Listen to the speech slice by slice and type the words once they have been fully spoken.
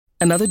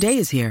Another day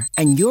is here,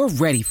 and you're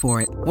ready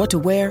for it. What to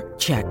wear?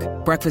 Check.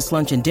 Breakfast,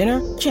 lunch, and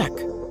dinner? Check.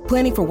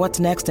 Planning for what's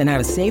next and how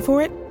to save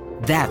for it?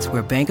 That's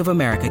where Bank of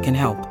America can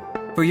help.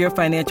 For your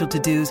financial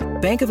to-dos,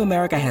 Bank of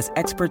America has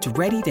experts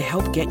ready to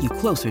help get you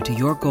closer to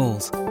your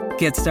goals.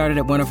 Get started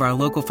at one of our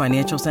local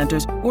financial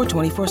centers or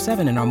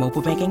 24/7 in our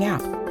mobile banking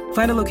app.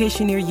 Find a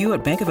location near you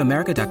at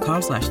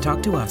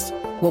bankofamerica.com/talktous.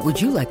 What would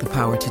you like the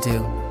power to do?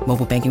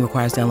 Mobile banking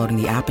requires downloading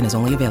the app and is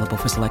only available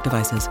for select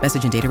devices.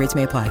 Message and data rates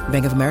may apply.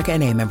 Bank of America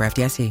N.A., member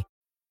FDIC.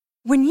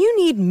 When you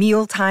need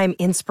mealtime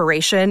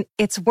inspiration,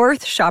 it's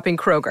worth shopping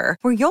Kroger,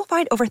 where you'll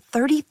find over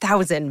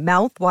 30,000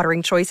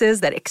 mouth-watering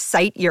choices that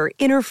excite your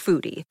inner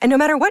foodie. And no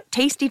matter what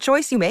tasty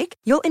choice you make,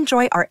 you'll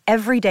enjoy our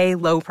everyday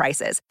low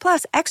prices,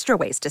 plus extra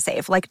ways to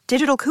save, like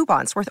digital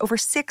coupons worth over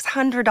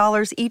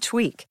 $600 each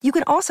week. You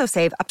can also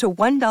save up to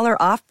 $1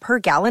 off per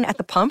gallon at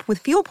the pump with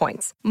fuel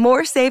points.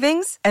 More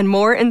savings and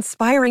more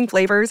inspiring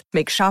flavors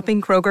make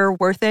shopping Kroger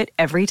worth it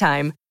every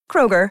time.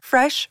 Kroger,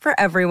 fresh for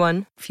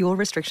everyone. Fuel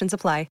restrictions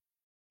apply.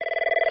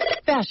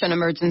 Fashion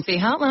emergency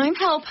hotline.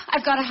 Help.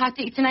 I've got a hot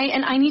date tonight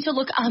and I need to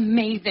look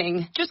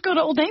amazing. Just go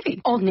to Old Navy.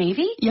 Old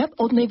Navy? Yep,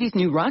 Old Navy's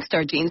new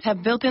Rockstar jeans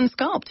have built-in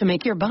sculpt to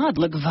make your bod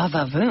look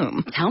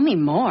va-va-voom. Tell me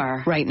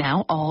more. Right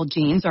now, all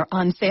jeans are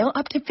on sale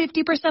up to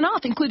 50%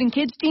 off, including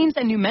kids' jeans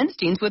and new men's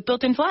jeans with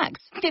built-in flags.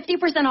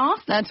 50%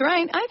 off? That's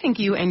right. I think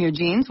you and your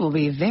jeans will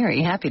be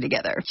very happy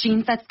together.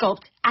 Jeans that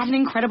sculpt at an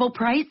incredible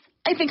price?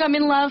 I think I'm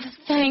in love.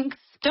 Thanks.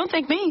 Don't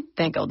thank me.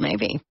 Thank Old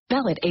Navy.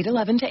 Valid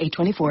 8/11 to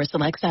 8/24.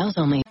 Select styles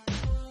only.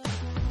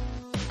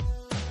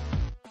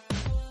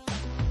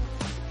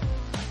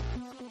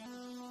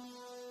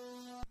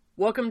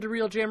 Welcome to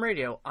Real Jam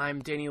Radio.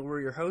 I'm Danny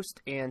LaRue, your host,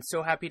 and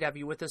so happy to have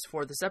you with us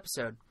for this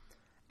episode.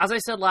 As I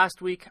said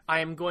last week, I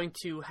am going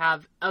to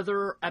have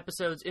other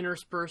episodes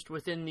interspersed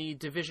within the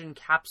division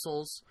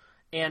capsules,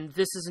 and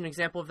this is an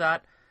example of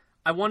that.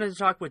 I wanted to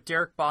talk with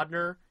Derek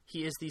Bodner.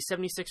 He is the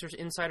 76ers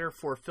insider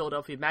for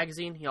Philadelphia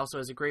Magazine. He also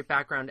has a great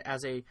background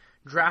as a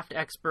draft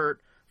expert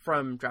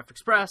from Draft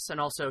Express, and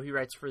also he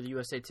writes for the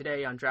USA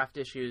Today on draft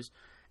issues.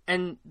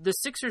 And the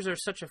Sixers are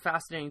such a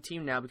fascinating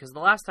team now because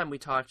the last time we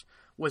talked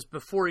was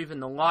before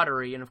even the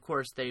lottery. And, of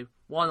course, they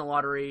won the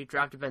lottery,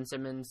 drafted Ben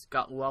Simmons,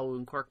 got Luau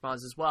and Korkmaz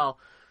as well.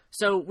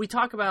 So we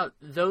talk about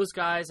those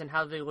guys and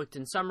how they looked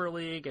in Summer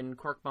League and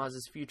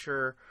Korkmaz's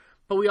future.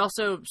 But we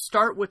also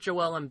start with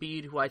Joel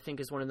Embiid, who I think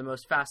is one of the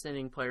most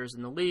fascinating players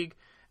in the league.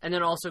 And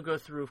then also go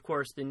through, of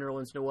course, the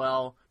Nerlens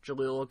Noel,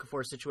 Jahlil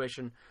Okafor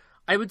situation.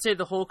 I would say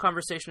the whole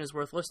conversation is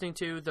worth listening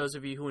to. Those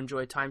of you who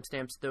enjoy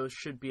timestamps, those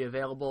should be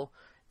available.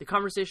 The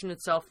conversation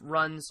itself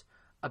runs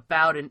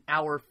about an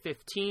hour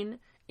 15,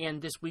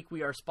 and this week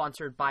we are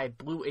sponsored by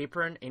Blue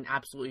Apron, an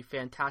absolutely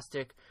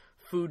fantastic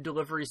food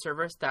delivery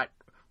service that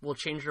will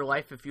change your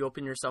life if you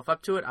open yourself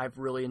up to it. I've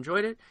really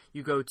enjoyed it.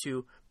 You go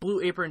to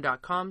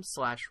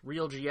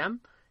blueapron.com/realgm,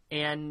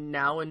 and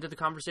now into the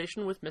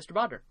conversation with Mr.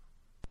 Bodner.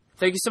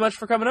 Thank you so much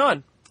for coming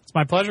on. It's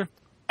my pleasure.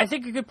 I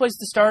think a good place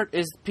to start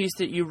is the piece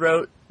that you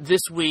wrote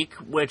this week,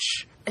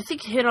 which I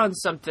think hit on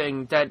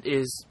something that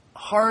is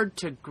hard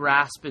to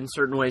grasp in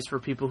certain ways for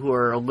people who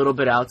are a little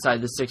bit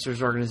outside the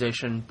Sixers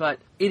organization, but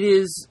it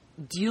is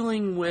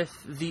dealing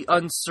with the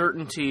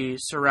uncertainty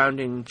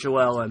surrounding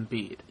Joel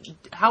Embiid.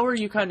 How are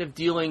you kind of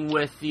dealing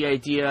with the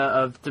idea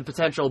of the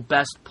potential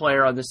best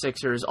player on the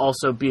Sixers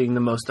also being the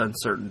most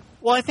uncertain?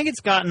 Well, I think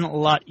it's gotten a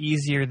lot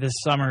easier this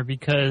summer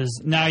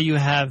because now you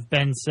have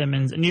Ben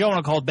Simmons, and you don't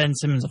want to call Ben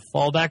Simmons a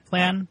fallback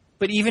plan,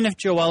 but even if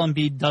Joel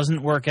Embiid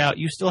doesn't work out,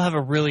 you still have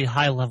a really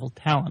high-level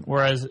talent,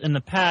 whereas in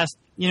the past,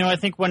 I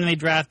think when they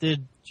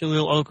drafted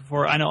Jahlil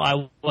Okafor, I know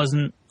I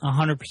wasn't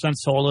 100%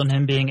 sold on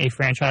him being a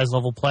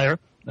franchise-level player,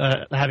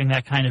 having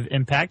that kind of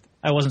impact.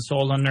 I wasn't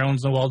sold on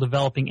Nerlens Noel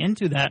developing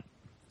into that.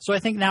 So I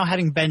think now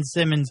having Ben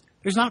Simmons,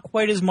 there's not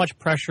quite as much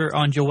pressure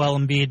on Joel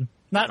Embiid,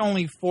 not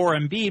only for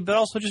Embiid, but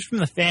also just from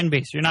the fan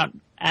base. You're not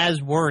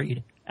as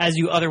worried as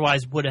you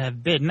otherwise would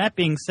have been. And that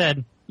being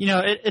said,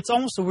 it's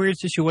almost a weird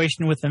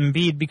situation with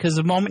Embiid because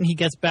the moment he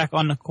gets back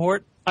on the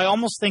court, I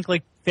almost think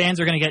like fans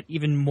are going to get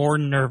even more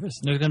nervous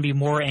and there's going to be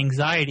more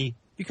anxiety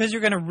because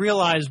you're going to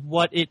realize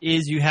what it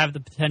is you have the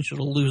potential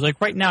to lose. Like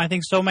right now, I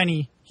think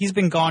he's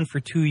been gone for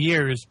 2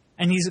 years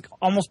and he's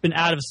almost been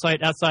out of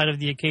sight outside of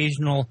the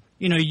occasional,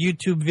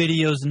 YouTube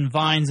videos and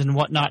Vines and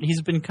whatnot.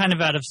 He's been kind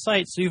of out of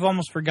sight, so you've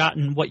almost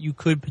forgotten what you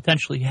could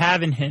potentially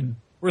have in him.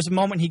 Whereas the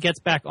moment he gets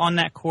back on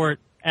that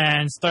court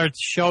and starts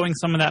showing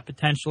some of that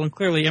potential, and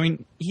clearly,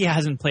 he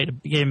hasn't played a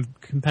game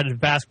of competitive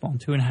basketball in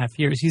 2.5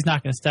 years. He's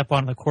not going to step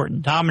onto the court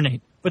and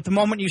dominate. But the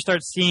moment you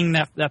start seeing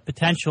that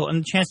potential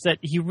and the chance that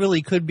he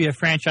really could be a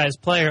franchise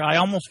player, I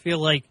almost feel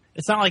like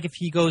it's not like if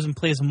he goes and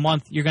plays a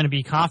month, you're going to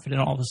be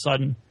confident all of a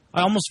sudden.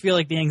 I almost feel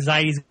like the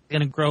anxiety is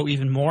going to grow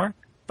even more.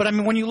 But,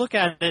 when you look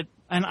at it,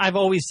 and I've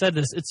always said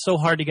this, it's so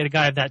hard to get a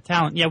guy of that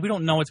talent. Yeah, we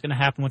don't know what's going to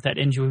happen with that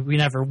injury. We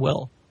never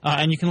will.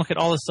 And you can look at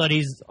all the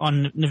studies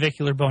on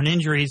navicular bone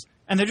injuries,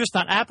 and they're just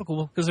not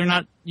applicable because they're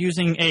not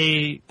using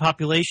a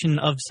population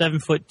of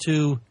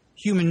 7'2"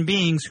 human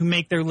beings who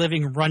make their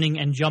living running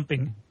and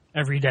jumping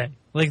every day.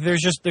 Like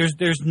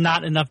there's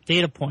not enough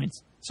data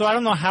points. So I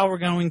don't know how we're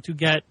going to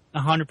get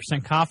 100%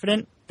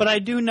 confident, but I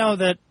do know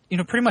that,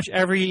 pretty much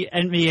every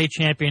NBA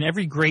champion,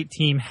 every great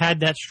team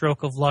had that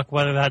stroke of luck,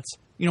 whether that's,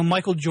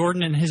 Michael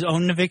Jordan and his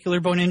own navicular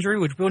bone injury,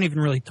 which we don't even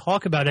really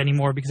talk about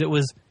anymore because it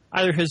was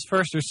either his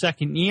first or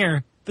second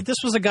year. But this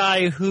was a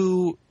guy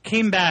who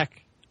came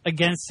back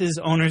against his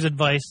owner's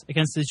advice,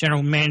 against his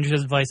general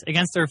manager's advice,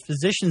 against their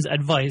physician's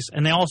advice,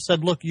 and they all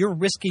said, look, you're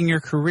risking your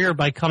career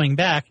by coming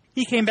back.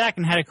 He came back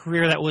and had a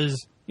career that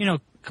was,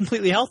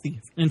 completely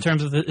healthy in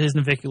terms of his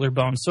navicular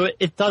bone. So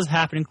it does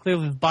happen, and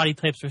clearly the body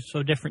types are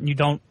so different, you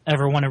don't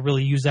ever want to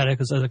really use that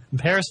as a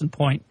comparison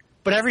point.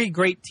 But every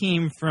great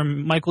team,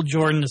 from Michael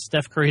Jordan to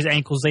Steph Curry's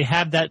ankles, they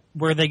have that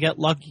where they get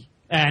lucky.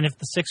 And if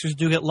the Sixers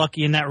do get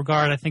lucky in that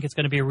regard, I think it's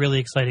going to be a really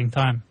exciting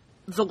time.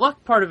 The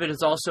luck part of it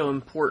is also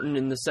important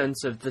in the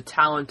sense of the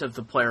talent of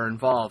the player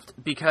involved,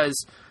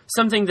 because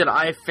something that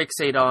I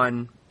fixate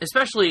on,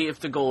 especially if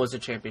the goal is a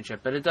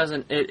championship, but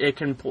it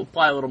can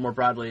apply a little more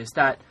broadly, is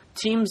that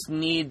teams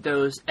need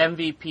those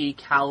MVP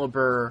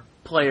caliber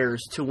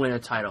players to win a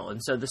title.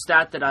 And so the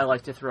stat that I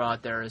like to throw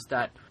out there is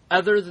that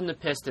other than the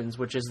Pistons,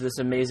 which is this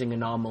amazing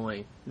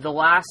anomaly, the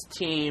last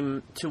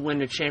team to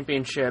win a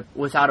championship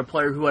without a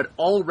player who had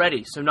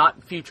already, so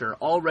not future,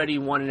 already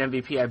won an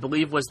MVP, I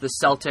believe was the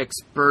Celtics'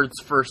 Bird's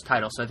first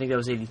title, so I think that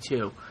was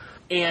 82.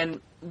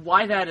 And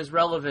why that is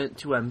relevant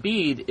to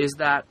Embiid is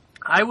that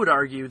I would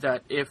argue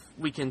that if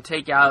we can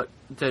take out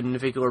the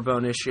navicular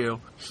bone issue,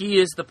 he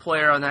is the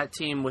player on that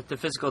team with the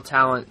physical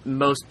talent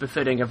most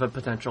befitting of a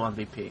potential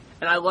MVP.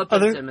 And I love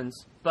Ben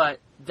Simmons, but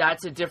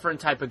that's a different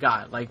type of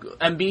guy. Like,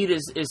 Embiid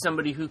is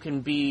somebody who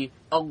can be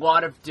a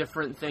lot of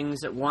different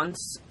things at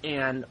once,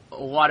 and a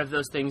lot of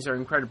those things are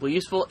incredibly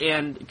useful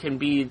and can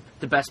be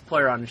the best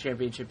player on a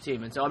championship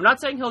team. And so I'm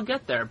not saying he'll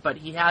get there, but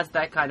he has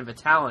that kind of a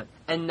talent.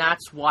 And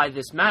that's why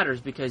this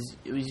matters, because,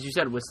 as you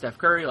said, with Steph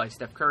Curry,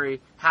 Steph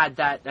Curry had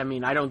that. I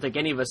mean, I don't think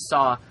any of us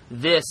saw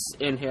this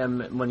in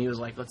him when he was,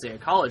 let's say, a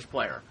college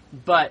player.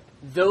 But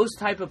those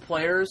type of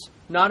players,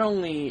 not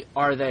only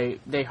are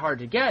they hard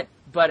to get,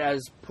 but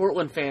as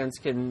Portland fans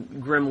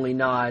can grimly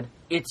nod,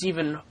 it's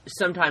even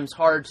sometimes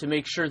hard to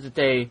make sure that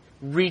they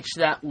reach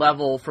that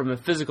level from a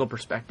physical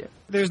perspective.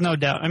 There's no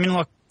doubt. I mean,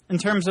 look, in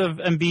terms of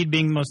Embiid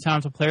being the most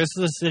talented player, this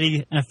is a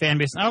city and a fan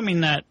base. And I don't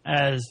mean that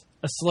as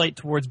a slight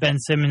towards Ben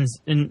Simmons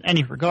in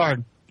any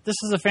regard. This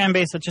is a fan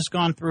base that's just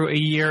gone through a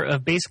year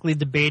of basically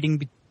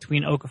debating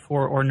between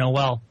Okafor or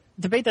Noel.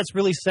 A debate that's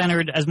really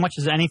centered as much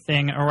as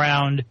anything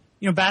around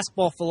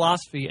basketball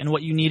philosophy and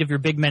what you need of your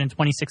big men in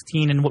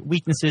 2016 and what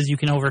weaknesses you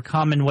can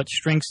overcome and what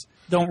strengths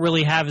don't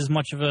really have as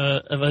much of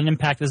an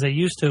impact as they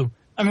used to.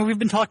 I mean, we've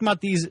been talking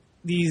about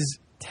these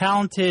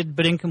talented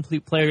but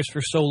incomplete players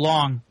for so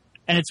long,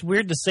 and it's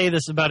weird to say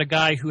this about a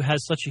guy who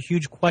has such a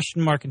huge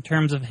question mark in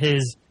terms of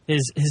his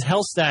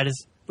health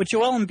status, but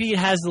Joel Embiid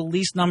has the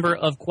least number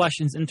of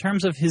questions in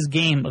terms of his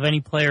game of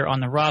any player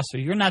on the roster.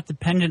 You're not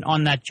dependent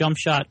on that jump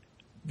shot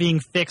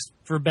being fixed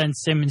for Ben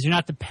Simmons. You're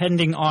not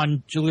depending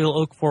on Jahlil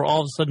Okafor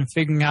all of a sudden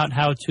figuring out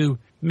how to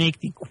make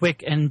the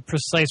quick and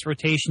precise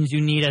rotations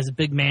you need as a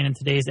big man in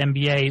today's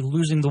NBA,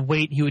 losing the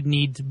weight he would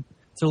need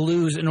to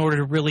lose in order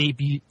to really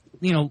be,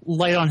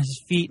 light on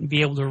his feet and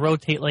be able to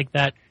rotate like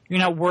that. You're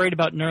not worried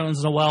about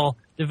Nerlens Noel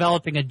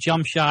developing a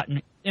jump shot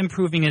and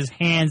improving his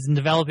hands and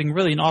developing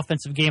really an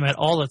offensive game at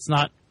all that's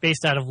not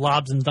based out of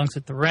lobs and dunks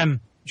at the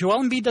rim.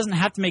 Joel Embiid doesn't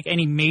have to make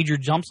any major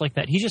jumps like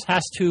that. He just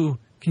has to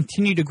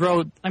continue to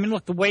grow. I mean,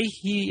 look, the way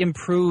he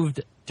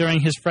improved during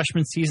his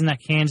freshman season at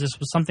Kansas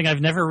was something I've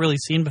never really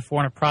seen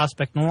before in a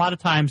prospect. And a lot of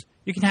times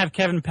you can have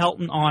Kevin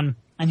Pelton on,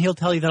 and he'll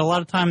tell you that a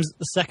lot of times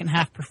the second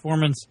half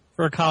performance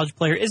for a college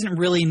player isn't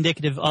really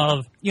indicative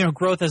of,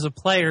 growth as a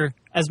player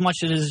as much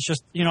as it is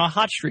just, a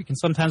hot streak. And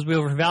sometimes we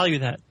overvalue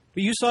that.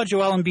 But you saw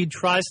Joel Embiid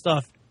try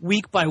stuff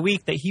week by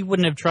week that he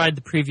wouldn't have tried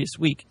the previous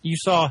week. You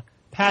saw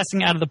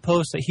passing out of the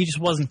post that he just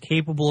wasn't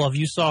capable of.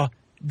 You saw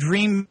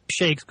dream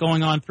shakes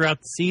going on throughout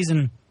the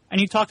season.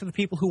 And you talk to the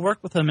people who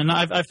worked with him, and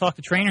I've talked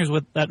to trainers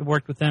that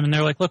worked with him, and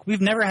they're like, look,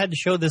 we've never had to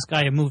show this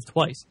guy a move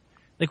twice.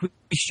 Like, we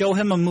show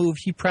him a move,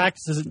 he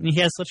practices it, and he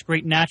has such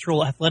great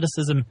natural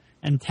athleticism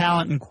and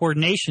talent and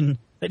coordination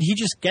that he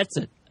just gets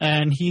it.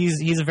 And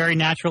he's a very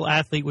natural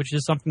athlete, which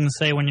is something to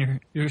say when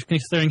you're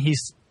considering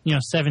he's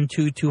 7'2",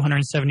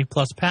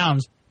 270-plus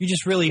pounds. You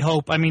just really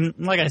hope. I mean,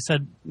 like I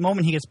said, the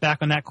moment he gets back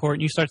on that court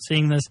and you start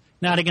seeing this,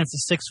 not against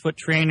a 6-foot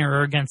trainer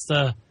or against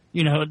a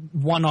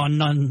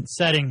one-on-none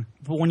setting,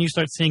 but when you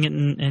start seeing it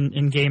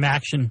in game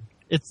action,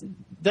 it's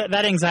that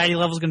anxiety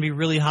level is going to be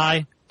really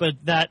high, but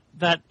that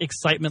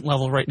excitement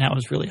level right now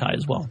is really high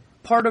as well.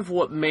 Part of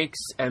what makes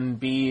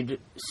Embiid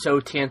so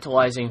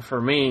tantalizing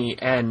for me,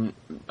 and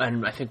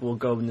I think we'll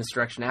go in this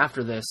direction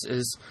after this,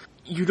 is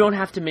you don't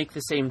have to make the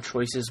same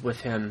choices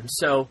with him.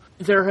 So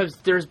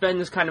there's been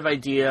this kind of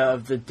idea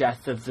of the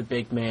death of the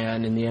big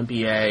man in the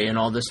NBA and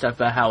all this stuff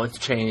about how it's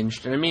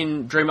changed. And I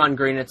mean, Draymond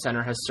Green at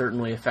center has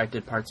certainly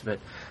affected parts of it.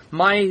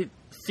 My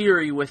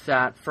theory with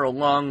that for a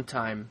long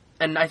time,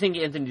 and I think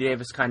Anthony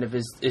Davis kind of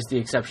is the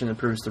exception that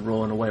proves the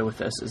rule in a way with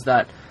this, is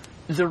that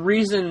the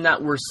reason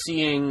that we're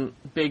seeing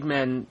big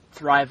men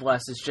thrive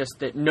less is just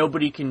that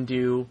nobody can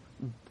do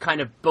kind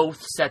of both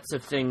sets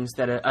of things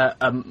that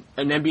an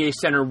NBA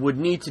center would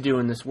need to do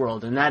in this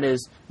world, and that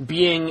is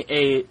being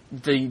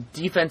the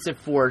defensive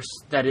force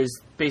that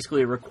is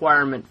basically a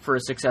requirement for a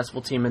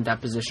successful team in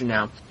that position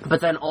now, but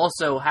then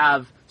also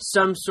have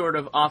some sort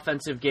of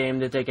offensive game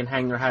that they can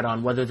hang their hat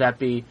on, whether that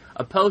be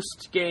a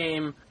post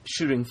game,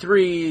 shooting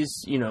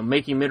threes,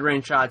 making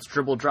mid-range shots,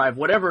 dribble drive,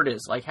 whatever it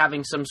is, like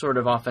having some sort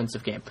of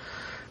offensive game.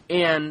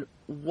 And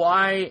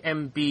why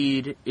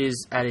Embiid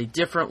is at a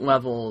different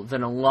level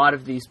than a lot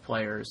of these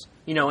players,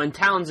 and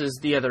Towns is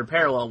the other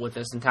parallel with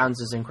this, and Towns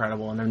is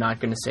incredible, and I'm not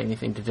going to say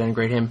anything to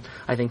denigrate him.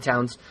 I think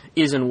Towns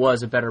is and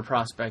was a better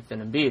prospect than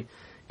Embiid,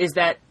 is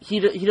that he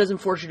doesn't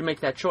force you to make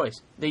that choice,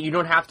 that you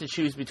don't have to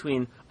choose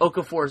between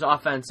Okafor's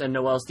offense and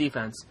Noel's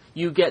defense.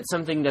 You get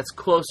something that's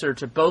closer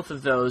to both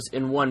of those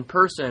in one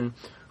person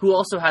who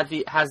also has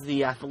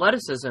the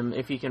athleticism,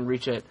 if he can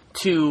reach it,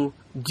 to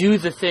do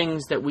the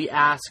things that we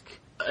ask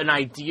an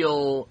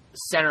ideal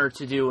center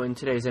to do in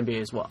today's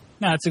NBA as well.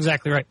 No, that's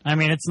exactly right. I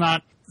mean, it's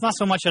not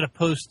so much that a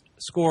post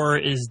scorer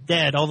is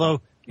dead,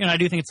 although I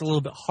do think it's a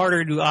little bit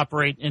harder to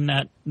operate in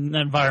that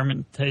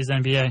environment in today's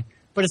NBA.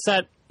 But it's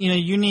that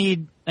you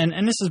need,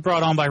 and this is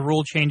brought on by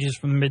rule changes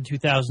from the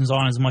mid-2000s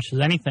on as much as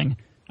anything.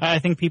 I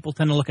think people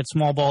tend to look at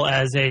small ball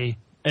as a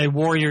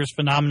Warriors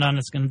phenomenon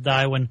that's going to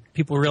die when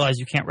people realize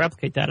you can't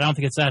replicate that. I don't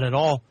think it's that at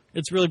all.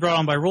 It's really brought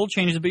on by rule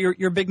changes, but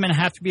your big men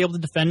have to be able to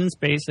defend in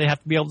space. They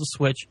have to be able to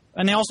switch.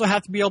 And they also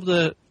have to be able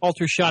to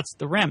alter shots at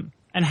the rim.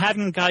 And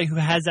having a guy who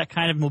has that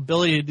kind of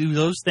mobility to do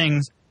those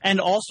things and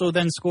also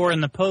then score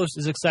in the post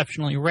is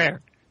exceptionally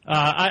rare.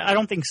 I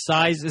don't think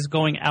size is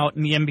going out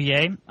in the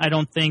NBA. I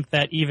don't think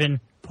that even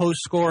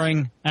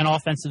post-scoring and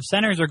offensive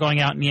centers are going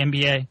out in the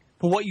NBA.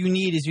 But what you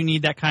need is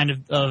that kind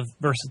of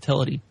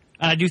versatility.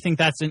 And I do think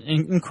that's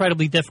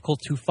incredibly difficult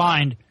to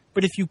find.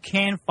 But if you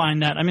can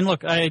find that, I mean,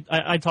 look,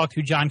 I talked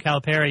to John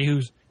Calipari,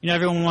 who's,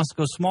 everyone wants to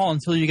go small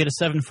until you get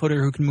a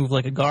 7-footer who can move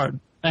like a guard.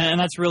 And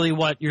that's really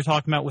what you're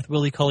talking about with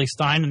Willie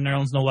Cauley-Stein and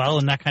Nerlens Noel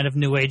and that kind of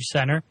new age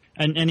center,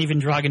 and even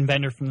Dragan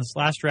Bender from this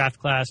last draft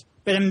class.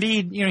 But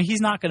Embiid,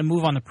 he's not going to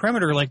move on the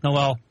perimeter like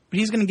Noel, but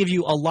he's going to give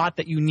you a lot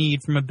that you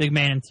need from a big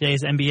man in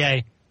today's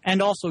NBA.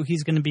 And also,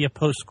 he's going to be a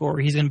post scorer.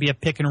 He's going to be a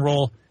pick and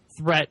roll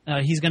threat.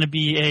 He's going to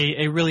be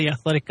a really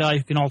athletic guy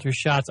who can alter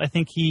shots. I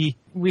think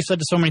we've said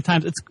this so many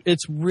times,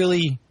 it's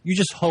really, you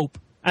just hope,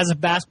 as a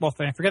basketball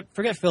fan, forget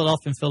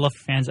Philadelphia and Philadelphia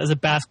fans, as a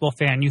basketball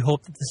fan, you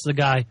hope that this is a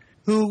guy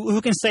who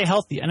can stay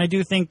healthy. And I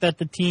do think that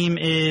the team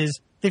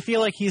they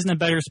feel like he's in a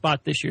better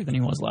spot this year than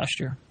he was last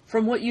year.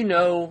 From what you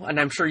know, and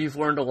I'm sure you've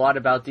learned a lot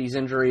about these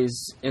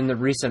injuries in the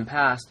recent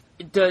past,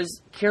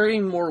 does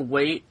carrying more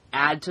weight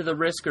add to the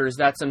risk, or is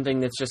that something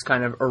that's just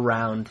kind of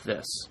around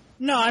this?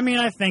 No, I mean,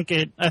 I think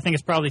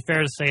it's probably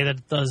fair to say that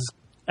it does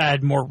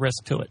add more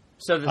risk to it.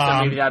 So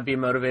maybe that'd be a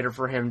motivator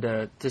for him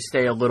to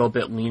stay a little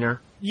bit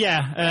leaner? Yeah,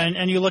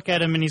 and you look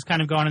at him and he's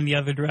kind of gone in the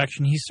other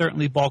direction. He's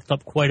certainly bulked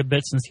up quite a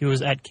bit since he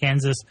was at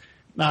Kansas.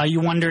 You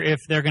wonder if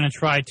they're going to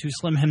try to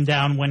slim him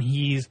down when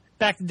he's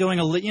back to doing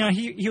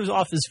he was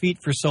off his feet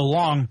for so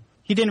long.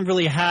 He didn't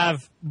really have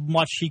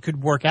much he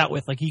could work out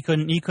with. Like he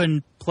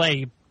couldn't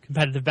play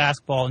competitive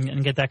basketball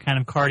and get that kind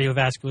of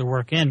cardiovascular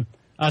work in.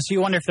 So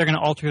you wonder if they're going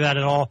to alter that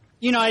at all.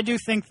 I do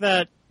think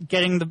that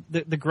getting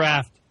the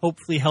graft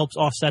hopefully helps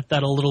offset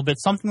that a little bit.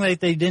 Something that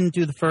they didn't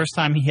do the first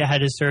time he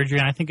had his surgery,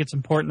 and I think it's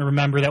important to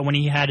remember that when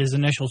he had his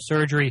initial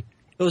surgery,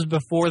 it was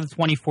before the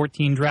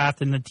 2014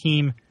 draft, and the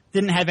team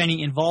didn't have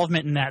any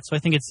involvement in that. So I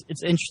think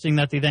it's interesting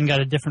that they then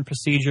got a different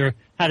procedure,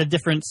 had a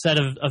different set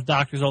of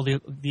doctors, although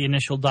the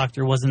initial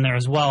doctor was in there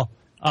as well.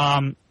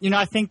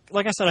 I think,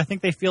 like I said, I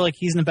think they feel like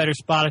he's in a better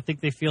spot. I think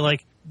they feel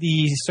like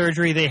the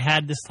surgery they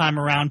had this time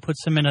around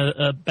puts him in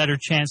a better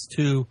chance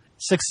to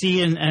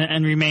succeed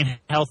and remain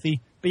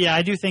healthy. But yeah,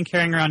 I do think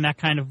carrying around that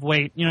kind of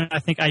weight, I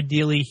think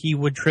ideally he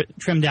would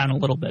trim down a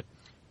little bit.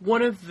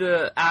 One of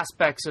the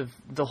aspects of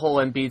the whole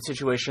Embiid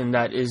situation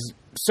that is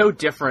so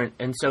different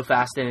and so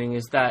fascinating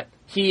is that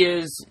he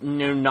is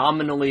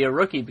nominally a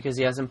rookie because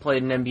he hasn't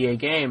played an NBA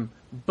game,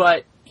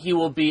 but he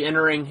will be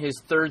entering his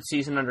third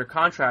season under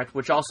contract,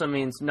 which also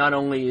means not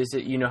only is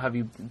it, have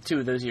you 2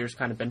 of those years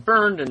kind of been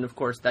burned, and of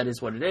course that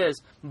is what it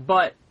is,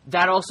 but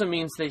that also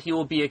means that he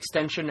will be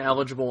extension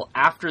eligible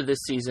after this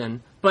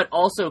season, but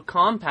also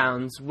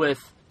compounds with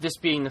this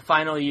being the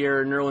final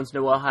year Nerlens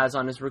Noel has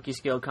on his rookie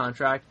scale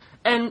contract,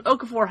 and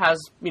Okafor has,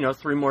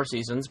 3 more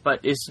seasons,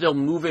 but is still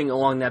moving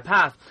along that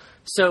path.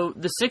 So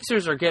the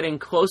Sixers are getting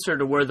closer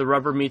to where the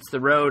rubber meets the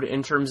road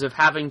in terms of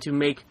having to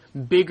make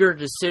bigger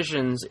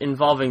decisions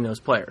involving those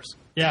players.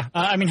 Yeah,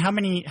 I mean, how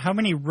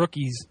many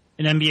rookies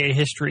in NBA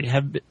history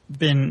have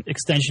been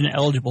extension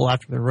eligible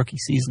after their rookie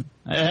season?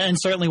 And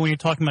certainly when you're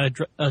talking about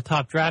a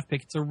top draft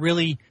pick, it's a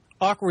really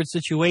awkward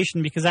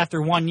situation because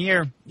after 1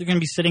 year, you're going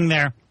to be sitting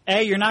there.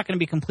 You're not going to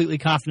be completely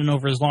confident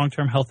over his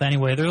long-term health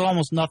anyway. There's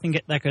almost nothing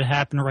that could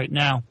happen right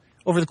now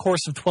over the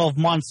course of 12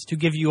 months to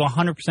give you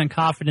 100%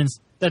 confidence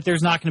that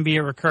there's not going to be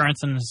a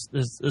recurrence in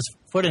this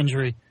foot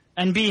injury.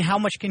 And B, how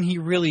much can he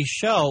really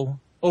show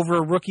over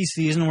a rookie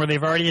season where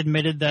they've already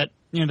admitted that,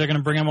 they're going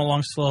to bring him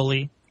along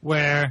slowly,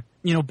 where,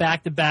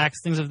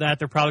 back-to-backs, things of that,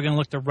 they're probably going to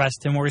look to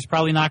rest him, where he's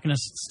probably not going to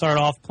start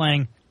off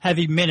playing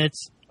heavy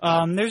minutes.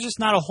 There's just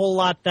not a whole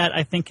lot that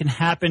I think can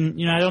happen.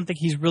 I don't think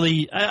he's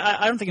really –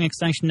 I don't think an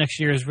extension next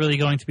year is really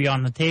going to be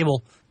on the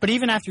table. But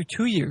even after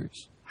 2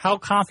 years, how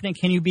confident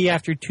can you be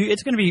after 2 –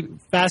 it's going to be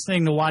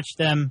fascinating to watch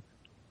them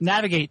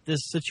navigate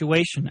this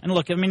situation. And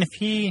look, I mean,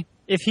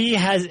 if he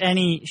has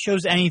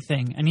shows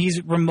anything and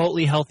he's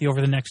remotely healthy over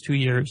the next 2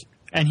 years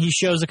and he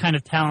shows the kind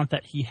of talent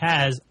that he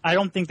has, I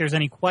don't think there's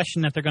any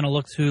question that they're going to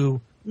look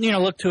to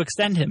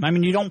extend him. I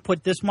mean, you don't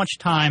put this much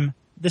time,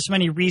 this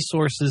many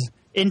resources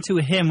into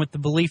him with the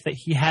belief that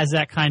he has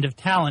that kind of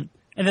talent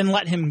and then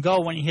let him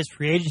go when he hits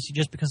free agency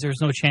just because there's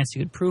no chance he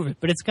could prove it.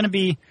 But it's going to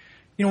be,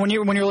 when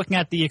you're looking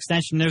at the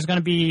extension, there's going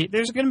to be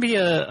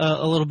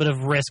a little bit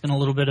of risk and a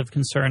little bit of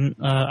concern.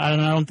 I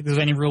don't think there's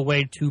any real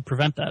way to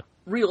prevent that.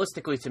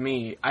 Realistically, to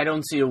me, I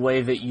don't see a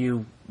way that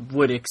you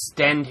would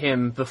extend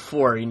him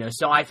before,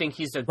 So I think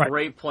he's a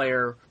great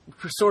player,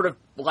 sort of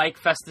like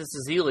Festus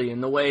Ezeli in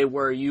the way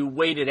where you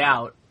wait it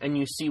out and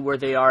you see where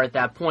they are at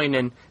that point,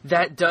 and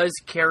that does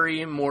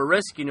carry more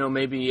risk.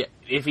 Maybe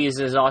if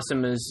he's as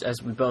awesome as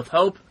we both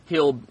hope,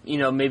 he'll,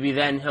 maybe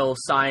then he'll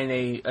sign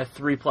a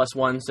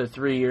 3+1, so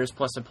 3 years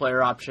plus a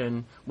player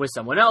option with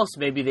someone else.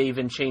 Maybe they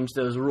even change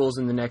those rules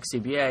in the next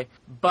CBA,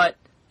 but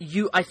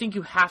I think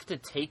you have to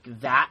take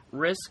that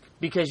risk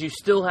because you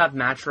still have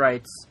match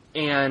rights,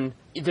 and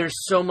there's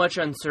so much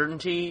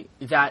uncertainty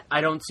that I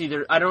don't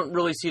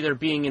really see there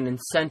being an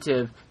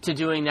incentive to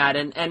doing that.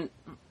 And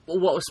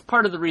what was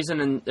part of the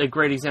reason, and a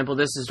great example of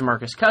this is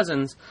DeMarcus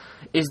Cousins,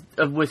 is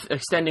with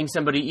extending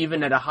somebody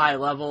even at a high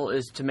level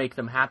is to make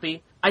them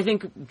happy. I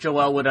think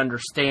Joel would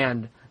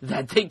understand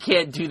that they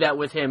can't do that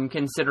with him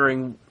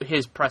considering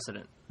his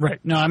precedent. Right.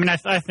 No, I mean,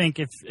 I think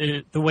if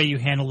the way you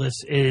handle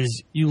this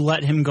is you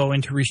let him go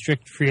into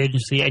restricted free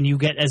agency and you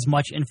get as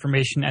much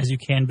information as you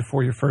can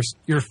before you're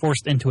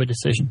forced into a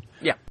decision.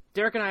 Yeah.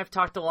 Derek and I have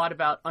talked a lot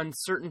about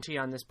uncertainty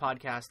on this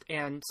podcast,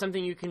 and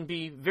something you can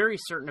be very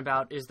certain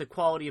about is the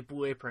quality of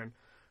Blue Apron.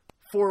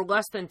 For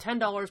less than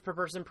 $10 per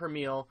person per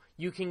meal,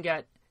 you can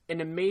get an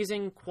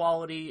amazing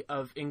quality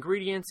of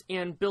ingredients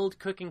and build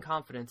cooking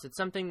confidence. It's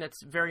something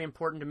that's very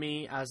important to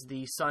me as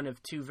the son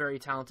of two very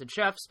talented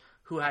chefs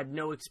who had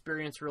no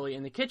experience really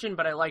in the kitchen,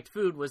 but I liked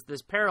food, was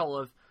this peril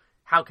of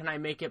how can I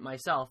make it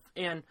myself?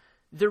 And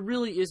there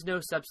really is no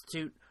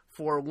substitute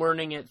for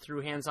learning it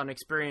through hands-on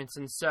experience.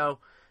 And so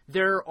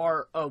there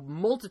are a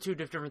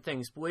multitude of different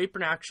things. Blue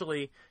Apron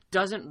actually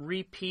doesn't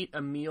repeat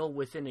a meal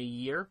within a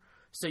year.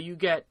 So you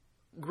get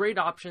great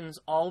options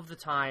all of the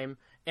time,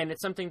 and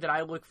it's something that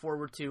I look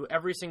forward to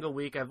every single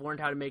week. I've learned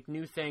how to make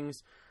new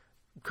things.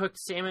 Cooked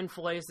salmon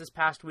fillets this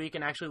past week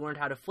and actually learned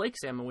how to flake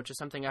salmon, which is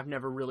something I've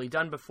never really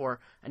done before.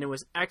 And it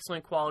was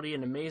excellent quality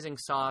and amazing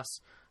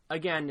sauce.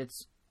 Again,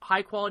 it's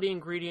high quality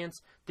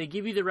ingredients. They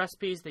give you the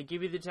recipes, they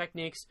give you the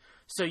techniques,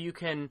 so you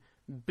can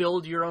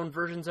build your own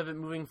versions of it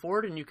moving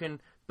forward, and you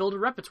can build a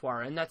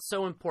repertoire, and that's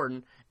so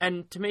important.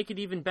 And to make it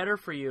even better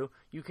for you,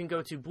 you can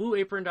go to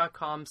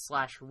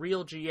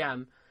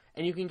blueapron.com/realgm,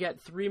 and you can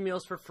get 3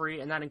 meals for free,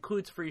 and that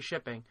includes free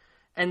shipping.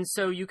 And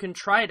so you can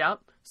try it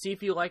out, see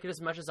if you like it as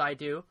much as I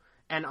do,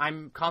 and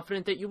I'm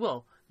confident that you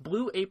will.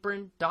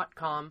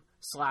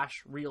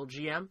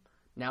 blueapron.com/realgm.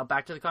 Now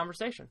back to the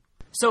conversation.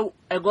 So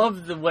I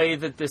love the way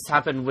that this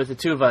happened with the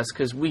two of us,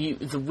 because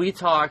we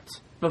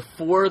talked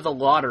before the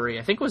lottery.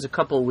 I think it was a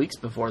couple of weeks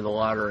before the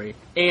lottery.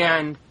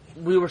 And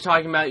we were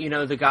talking about,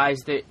 the guys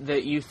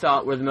that you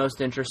thought were the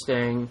most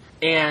interesting.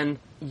 And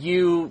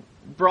you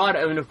brought,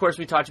 and of course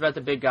we talked about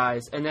the big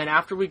guys. And then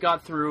after we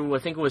got through, I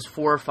think it was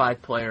 4 or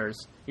 5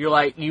 players, you're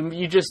like,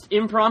 you just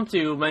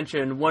impromptu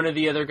mentioned one of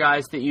the other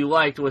guys that you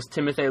liked was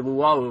Timothy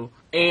Luwawu.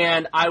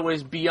 And I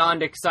was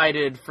beyond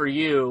excited for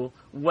you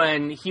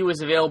when he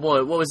was available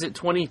at, what was it,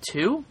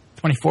 22?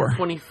 24.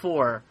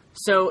 24.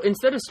 So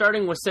instead of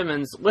starting with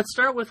Simmons, let's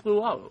start with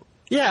Luwawu.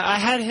 Yeah, I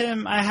had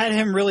him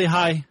really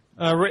high,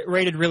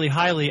 rated really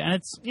highly, and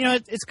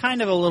it's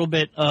kind of a little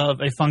bit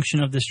of a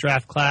function of this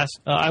draft class.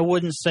 I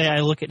wouldn't say I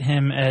look at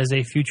him as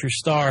a future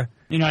star.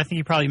 I think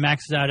he probably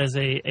maxes out as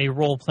a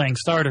role-playing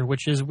starter,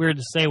 which is weird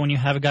to say when you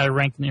have a guy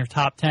ranked in your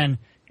top 10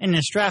 in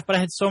this draft, but I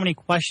had so many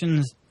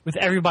questions with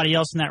everybody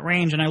else in that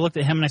range, and I looked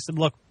at him and I said,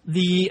 look,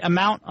 the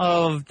amount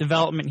of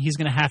development he's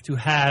going to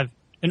have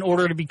in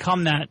order to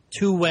become that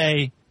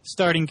two-way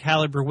starting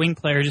caliber wing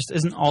player just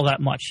isn't all that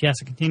much. He has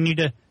to continue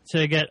to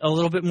get a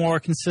little bit more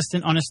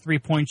consistent on his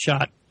three-point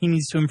shot. He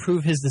needs to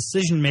improve his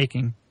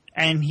decision-making,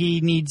 and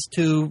he needs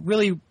to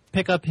really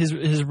pick up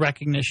his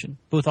recognition,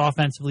 both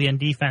offensively and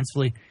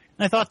defensively.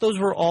 And I thought those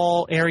were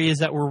all areas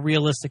that were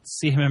realistic to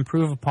see him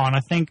improve upon. I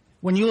think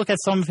when you look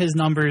at some of his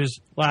numbers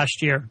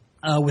last year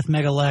with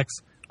Megalex,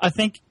 I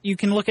think you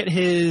can look at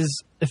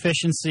his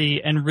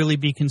efficiency and really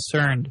be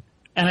concerned.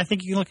 And I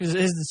think you can look at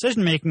his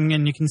decision-making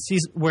and you can see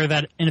where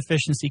that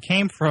inefficiency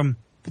came from.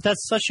 But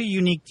that's such a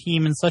unique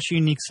team and such a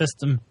unique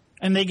system.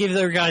 And they give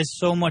their guys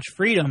so much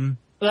freedom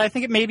But I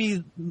think it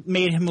maybe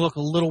made him look a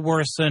little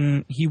worse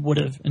than he would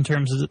have in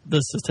terms of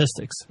the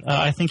statistics.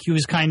 I think he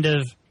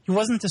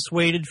wasn't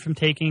dissuaded from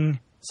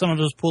taking some of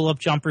those pull-up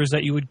jumpers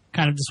that you would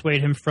kind of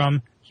dissuade him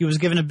from. He was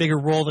given a bigger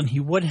role than he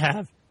would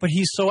have, but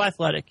he's so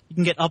athletic. He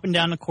can get up and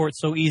down the court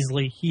so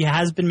easily. He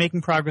has been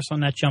making progress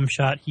on that jump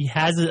shot. He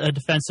has a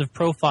defensive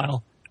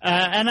profile,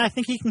 and I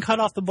think he can cut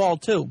off the ball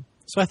too.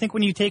 So I think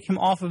when you take him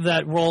off of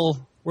that role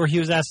where he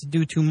was asked to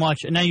do too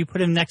much, and now you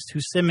put him next to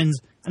Simmons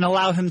and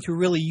allow him to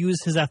really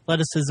use his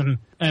athleticism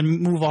and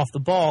move off the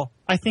ball,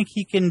 I think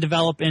he can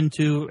develop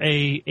into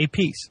a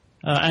piece.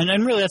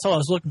 And really that's all I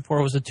was looking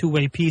for, was a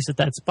two-way piece at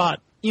that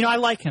spot. You know, I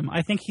like him.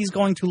 I think he's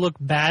going to look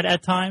bad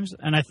at times,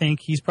 and I think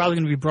he's probably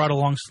going to be brought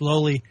along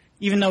slowly,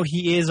 even though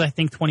he is, I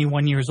think,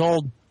 21 years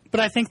old. But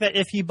I think that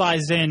if he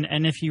buys in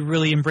and if he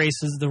really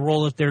embraces the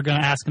role that they're going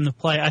to ask him to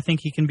play, I think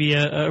he can be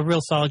a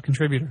real solid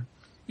contributor.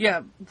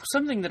 Yeah,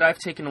 something that I've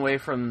taken away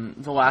from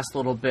the last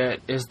little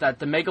bit is that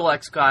the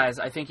Megalex guys,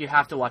 I think you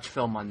have to watch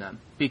film on them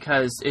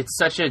because it's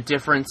such a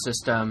different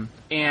system,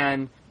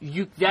 and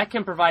that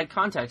can provide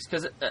context,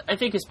 because I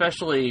think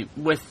especially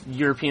with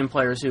European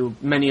players who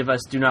many of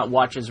us do not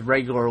watch as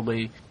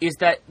regularly, is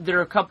that there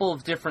are a couple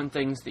of different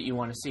things that you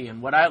want to see.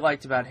 And what I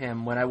liked about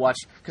him when I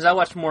watched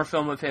more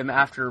film of him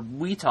after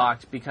we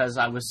talked, because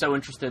I was so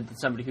interested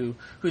that somebody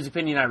whose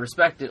opinion I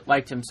respected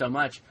liked him so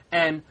much.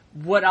 And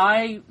what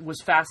I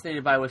was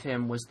fascinated by with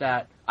him was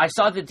that I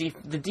saw the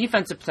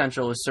defensive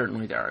potential is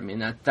certainly there. I mean,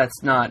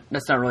 that's not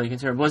really a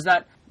concern. Was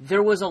that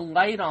there was a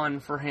light on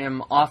for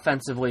him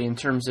offensively in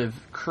terms of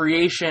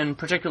creation,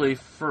 particularly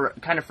for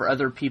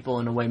other people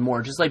in a way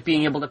more. Just like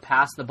being able to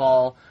pass the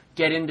ball,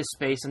 get into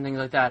space and things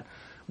like that,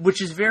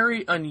 which is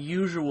very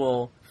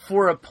unusual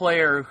for a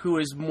player who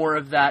is more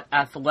of that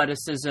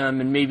athleticism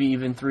and maybe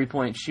even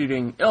three-point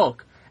shooting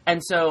ilk.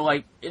 And so,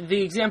 like,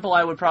 the example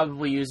I would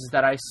probably use is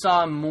that I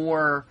saw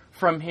more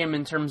from him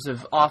in terms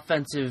of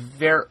offensive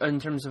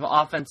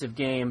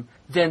game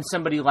than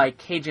somebody like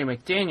KJ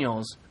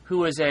McDaniels,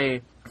 who is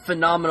a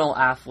phenomenal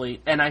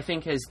athlete and I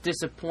think has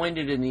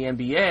disappointed in the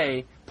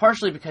NBA,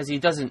 partially because he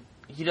doesn't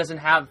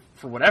have,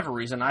 for whatever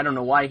reason, I don't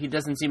know why, he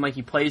doesn't seem like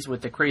he plays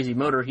with the crazy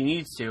motor he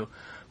needs to,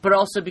 but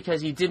also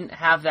because he didn't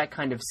have that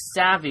kind of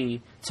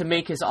savvy to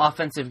make his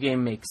offensive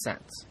game make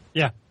sense.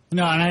 Yeah.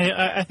 No, and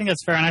I think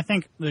that's fair, and I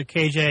think the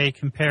KJ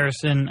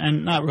comparison,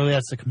 and not really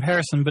that's a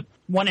comparison, but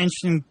one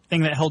interesting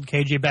thing that held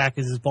KJ back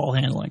is his ball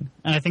handling.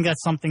 And I think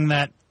that's something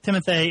that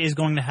Timothy is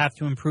going to have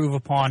to improve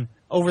upon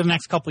over the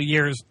next couple of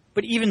years.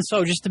 But even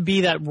so, just to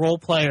be that role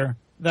player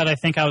that I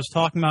think I was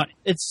talking about,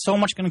 it's so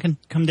much going to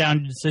come down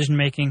to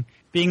decision-making,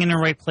 being in the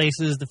right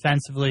places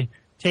defensively,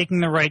 taking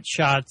the right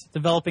shots,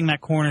 developing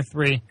that corner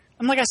three.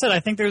 And like I said,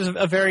 I think there's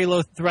a very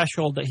low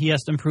threshold that he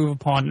has to improve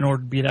upon in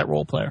order to be that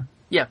role player.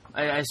 Yeah,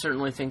 I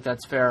certainly think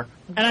that's fair.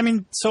 And I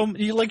mean, so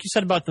like you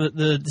said about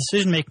the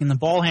decision-making, the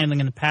ball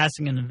handling, and the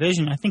passing and the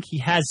vision, I think he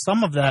has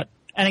some of that.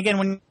 And again,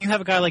 when you have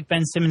a guy like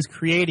Ben Simmons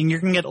creating, you're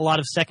going to get a lot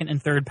of second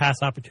and third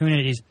pass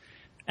opportunities.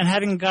 And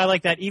having a guy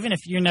like that, even if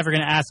you're never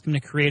going to ask him to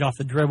create off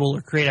the dribble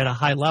or create at a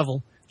high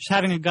level, just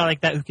having a guy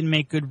like that who can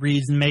make good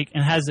reads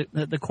and has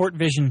the court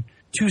vision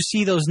to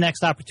see those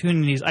next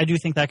opportunities, I do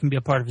think that can be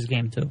a part of his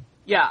game too.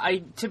 Yeah,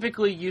 I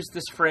typically use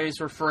this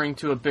phrase referring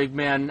to a big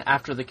man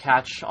after the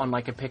catch on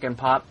like a pick and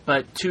pop,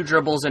 but 2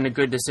 dribbles and a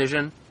good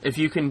decision. If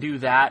you can do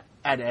that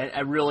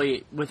at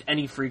really with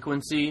any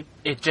frequency,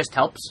 it just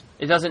helps.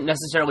 It doesn't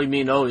necessarily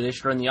mean, they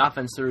should run the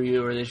offense through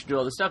you or they should do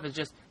all this stuff. It's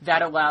just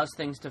that allows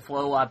things to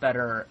flow a lot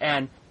better.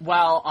 And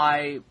while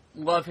I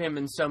love him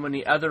in so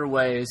many other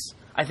ways,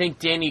 I think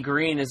Danny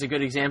Green is a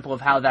good example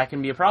of how that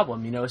can be a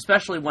problem,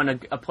 especially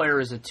when a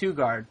player is a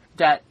 2-guard,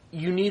 that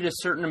you need a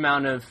certain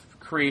amount of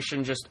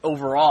creation just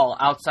overall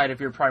outside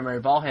of your primary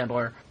ball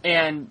handler.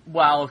 And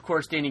while, of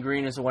course, Danny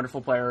Green is a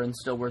wonderful player and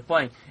still worth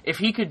playing, if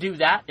he could do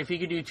that, if he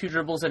could do 2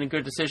 dribbles and a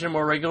good decision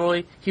more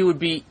regularly, he would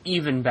be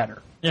even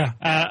better. Yeah,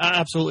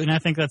 absolutely. And I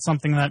think that's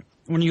something that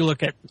when you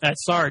look at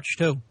Sarge,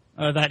 too,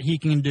 that he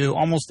can do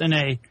almost in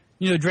a,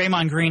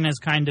 Draymond Green has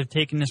kind of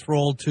taken this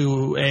role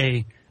to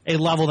a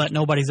level that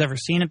nobody's ever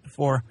seen it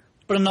before.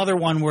 But another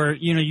one where,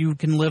 you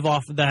can live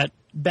off of that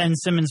Ben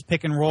Simmons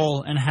pick and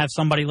roll and have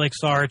somebody like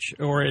Sarge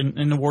or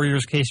in the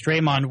Warriors' case,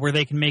 Draymond, where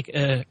they can make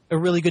a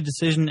really good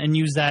decision and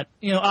use that,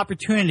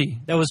 opportunity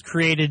that was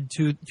created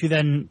to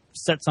then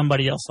set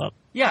somebody else up.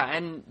 Yeah,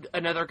 and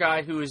another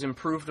guy who has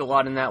improved a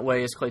lot in that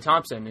way is Klay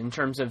Thompson, in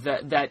terms of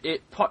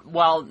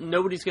while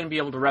nobody's going to be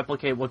able to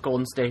replicate what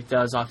Golden State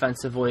does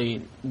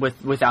offensively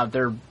without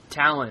their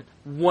talent,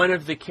 one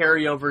of the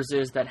carryovers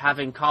is that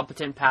having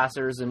competent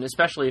passers, and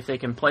especially if they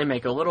can play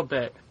make a little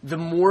bit, the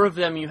more of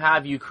them you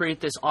have, you create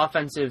this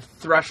offensive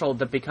threshold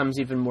that becomes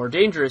even more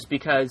dangerous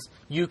because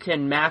you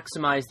can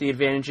maximize the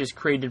advantages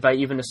created by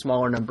even a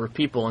smaller number of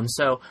people. And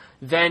so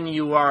then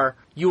you are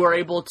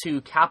able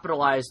to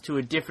capitalize to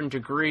a different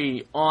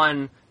degree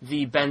on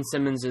the Ben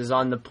Simmonses,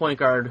 on the point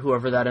guard,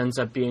 whoever that ends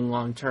up being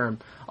long term,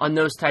 on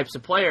those types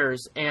of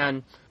players.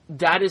 And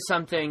that is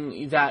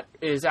something that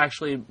is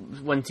actually,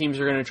 when teams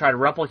are going to try to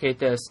replicate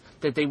this,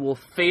 that they will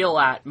fail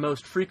at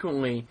most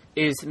frequently,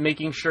 is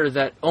making sure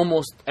that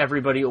almost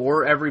everybody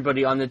or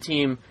everybody on the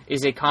team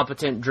is a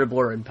competent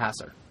dribbler and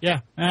passer.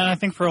 Yeah, and I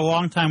think for a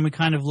long time we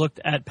kind of looked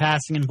at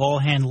passing and ball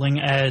handling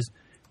as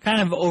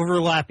kind of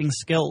overlapping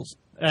skills,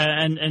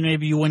 and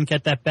maybe you wouldn't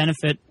get that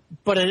benefit.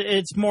 But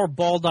it's more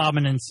ball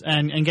dominance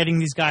and getting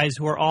these guys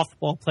who are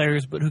off-the-ball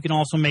players but who can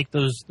also make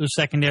those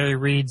secondary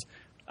reads.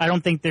 I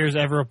don't think there's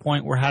ever a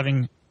point where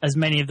having as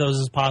many of those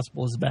as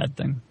possible is a bad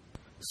thing.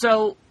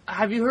 So,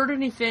 have you heard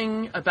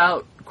anything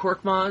about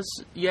Korkmaz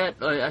yet?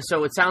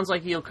 So it sounds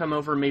like he'll come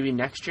over maybe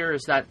next year.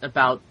 Is that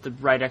about the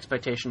right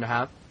expectation to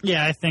have?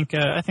 Yeah, I think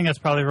that's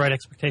probably the right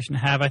expectation to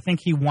have. I think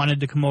he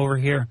wanted to come over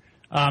here.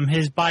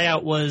 His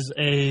buyout was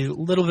a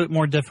little bit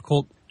more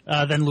difficult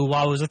than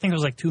Luwalu's. I think it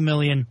was like $2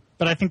 million.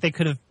 But I think they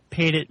could have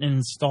paid it in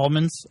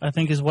installments, I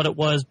think is what it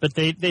was. But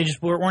they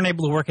just weren't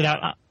able to work it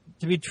out.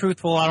 To be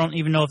truthful, I don't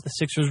even know if the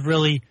Sixers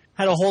really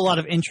had a whole lot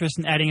of interest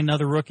in adding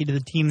another rookie to the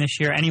team this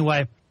year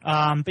anyway.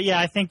 But yeah,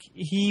 I think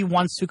he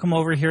wants to come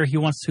over here. He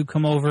wants to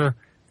come over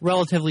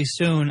relatively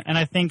soon. And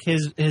I think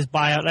his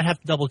buyout, I have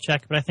to double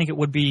check, but I think it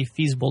would be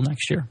feasible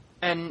next year.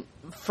 And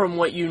from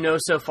what you know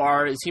so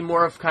far, is he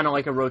more of kind of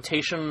like a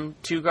rotation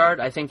two-guard?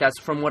 I think that's,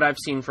 from what I've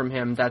seen from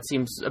him, that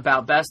seems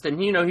about best.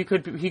 And, you know, he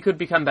could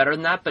become better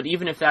than that. But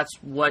even if that's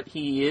what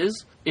he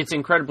is, it's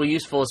incredibly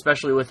useful,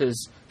 especially with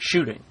his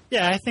shooting.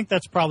 Yeah, I think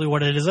that's probably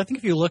what it is. I think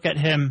if you look at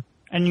him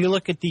and you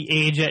look at the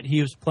age that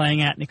he was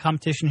playing at and the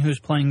competition he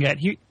was playing at,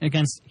 he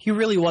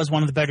really was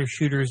one of the better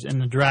shooters in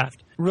the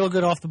draft. Real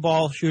good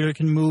off-the-ball shooter,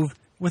 can move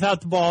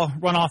without the ball,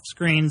 run off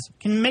screens,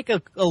 can make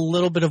a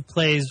little bit of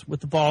plays with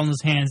the ball in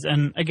his hands.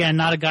 And, again,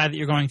 not a guy that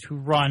you're going to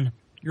run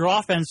your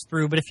offense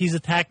through, but if he's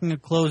attacking a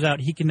closeout,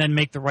 he can then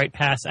make the right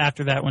pass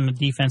after that when the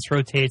defense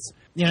rotates.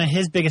 You know,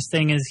 his biggest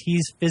thing is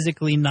he's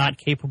physically not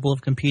capable of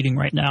competing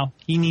right now.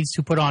 He needs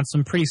to put on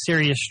some pretty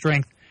serious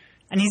strength.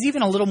 And he's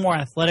even a little more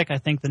athletic, I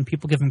think, than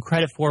people give him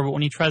credit for, but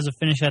when he tries to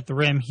finish at the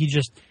rim,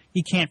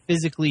 he can't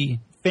physically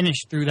finish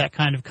through that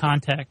kind of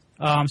contact.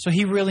 So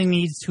he really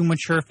needs to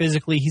mature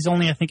physically. He's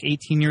only, I think,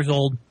 18 years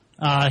old.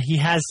 He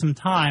has some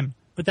time,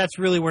 but that's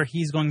really where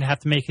he's going to have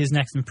to make his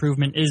next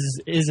improvement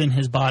is in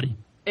his body.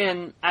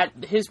 And at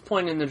his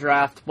point in the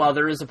draft, while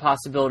there is a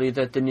possibility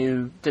that the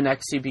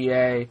next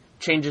CBA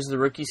changes the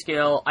rookie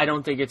scale, I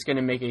don't think it's going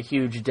to make a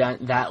huge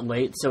dent that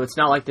late. So it's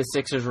not like the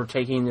Sixers were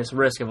taking this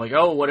risk of like,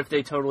 oh, what if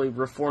they totally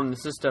reform the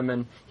system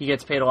and he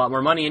gets paid a lot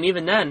more money? And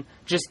even then,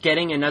 just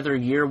getting another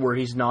year where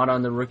he's not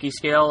on the rookie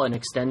scale and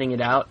extending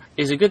it out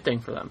is a good thing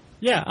for them.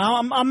 Yeah,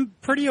 I'm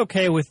pretty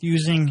okay with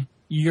using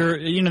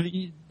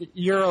the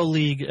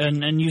EuroLeague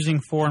and using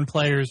foreign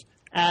players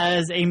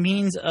as a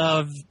means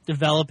of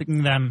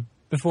developing them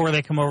before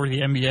they come over to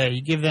the NBA.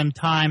 You give them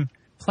time,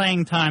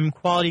 playing time,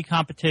 quality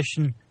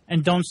competition,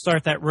 and don't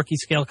start that rookie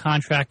scale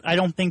contract. I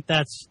think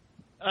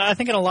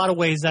in a lot of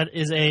ways that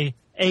is a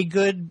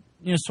good,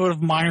 sort of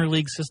minor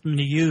league system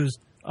to use.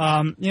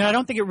 I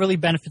don't think it really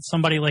benefits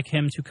somebody like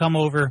him to come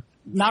over,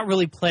 not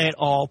really play at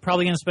all,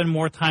 probably going to spend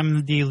more time in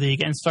the D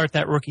League and start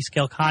that rookie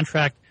scale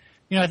contract.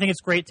 I think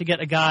it's great to get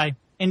a guy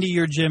into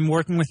your gym,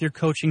 working with your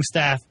coaching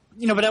staff,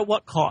 but at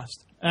what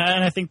cost?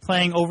 And I think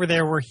playing over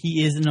there where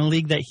he is, in the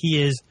league that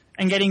he is,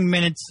 and getting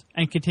minutes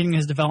and continuing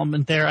his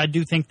development there, I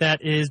do think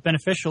that is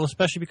beneficial,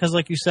 especially because,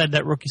 like you said,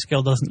 that rookie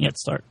scale doesn't yet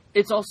start.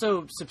 It's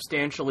also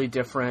substantially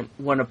different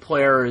when a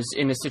player is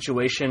in a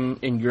situation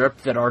in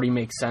Europe that already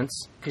makes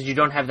sense, because you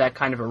don't have that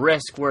kind of a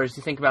risk, whereas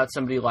you think about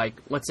somebody like,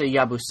 let's say,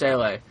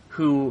 Yabusele,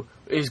 who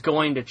is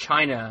going to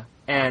China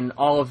and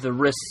all of the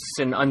risks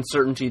and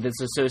uncertainty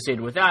that's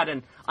associated with that.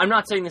 And I'm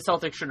not saying the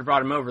Celtics should have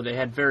brought him over. They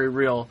had very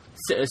real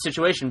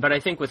situation. But I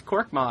think with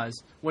Korkmaz,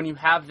 when you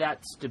have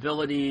that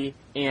stability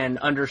and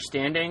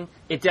understanding,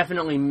 it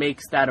definitely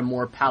makes that a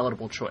more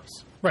palatable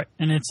choice. Right.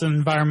 And it's an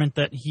environment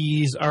that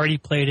he's already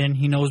played in.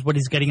 He knows what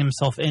he's getting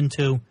himself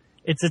into.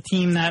 It's a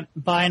team that,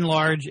 by and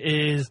large,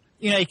 is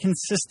a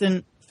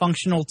consistent,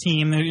 functional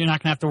team. You're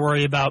not going to have to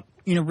worry about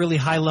really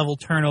high-level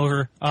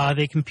turnover.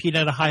 They compete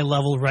at a high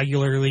level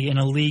regularly in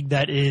a league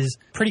that is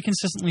pretty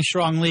consistently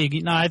strong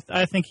league.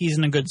 I think he's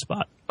in a good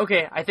spot.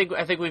 Okay, I think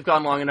we've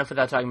gone long enough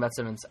without talking about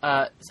Simmons.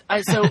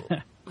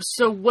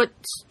 So what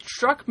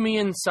struck me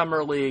in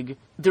Summer League,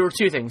 there were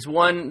two things.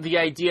 One, the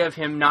idea of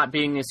him not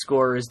being a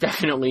scorer is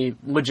definitely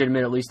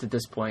legitimate, at least at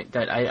this point.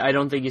 That I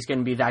don't think he's going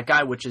to be that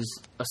guy, which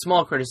is a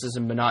small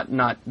criticism, but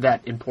not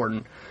that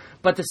important.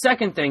 But the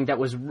second thing that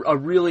was a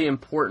really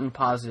important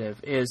positive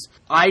is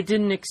I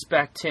didn't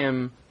expect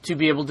him to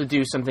be able to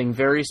do something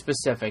very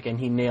specific, and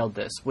he nailed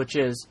this, which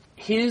is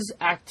his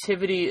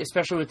activity,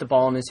 especially with the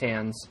ball in his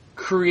hands,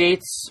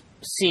 creates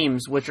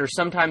seams which are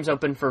sometimes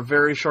open for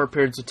very short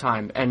periods of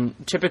time. And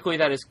typically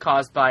that is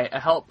caused by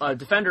a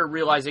defender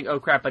realizing,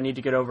 oh crap, I need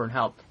to get over and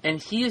help. And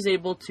he is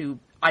able to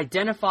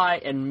identify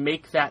and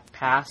make that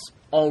pass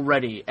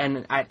already.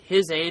 And at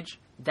his age,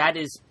 that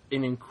is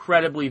an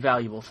incredibly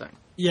valuable thing.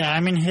 Yeah,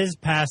 I mean, his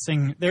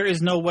passing, there is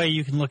no way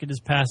you can look at his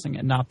passing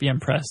and not be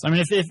impressed. I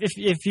mean,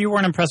 if you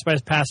weren't impressed by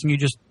his passing,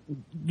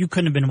 you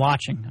couldn't have been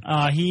watching.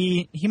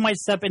 He might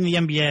step into the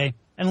NBA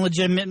and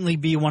legitimately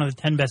be one of the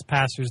 10 best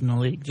passers in the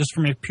league, just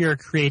from a pure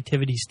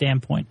creativity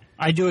standpoint.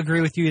 I do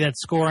agree with you that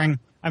scoring,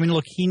 I mean,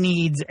 look, he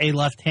needs a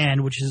left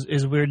hand, which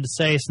is weird to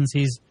say since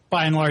he's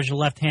by and large a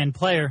left-hand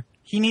player.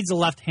 He needs a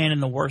left hand in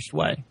the worst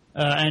way,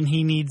 and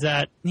he needs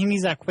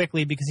that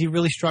quickly because he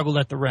really struggled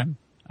at the rim.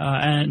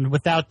 And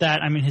without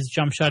that, I mean, his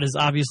jump shot is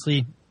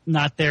obviously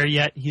not there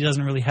yet. He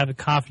doesn't really have the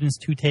confidence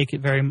to take it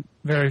very,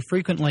 very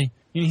frequently.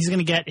 You know, he's going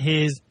to get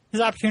his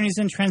opportunities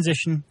in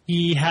transition.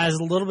 He has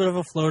a little bit of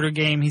a floater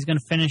game. He's going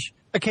to finish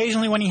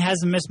occasionally when he has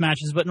the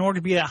mismatches, but in order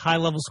to be that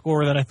high-level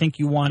scorer that I think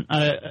you want,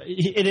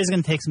 it is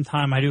going to take some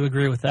time. I do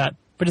agree with that.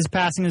 But his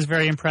passing is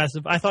very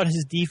impressive. I thought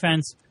his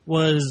defense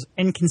was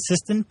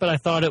inconsistent, but I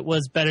thought it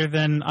was better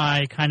than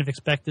I kind of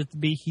expected it to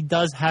be. He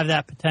does have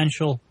that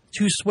potential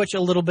to switch a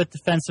little bit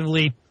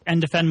defensively and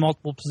defend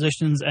multiple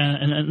positions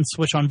and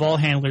switch on ball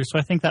handlers. So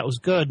I think that was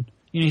good.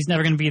 You know, he's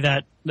never going to be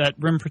that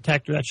rim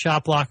protector, that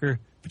shot blocker.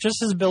 But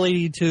just his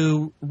ability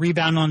to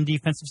rebound on the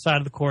defensive side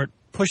of the court,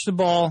 push the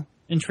ball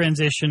in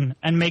transition,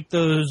 and make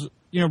those,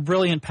 you know,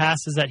 brilliant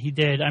passes that he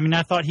did. I mean,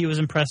 I thought he was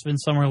impressive in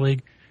Summer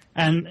League.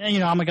 And, you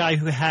know, I'm a guy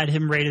who had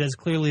him rated as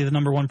clearly the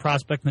number one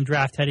prospect in the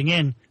draft heading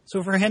in.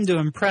 So for him to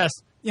impress,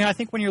 you know, I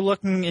think when you're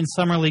looking in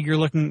Summer League, you're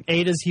looking,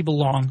 A, does he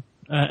belong?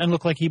 And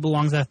look like he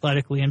belongs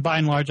athletically. And by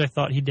and large, I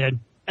thought he did.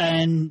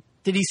 And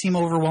did he seem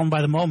overwhelmed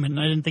by the moment?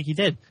 I didn't think he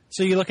did.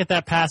 So you look at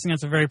that passing,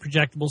 that's a very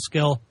projectable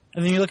skill.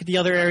 And then you look at the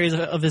other areas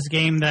of his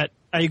game that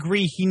I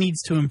agree he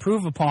needs to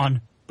improve upon.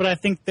 But I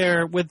think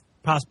there, with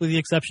possibly the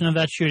exception of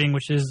that shooting,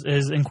 which is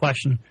in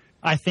question,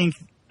 I think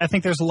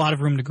there's a lot of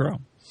room to grow.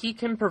 He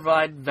can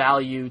provide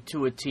value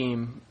to a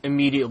team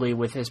immediately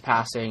with his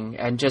passing,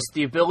 and just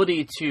the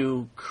ability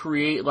to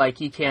create like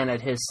he can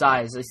at his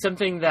size is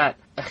something that,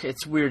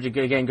 it's weird to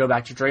again go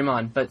back to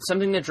Draymond, but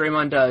something that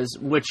Draymond does,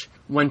 which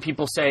when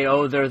people say,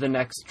 oh, they're the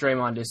next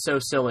Draymond, is so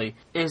silly,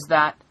 is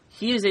that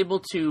he is able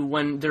to,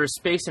 when there's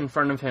space in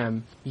front of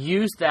him,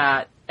 use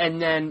that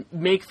and then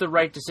make the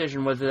right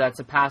decision, whether that's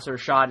a pass or a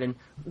shot. And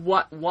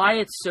why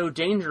it's so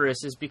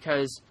dangerous is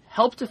because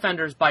help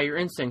defenders by your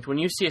instinct. When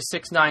you see a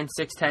 6'9",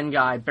 6'10"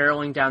 guy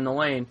barreling down the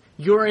lane,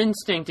 your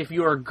instinct, if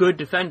you're a good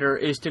defender,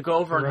 is to go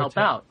over and help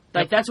out.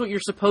 Like, that's what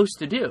you're supposed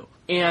to do.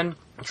 And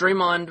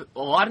Draymond,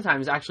 a lot of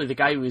times, actually, the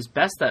guy who was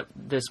best at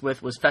this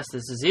with was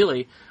Festus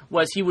Ezeli,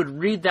 was he would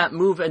read that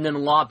move and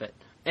then lob it.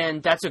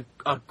 And that's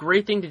a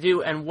great thing to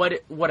do. And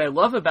what I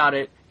love about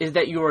it is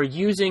that you are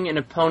using an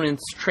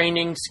opponent's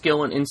training,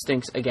 skill, and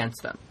instincts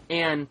against them.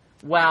 And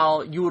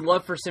while you would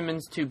love for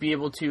Simmons to be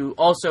able to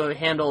also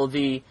handle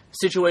the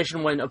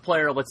situation when a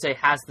player, let's say,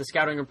 has the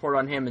scouting report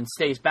on him and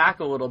stays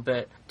back a little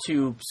bit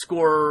to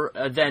score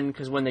then,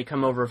 because when they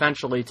come over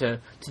eventually to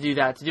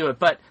do it.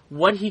 But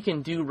what he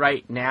can do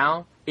right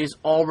now is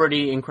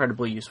already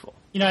incredibly useful.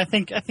 You know, I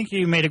think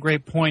you made a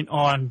great point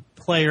on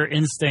player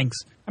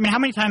instincts. I mean, how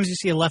many times do you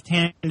see a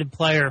left-handed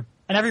player,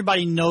 and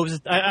everybody knows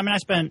it? I mean, I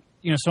spent,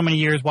 you know, so many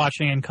years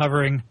watching and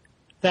covering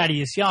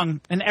Thaddeus Young,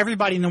 and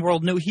everybody in the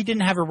world knew he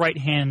didn't have a right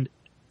hand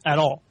at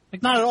all.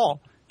 Like, not at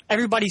all.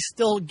 Everybody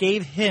still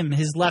gave him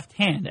his left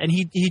hand, and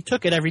he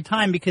took it every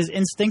time because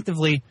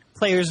instinctively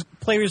players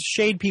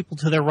shade people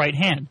to their right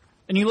hand.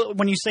 And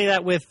when you say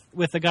that with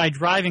a guy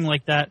driving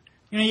like that,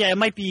 you know, yeah, it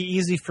might be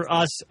easy for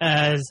us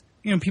as,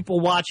 you know, people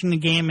watching the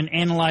game and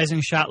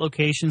analyzing shot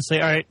locations, say,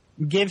 all right,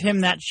 give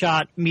him that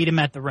shot, meet him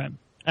at the rim,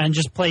 and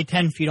just play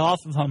 10 feet off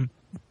of him.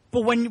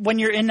 But when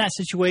you're in that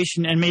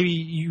situation and maybe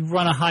you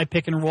run a high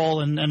pick and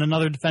roll and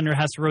another defender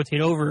has to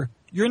rotate over,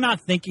 you're not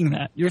thinking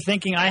that. You're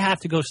thinking, I have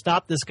to go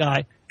stop this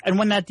guy. And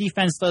when that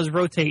defense does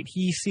rotate,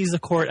 he sees the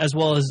court as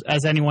well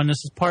as anyone.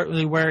 This is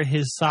partly where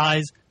his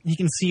size, he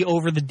can see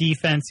over the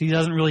defense. He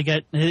doesn't really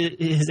get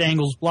his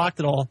angles blocked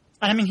at all.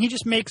 I mean, he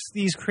just makes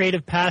these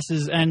creative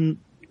passes, and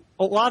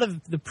a lot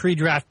of the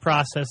pre-draft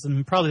process,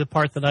 and probably the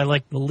part that I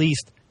like the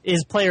least,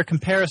 is player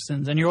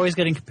comparisons. And you're always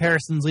getting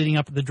comparisons leading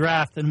up to the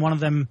draft, and one of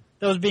them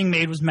that was being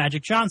made was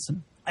Magic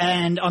Johnson.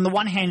 And on the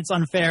one hand, it's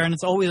unfair, and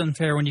it's always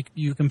unfair when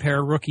you compare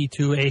a rookie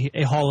to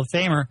a Hall of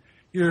Famer.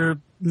 You're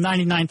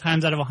 99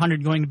 times out of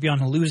 100 going to be on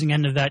the losing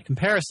end of that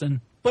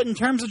comparison. But in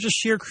terms of just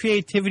sheer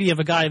creativity of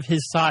a guy of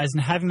his size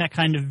and having that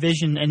kind of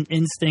vision and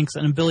instincts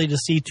and ability to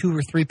see 2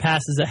 or 3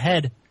 passes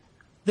ahead,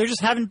 there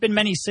just haven't been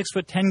many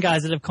 6'10"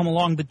 guys that have come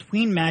along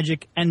between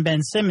Magic and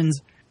Ben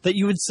Simmons that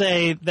you would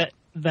say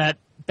that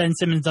Ben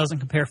Simmons doesn't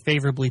compare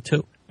favorably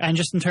to. And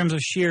just in terms of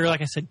sheer,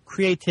 like I said,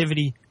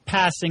 creativity,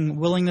 passing,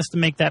 willingness to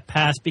make that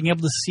pass, being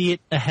able to see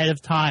it ahead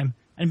of time,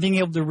 and being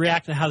able to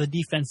react to how the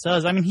defense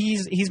does. I mean,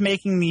 he's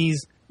making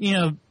these, you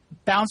know,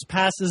 bounce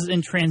passes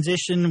in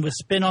transition with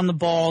spin on the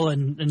ball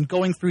and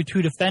going through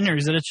 2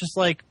 defenders, and it's just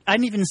like, I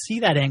didn't even see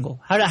that angle.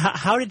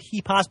 How did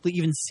he possibly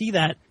even see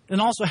that? And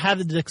also have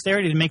the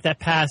dexterity to make that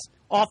pass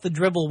off the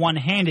dribble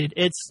one-handed.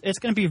 It's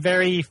going to be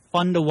very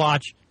fun to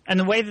watch. And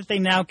the way that they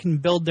now can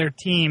build their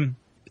team,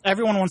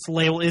 everyone wants to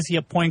label, is he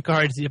a point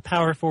guard? Is he a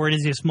power forward?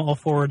 Is he a small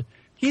forward?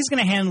 He's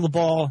going to handle the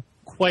ball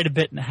quite a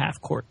bit in the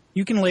half court.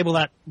 You can label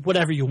that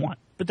whatever you want.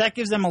 But that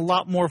gives them a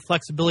lot more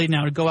flexibility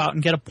now to go out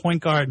and get a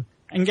point guard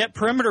and get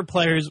perimeter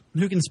players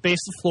who can space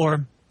the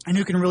floor and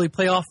who can really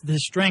play off of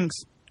his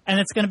strengths. And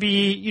it's going to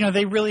be,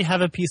 they really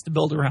have a piece to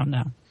build around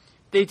now.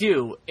 They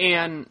do,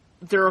 and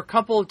there are a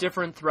couple of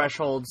different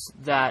thresholds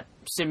that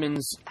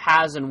Simmons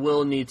has and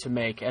will need to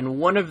make, and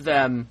one of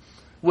them,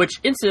 which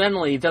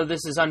incidentally, though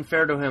this is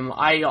unfair to him,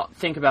 I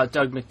think about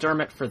Doug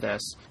McDermott for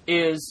this,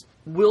 is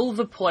will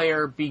the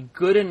player be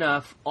good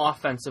enough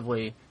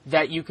offensively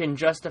that you can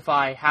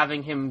justify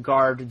having him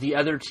guard the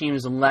other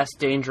team's less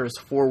dangerous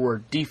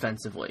forward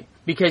defensively?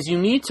 Because you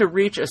need to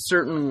reach a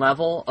certain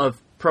level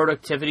of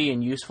productivity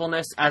and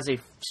usefulness as a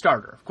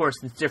starter. Of course,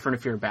 it's different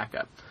if you're a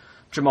backup.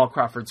 Jamal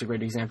Crawford's a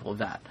great example of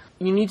that.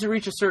 You need to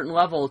reach a certain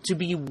level to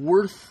be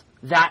worth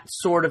that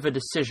sort of a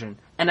decision.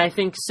 And I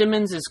think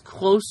Simmons is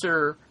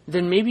closer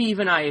than maybe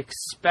even I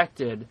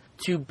expected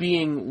to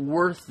being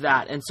worth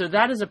that. And so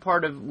that is a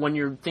part of when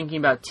you're thinking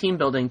about team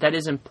building that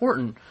is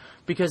important.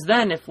 Because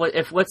then if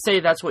let's say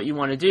that's what you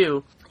want to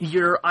do,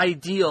 your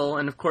ideal,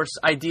 and of course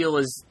ideal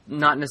is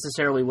not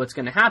necessarily what's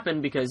going to happen,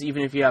 because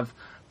even if you have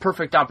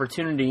perfect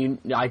opportunity,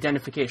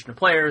 identification of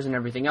players and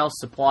everything else,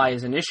 supply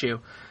is an issue,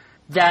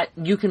 that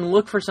you can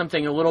look for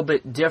something a little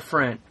bit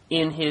different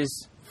in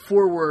his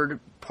forward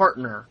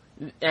partner.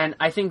 And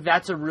I think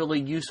that's a really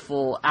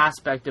useful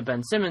aspect of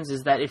Ben Simmons,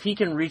 is that if he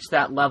can reach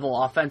that level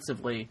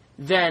offensively,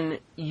 then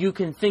you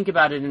can think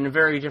about it in a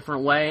very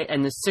different way,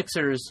 and the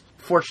Sixers,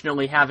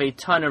 fortunately, have a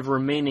ton of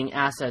remaining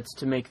assets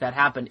to make that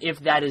happen, if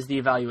that is the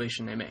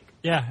evaluation they make.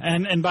 Yeah,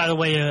 and by the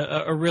way,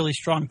 a really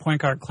strong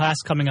point guard class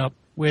coming up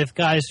with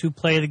guys who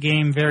play the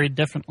game very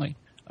differently.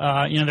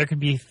 There could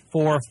be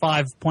 4 or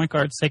 5 point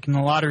guards taking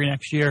the lottery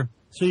next year.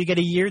 So you get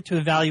a year to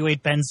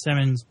evaluate Ben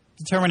Simmons,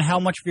 determine how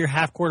much of your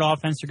half-court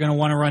offense you're going to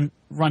want to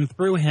run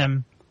through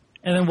him,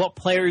 and then what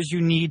players you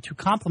need to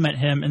complement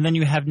him. And then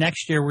you have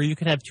next year where you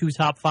could have 2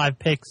 top 5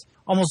 picks,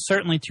 almost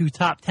certainly 2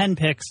 top 10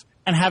 picks,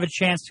 and have a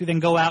chance to then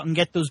go out and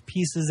get those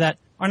pieces that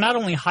are not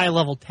only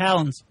high-level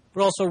talents,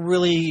 but also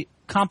really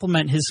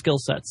complement his skill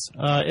sets.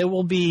 It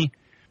will be,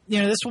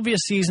 this will be a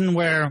season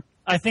where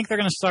I think they're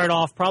going to start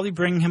off probably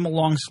bringing him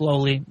along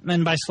slowly.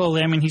 And by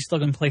slowly, I mean he's still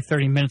going to play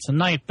 30 minutes a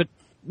night, but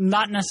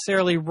not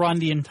necessarily run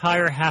the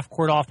entire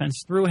half-court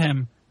offense through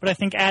him. But I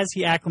think as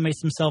he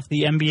acclimates himself to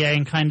the NBA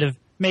and kind of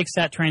makes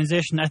that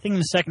transition, I think in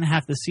the second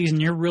half of the season,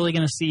 you're really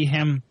going to see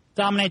him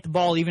dominate the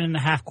ball even in the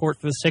half-court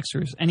for the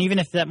Sixers. And even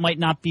if that might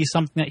not be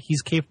something that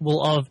he's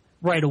capable of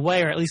right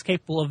away, or at least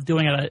capable of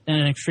doing it at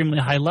an extremely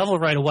high level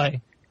right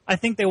away, I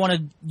think they want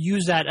to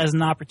use that as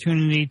an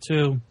opportunity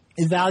to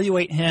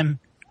evaluate him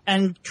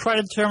and try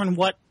to determine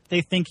what they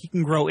think he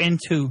can grow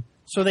into,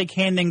 so they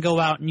can then go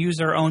out and use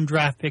their own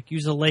draft pick,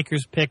 use the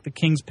Lakers pick, the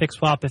Kings pick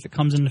swap if it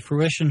comes into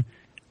fruition,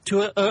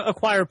 to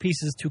acquire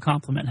pieces to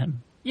complement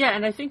him. Yeah,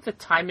 and I think the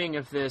timing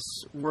of this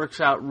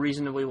works out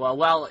reasonably well.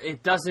 Well,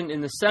 it doesn't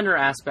in the center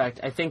aspect.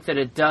 I think that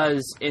it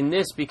does in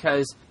this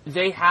because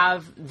they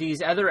have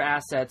these other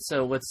assets.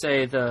 So let's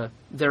say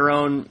their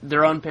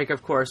own pick,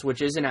 of course,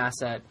 which is an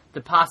asset.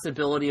 The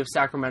possibility of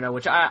Sacramento,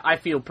 which I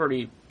feel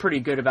pretty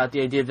good about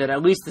the idea that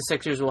at least the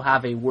Sixers will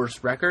have a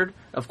worse record.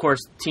 Of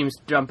course, teams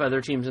jump other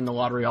teams in the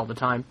lottery all the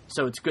time,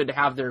 so it's good to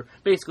have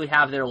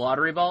their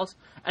lottery balls.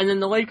 And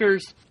then the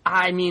Lakers,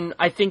 I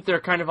think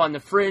they're kind of on the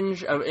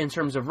fringe in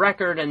terms of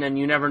record, and then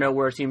you never know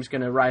where a team's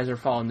going to rise or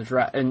fall in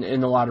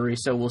the lottery,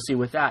 so we'll see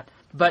with that.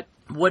 But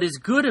what is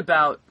good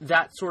about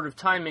that sort of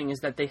timing is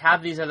that they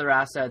have these other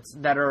assets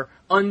that are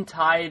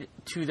untied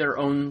to their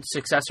own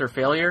success or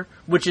failure,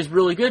 which is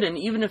really good. And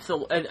even if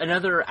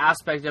another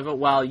aspect of it,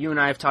 while you and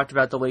I have talked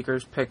about the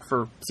Lakers pick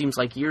for seems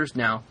like years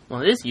now,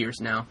 well, it is years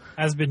now.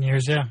 Has been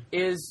years, yeah.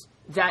 Is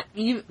that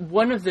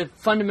one of the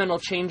fundamental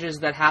changes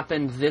that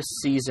happened this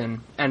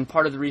season, and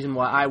part of the reason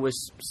why I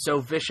was so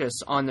vicious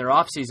on their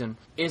offseason,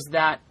 is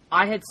that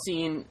I had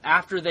seen,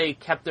 after they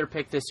kept their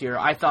pick this year,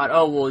 I thought,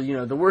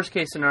 the worst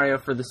case scenario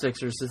for the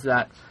Sixers is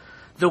that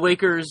the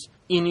Lakers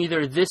in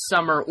either this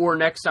summer or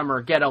next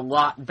summer get a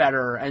lot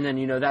better, and then,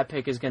 that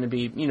pick is going to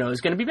be,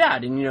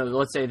 bad. And,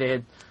 let's say they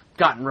had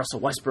gotten Russell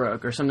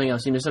Westbrook or something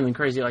else, something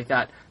crazy like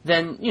that.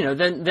 Then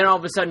all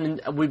of a sudden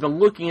we've been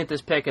looking at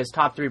this pick as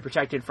top 3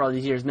 protected for all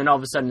these years, and then all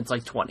of a sudden it's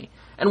like 20.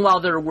 And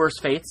while there are worse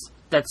fates,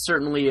 that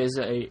certainly is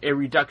a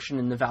reduction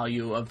in the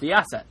value of the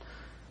asset.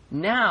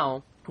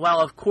 Now,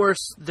 while of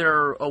course there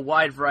are a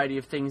wide variety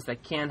of things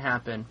that can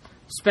happen,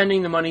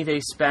 spending the money they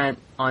spent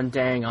on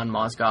Deng, on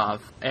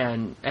Mozgov,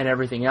 and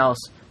everything else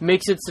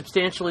makes it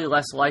substantially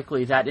less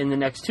likely that in the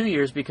next 2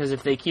 years, because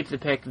if they keep the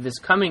pick this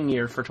coming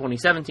year for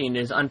 2017,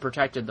 it is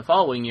unprotected the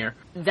following year.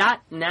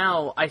 That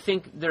now, I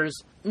think there's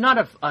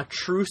not a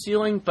true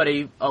ceiling, but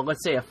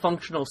let's say a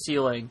functional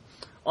ceiling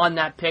on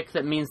that pick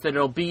that means that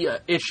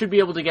it should be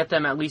able to get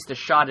them at least a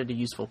shot at a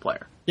useful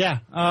player. Yeah,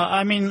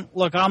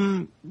 look,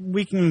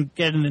 we can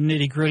get into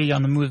nitty-gritty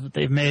on the moves that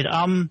they've made.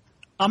 I'm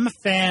a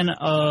fan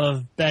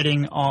of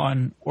betting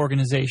on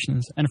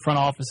organizations and front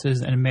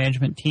offices and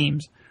management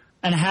teams,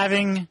 and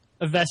having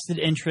a vested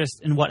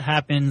interest in what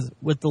happens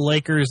with the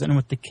Lakers and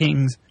with the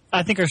Kings,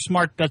 I think are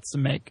smart bets to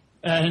make.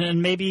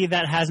 And maybe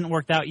that hasn't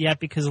worked out yet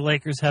because the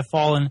Lakers have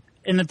fallen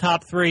in the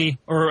top 3,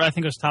 or I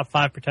think it was top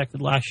 5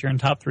 protected last year and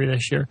top 3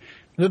 this year.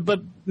 But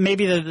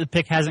maybe the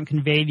pick hasn't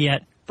conveyed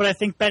yet. But I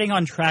think betting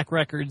on track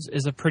records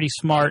is a pretty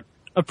smart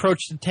approach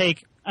to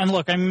take. And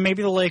look, I mean,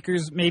 maybe the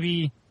Lakers,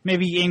 maybe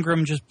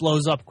Ingram just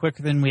blows up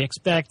quicker than we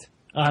expect.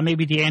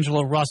 Maybe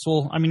D'Angelo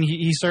Russell. I mean,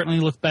 he certainly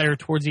looked better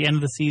towards the end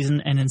of the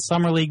season. And in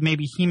Summer League,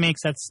 maybe he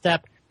makes that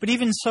step. But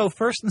even so,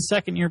 first and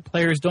second year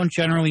players don't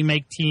generally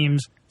make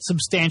teams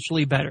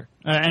substantially better.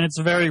 And it's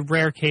a very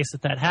rare case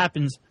that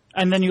happens.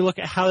 And then you look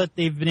at how that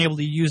they've been able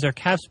to use their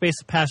cap space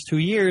the past 2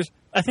 years.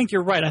 I think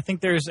you're right. I think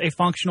there's a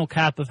functional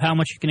cap of how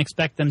much you can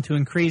expect them to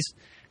increase.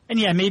 And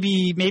yeah,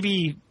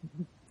 maybe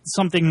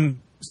something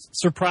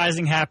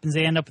surprising happens.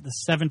 They end up with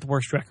the 7th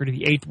worst record or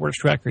the 8th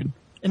worst record.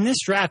 In this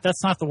draft,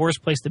 that's not the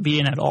worst place to be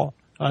in at all.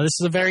 This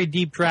is a very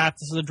deep draft.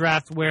 This is a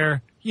draft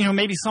where,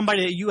 maybe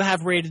somebody that you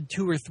have rated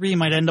 2 or 3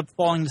 might end up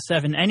falling to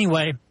 7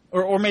 anyway.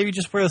 Or maybe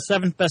just where the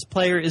 7th best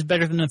player is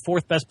better than the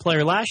 4th best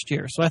player last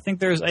year. So I think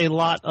there's a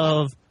lot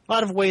of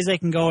ways they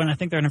can go, and I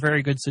think they're in a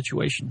very good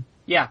situation.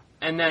 Yeah,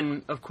 and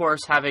then, of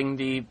course, having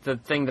the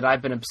thing that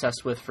I've been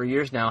obsessed with for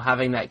years now,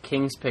 having that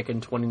Kings pick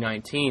in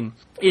 2019,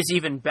 is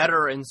even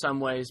better in some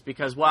ways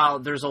because while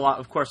there's a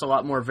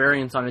lot more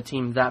variance on a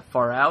team that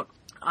far out,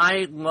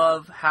 I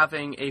love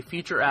having a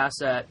future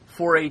asset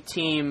for a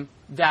team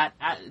that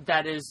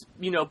is,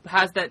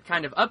 has that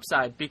kind of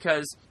upside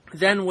because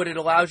then what it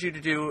allows you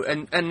to do,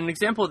 and an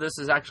example of this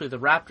is actually the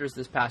Raptors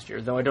this past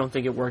year, though I don't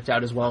think it worked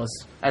out as well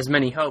as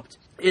many hoped,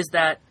 is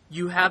that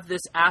you have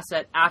this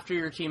asset after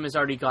your team has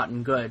already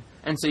gotten good.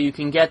 And so you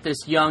can get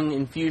this young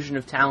infusion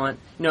of talent.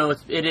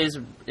 It is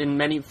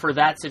for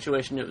that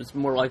situation, it was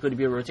more likely to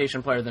be a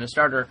rotation player than a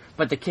starter,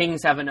 but the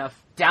Kings have enough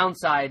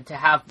downside to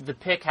have the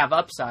pick have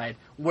upside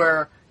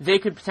where they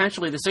could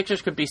potentially, the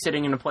Sixers could be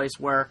sitting in a place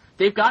where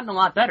they've gotten a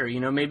lot better.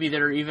 Maybe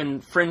they're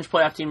even fringe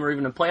playoff team or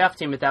even a playoff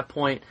team at that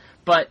point,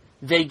 but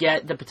they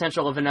get the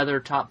potential of another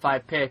top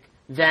 5 pick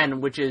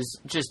then, which is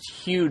just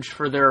huge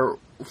for their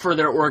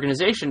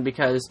organization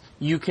because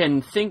you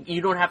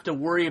don't have to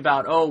worry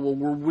about,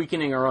 we're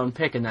weakening our own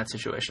pick in that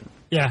situation.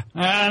 Yeah,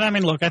 and I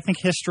mean, look, I think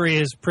history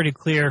is pretty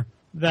clear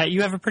that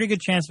you have a pretty good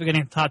chance of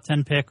getting a top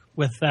 10 pick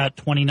with that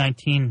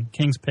 2019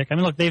 Kings pick. I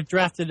mean, look, they've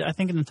drafted, I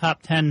think, in the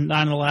top 10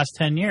 9 of the last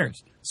 10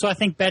 years. So I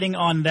think betting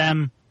on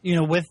them,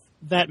 with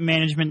that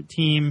management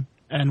team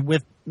and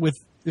with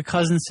the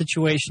Cousins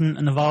situation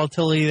and the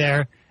volatility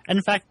there, and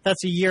in fact,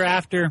 that's a year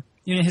after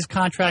his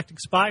contract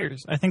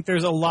expires. I think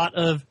there's a lot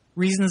of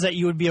reasons that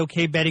you would be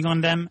okay betting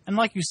on them. And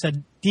like you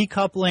said,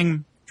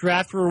 decoupling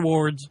draft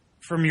rewards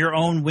from your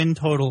own win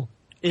total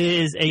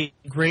is a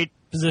great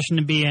position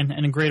to be in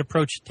and a great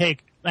approach to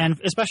take. And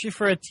especially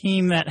for a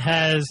team that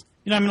has,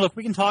 look,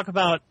 we can talk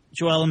about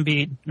Joel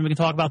Embiid and we can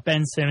talk about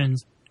Ben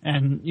Simmons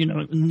and,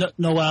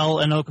 Noel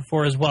and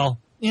Okafor as well.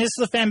 This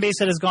is a fan base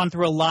that has gone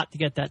through a lot to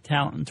get that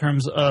talent in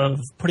terms of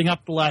putting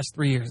up the last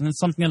 3 years. And it's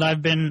something that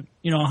I've been,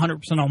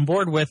 100% on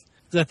board with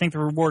because I think the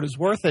reward is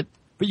worth it.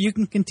 But you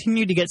can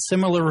continue to get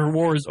similar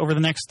rewards over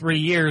the next 3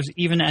 years,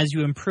 even as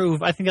you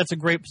improve. I think that's a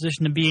great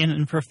position to be in,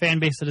 and for a fan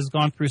base that has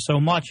gone through so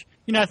much,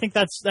 I think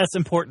that's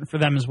important for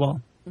them as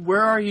well.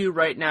 Where are you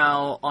right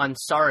now on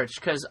Saric?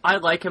 Because I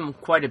like him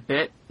quite a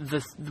bit.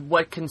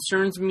 What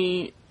concerns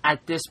me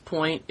at this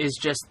point is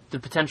just the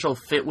potential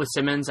fit with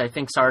Simmons. I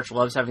think Saric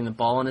loves having the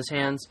ball in his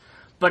hands.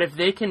 But if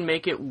they can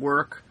make it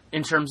work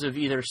in terms of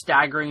either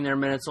staggering their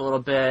minutes a little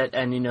bit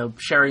and,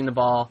 sharing the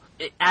ball,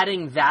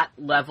 adding that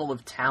level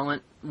of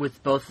talent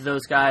with both of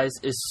those guys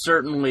is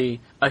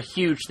certainly a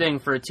huge thing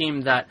for a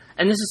team that,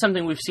 and this is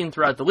something we've seen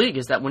throughout the league,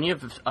 is that when you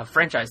have a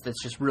franchise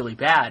that's just really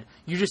bad,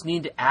 you just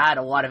need to add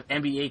a lot of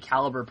NBA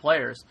caliber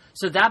players.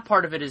 So that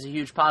part of it is a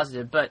huge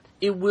positive, but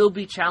it will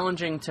be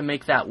challenging to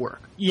make that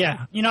work.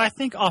 Yeah. I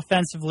think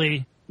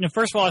offensively,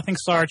 first of all, I think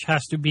Saric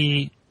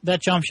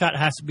that jump shot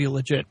has to be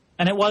legit.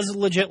 And it was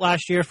legit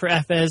last year for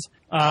Efes.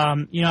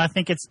 I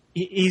think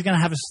he's going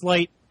to have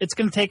it's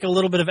going to take a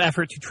little bit of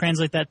effort to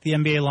translate that to the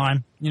NBA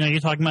line. You're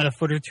talking about a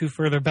foot or two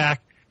further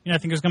back. I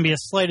think there's going to be a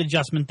slight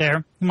adjustment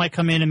there. He might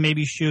come in and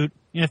maybe shoot,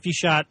 if he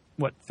shot,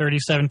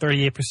 37,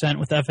 38%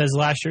 with Efes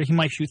last year, he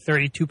might shoot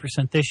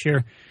 32% this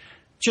year,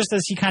 just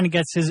as he kind of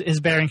gets his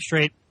bearing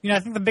straight. I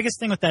think the biggest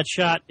thing with that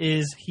shot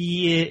is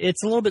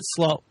it's a little bit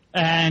slow.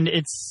 And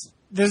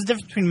there's a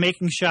difference between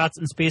making shots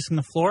and spacing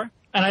the floor.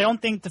 And I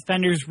don't think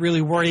defenders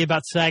really worry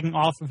about sagging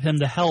off of him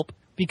to help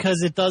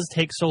because it does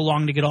take so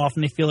long to get off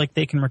and they feel like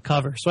they can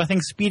recover. So I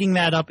think speeding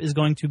that up is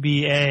going to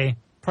be a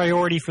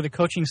priority for the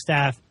coaching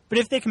staff. But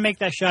if they can make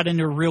that shot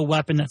into a real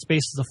weapon that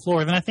spaces the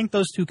floor, then I think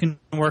those two can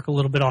work a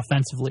little bit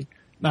offensively.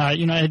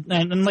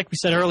 And like we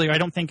said earlier, I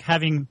don't think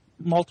having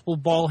multiple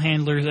ball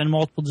handlers and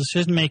multiple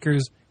decision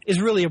makers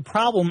is really a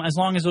problem as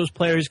long as those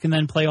players can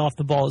then play off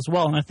the ball as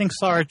well. And I think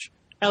Saric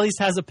at least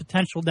has a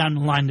potential down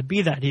the line to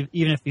be that,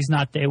 even if he's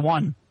not day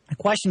one. The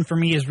question for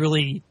me is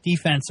really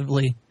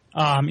defensively.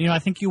 I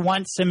think you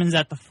want Simmons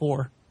at the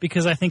 4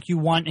 because I think you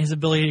want his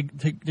ability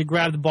to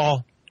grab the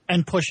ball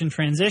and push in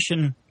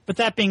transition. But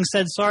that being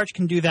said, Sarge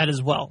can do that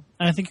as well.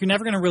 And I think you're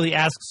never going to really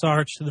ask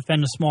Sarge to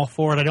defend a small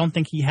forward. I don't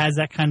think he has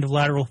that kind of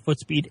lateral foot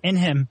speed in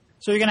him.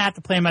 So you're going to have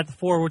to play him at the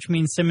 4, which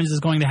means Simmons is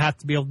going to have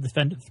to be able to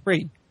defend at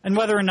 3. And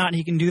whether or not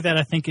he can do that,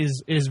 I think,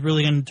 is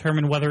really going to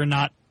determine whether or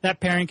not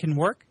that pairing can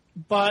work.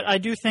 But I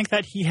do think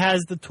that he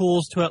has the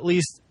tools to at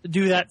least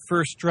do that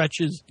for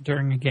stretches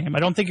during a game.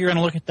 I don't think you're going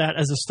to look at that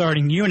as a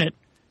starting unit.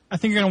 I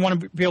think you're going to want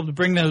to be able to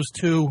bring those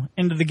two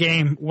into the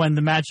game when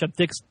the matchup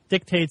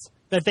dictates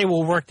that they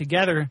will work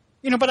together.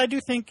 But I do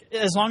think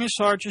as long as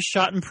Sarge's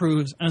shot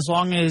improves and as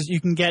long as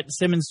you can get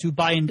Simmons to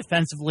buy in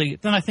defensively,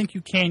 then I think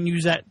you can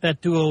use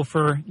that duo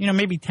for,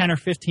 maybe 10 or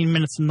 15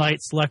 minutes a night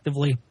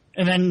selectively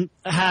and then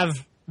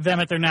have them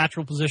at their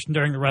natural position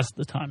during the rest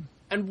of the time.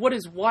 And what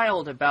is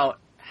wild about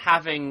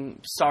having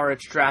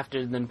Sarge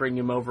drafted and then bring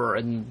him over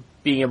and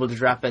being able to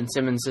draft Ben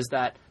Simmons is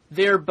that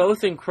they're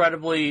both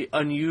incredibly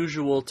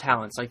unusual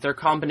talents. Like, their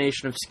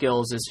combination of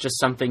skills is just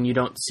something you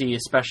don't see,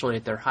 especially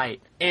at their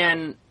height.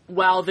 And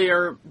while they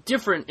are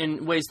different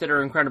in ways that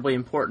are incredibly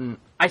important,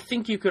 I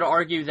think you could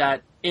argue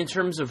that in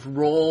terms of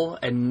role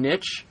and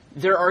niche,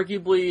 they're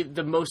arguably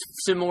the most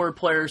similar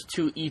players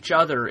to each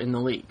other in the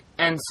league.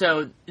 And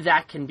so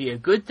that can be a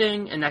good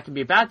thing and that can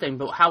be a bad thing,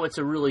 but how it's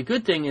a really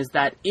good thing is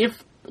that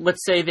if,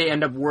 let's say, they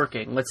end up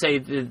working, let's say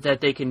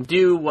that they can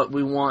do what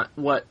we want,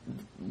 what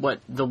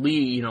the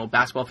league,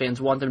 basketball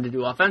fans want them to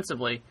do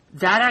offensively,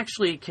 that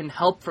actually can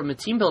help from a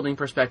team building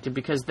perspective,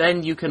 because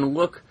then you can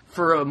look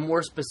for a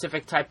more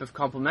specific type of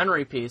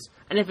complementary piece.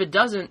 And if it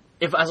doesn't,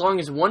 as long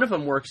as one of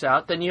them works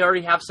out, then you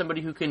already have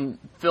somebody who can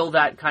fill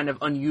that kind of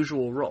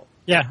unusual role.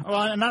 Yeah,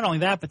 well, and not only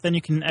that, but then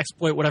you can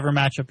exploit whatever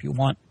matchup you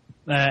want,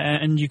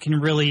 and you can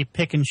really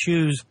pick and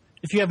choose.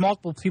 If you have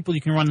multiple people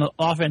you can run the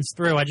offense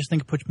through, I just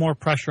think it puts more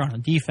pressure on the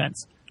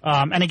defense.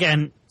 And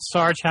again,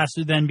 Sarge has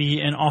to then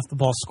be an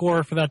off-the-ball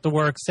scorer for that to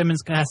work.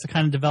 Simmons has to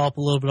kind of develop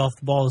a little bit off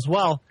the ball as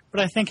well.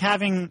 But I think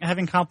having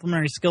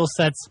complementary skill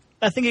sets,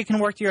 I think it can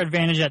work to your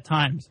advantage at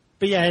times.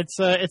 But yeah, it's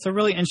a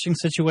really interesting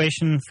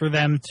situation for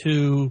them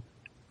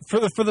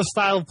for the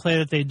style of play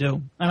that they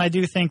do. And I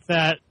do think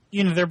that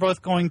they're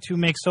both going to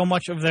make so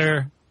much of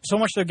their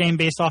game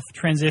based off the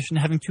transition.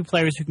 Having two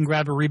players who can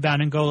grab a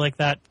rebound and go like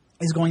that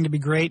is going to be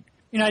great.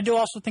 I do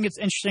also think it's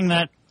interesting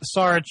that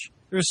Sarge,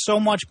 there's so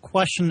much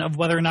question of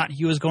whether or not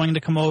he was going to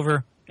come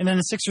over. And then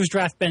the Sixers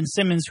draft Ben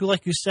Simmons, who,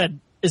 like you said,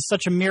 is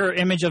such a mirror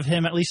image of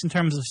him, at least in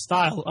terms of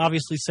style.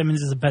 Obviously,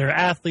 Simmons is a better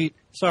athlete.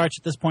 Sarge,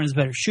 at this point, is a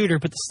better shooter.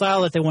 But the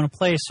style that they want to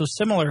play is so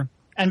similar.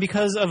 And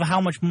because of how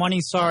much money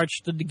Sarge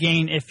stood to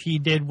gain if he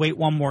did wait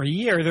one more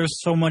year,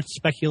 there's so much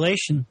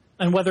speculation.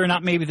 And whether or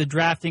not maybe the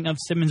drafting of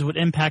Simmons would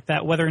impact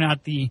that, whether or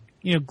not the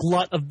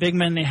glut of big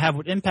men they have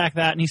would impact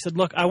that. And he said,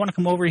 look, I want to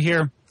come over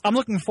here. I'm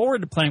looking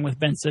forward to playing with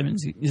Ben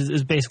Simmons,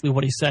 is basically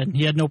what he said.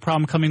 He had no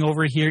problem coming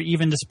over here,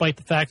 even despite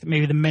the fact that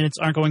maybe the minutes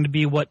aren't going to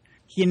be what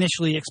he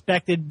initially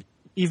expected,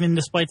 even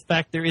despite the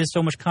fact there is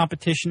so much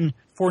competition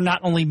for not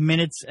only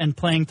minutes and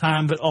playing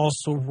time, but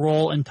also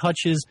role and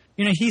touches.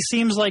 He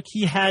seems like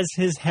he has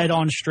his head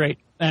on straight,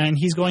 and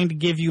he's going to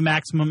give you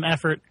maximum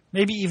effort.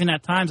 Maybe even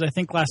at times, I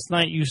think last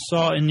night you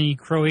saw in the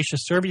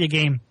Croatia-Serbia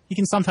game, he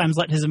can sometimes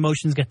let his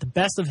emotions get the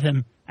best of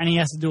him, and he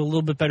has to do a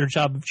little bit better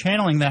job of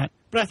channeling that.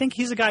 But I think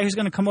he's a guy who's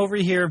going to come over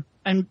here,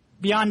 and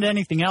beyond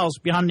anything else,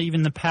 beyond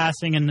even the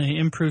passing and the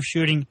improved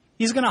shooting,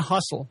 he's going to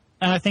hustle.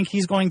 And I think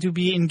he's going to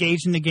be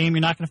engaged in the game.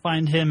 You're not going to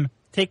find him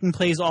taking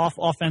plays off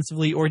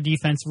offensively or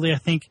defensively. I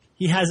think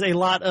he has a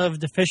lot of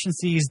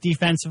deficiencies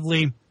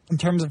defensively in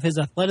terms of his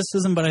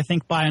athleticism, but I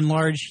think by and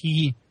large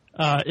he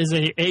is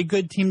a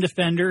good team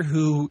defender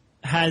who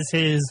has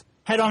his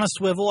head on a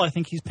swivel. I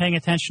think he's paying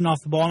attention off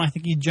the ball, and I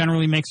think he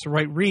generally makes the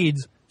right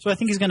reads. So I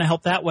think he's going to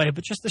help that way.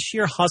 But just the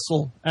sheer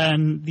hustle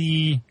and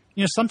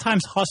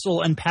sometimes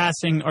hustle and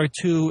passing are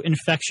two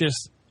infectious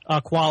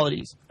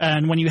qualities.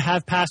 And when you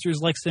have passers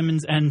like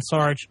Simmons and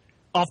Sarge,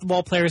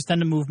 off-the-ball players tend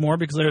to move more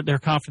because they're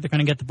confident they're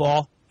going to get the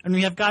ball. And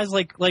when you have guys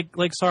like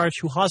Sarge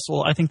who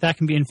hustle, I think that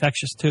can be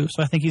infectious too.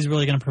 So I think he's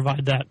really going to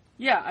provide that.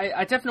 Yeah,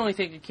 I definitely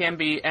think it can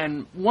be.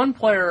 And one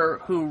player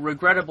who,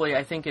 regrettably,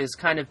 I think is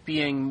kind of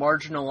being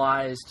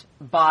marginalized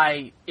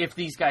by if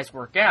these guys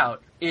work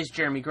out is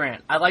Jeremy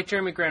Grant. I like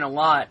Jeremy Grant a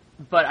lot,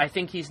 but I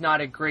think he's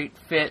not a great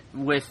fit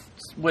with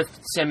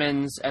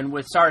Simmons and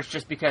with Sarge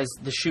just because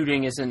the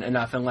shooting isn't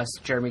enough unless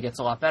Jeremy gets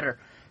a lot better.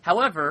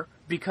 However,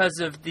 because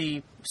of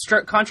the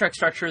contract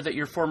structure that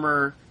your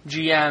former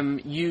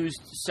GM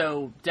used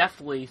so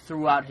deftly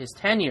throughout his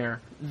tenure,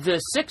 the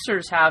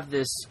Sixers have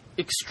this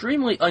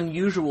extremely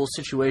unusual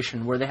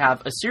situation where they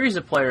have a series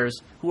of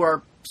players who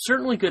are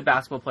certainly good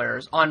basketball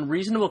players on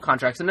reasonable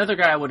contracts. Another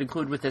guy I would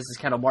include with this is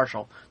Kendall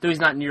Marshall, though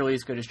he's not nearly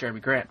as good as Jeremy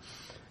Grant.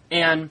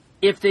 And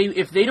if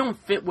they don't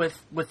fit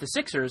with the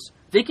Sixers,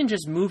 they can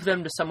just move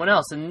them to someone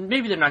else. And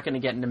maybe they're not going to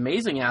get an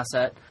amazing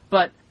asset,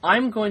 but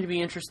I'm going to be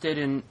interested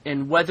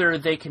in whether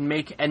they can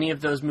make any of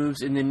those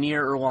moves in the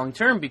near or long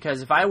term,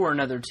 because if I were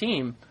another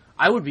team,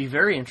 I would be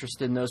very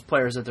interested in those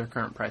players at their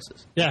current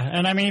prices. Yeah,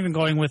 and I mean, even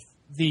going with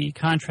the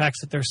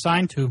contracts that they're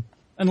signed to.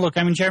 And look,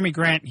 I mean, Jeremy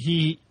Grant,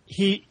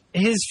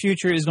 his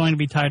future is going to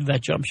be tied to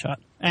that jump shot.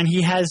 and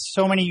he has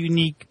so many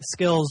unique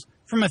skills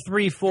from a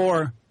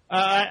 3-4.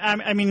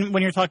 I mean,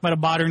 when you're talking about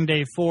a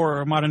modern-day 4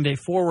 or a modern-day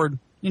forward,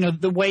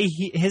 the way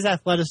his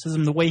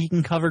athleticism, the way he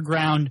can cover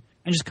ground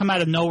and just come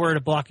out of nowhere to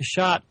block a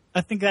shot,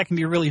 I think that can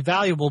be really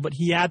valuable, but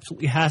he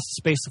absolutely has to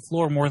space the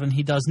floor more than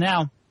he does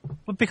now.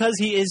 But because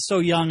he is so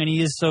young and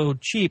he is so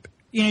cheap,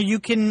 you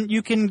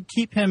can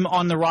keep him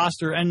on the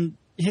roster, and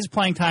his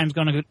playing time is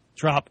going to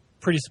drop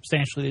pretty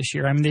substantially this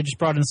year. I mean, they just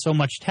brought in so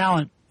much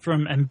talent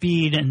from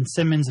Embiid and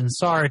Simmons and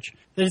Saric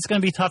that it's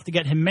going to be tough to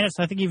get him minutes.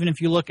 I think even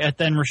if you look at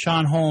then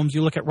Richaun Holmes,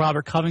 you look at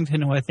Robert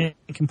Covington, who I think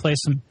can play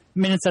some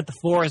minutes at the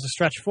floor as a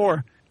stretch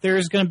 4,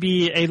 there's going to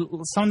be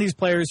some of these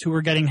players who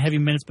were getting heavy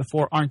minutes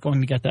before aren't going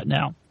to get that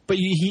now. But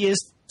he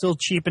is still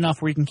cheap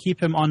enough where you can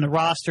keep him on the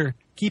roster,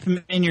 keep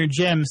him in your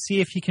gym,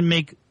 see if he can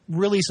make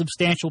really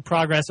substantial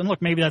progress. And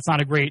look, maybe that's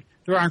not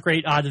there aren't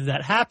great odds of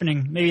that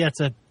happening. Maybe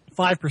that's a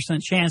 5%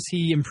 chance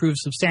he improves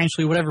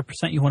substantially, whatever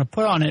percent you want to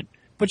put on it.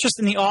 But just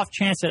in the off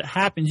chance that it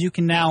happens, you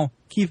can now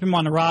keep him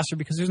on the roster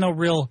because there's no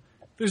real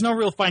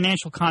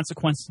financial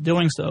consequence to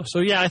doing so. So,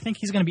 yeah, I think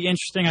he's going to be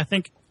interesting. I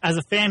think as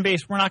a fan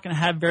base, we're not going to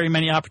have very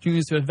many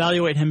opportunities to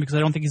evaluate him because I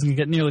don't think he's going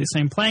to get nearly the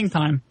same playing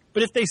time.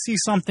 But if they see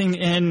something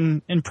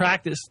in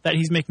practice that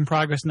he's making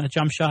progress in that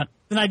jump shot,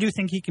 then I do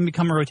think he can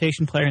become a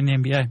rotation player in the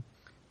NBA.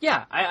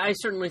 Yeah, I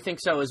certainly think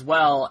so as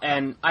well,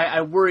 and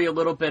I worry a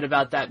little bit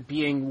about that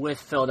being with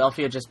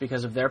Philadelphia just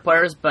because of their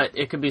players, but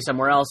it could be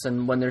somewhere else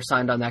and when they're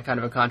signed on that kind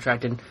of a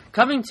contract. And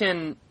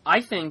Covington,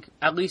 I think,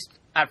 at least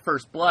at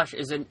first blush,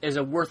 is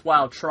a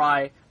worthwhile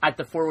try at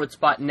the forward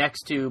spot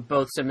next to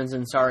both Simmons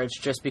and Saric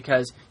just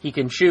because he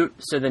can shoot,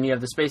 so then you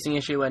have the spacing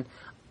issue, and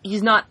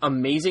he's not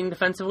amazing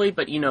defensively,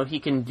 but, he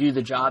can do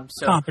the job.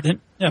 So competent.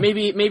 Yeah.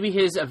 Maybe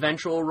his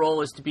eventual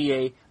role is to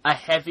be a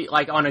heavy,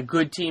 like on a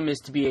good team, is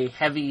to be a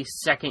heavy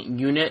second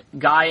unit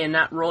guy in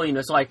that role.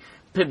 So like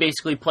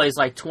basically plays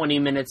like 20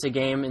 minutes a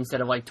game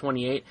instead of like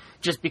 28.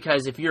 Just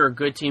because if you're a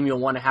good team, you'll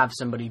want to have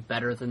somebody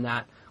better than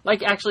that.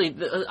 Like actually,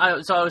 I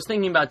was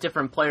thinking about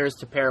different players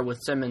to pair with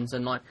Simmons,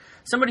 and like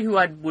somebody who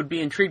I would be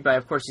intrigued by.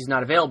 Of course, he's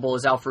not available.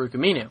 Is Al-Farouq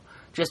Aminu.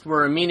 Just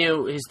where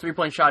Aminu, his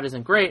three-point shot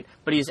isn't great,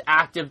 but he's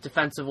active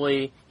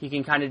defensively. He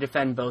can kind of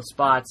defend both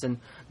spots and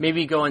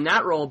maybe go in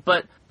that role.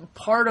 But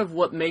part of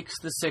what makes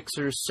the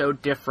Sixers so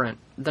different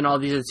than all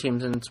these other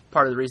teams, and it's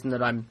part of the reason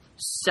that I'm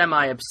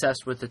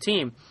semi-obsessed with the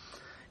team,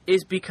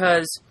 is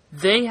because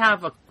they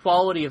have a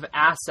quality of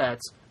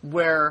assets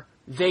where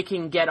they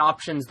can get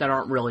options that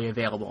aren't really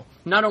available.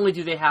 Not only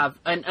do they have,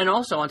 and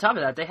also on top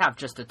of that, they have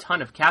just a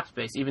ton of cap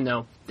space, even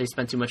though they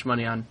spent too much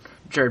money on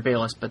Jared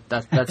Bayless, but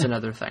that's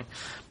another thing.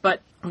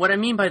 But what I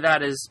mean by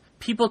that is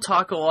people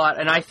talk a lot,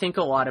 and I think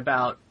a lot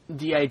about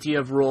the idea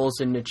of roles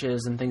and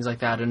niches and things like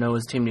that, and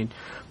Noah's team need.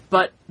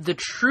 But the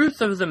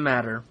truth of the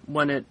matter,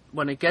 when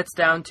it gets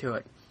down to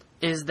it,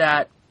 is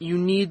that you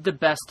need the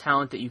best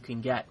talent that you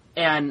can get.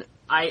 And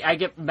I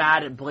get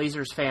mad at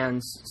Blazers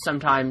fans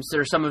sometimes. There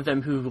are some of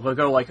them who will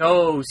go like,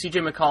 oh, C.J.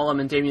 McCollum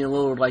and Damian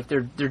Lillard, like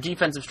their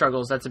defensive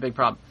struggles, that's a big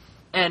problem.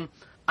 And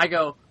I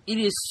go, it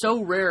is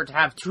so rare to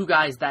have two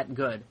guys that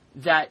good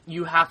that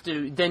you have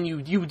to, then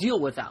you deal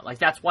with that. Like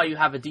that's why you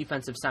have a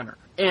defensive center.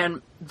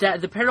 And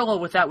that the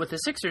parallel with that with the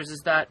Sixers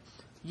is that,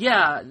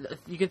 yeah,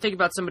 you can think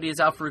about somebody as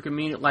Al-Farouq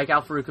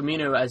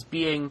Aminu as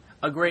being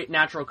a great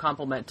natural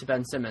complement to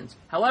Ben Simmons.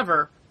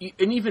 However,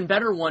 an even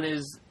better one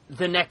is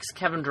the next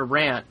Kevin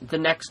Durant, the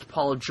next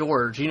Paul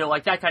George,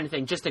 like that kind of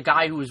thing. Just a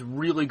guy who is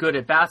really good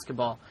at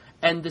basketball.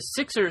 And the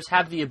Sixers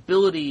have the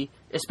ability,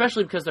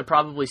 especially because they're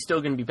probably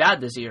still going to be bad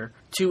this year,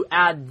 to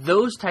add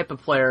those type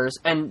of players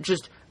and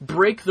just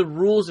break the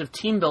rules of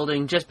team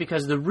building just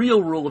because the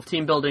real rule of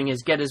team building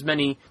is get as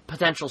many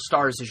potential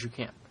stars as you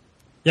can.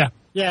 Yeah.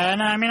 Yeah,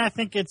 and I mean, I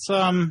think it's,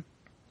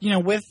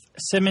 with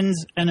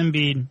Simmons and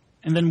Embiid,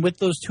 and then with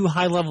those two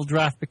high-level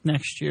draft pick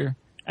next year,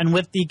 and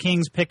with the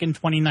Kings pick in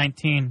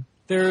 2019,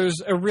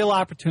 there's a real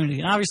opportunity.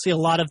 And obviously a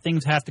lot of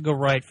things have to go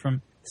right,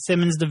 from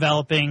Simmons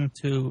developing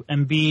to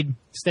Embiid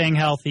staying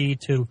healthy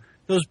to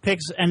those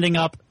picks ending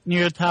up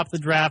near the top of the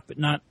draft but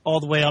not all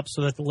the way up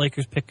so that the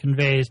Lakers pick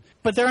conveys.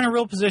 But they're in a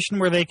real position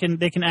where they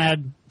can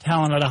add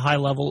talent at a high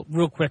level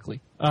real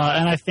quickly.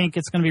 And I think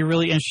it's going to be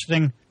really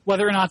interesting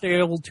whether or not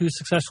they're able to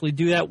successfully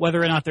do that,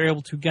 whether or not they're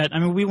able to get – I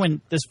mean, we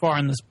went this far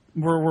in this –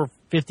 we're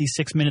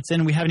 56 minutes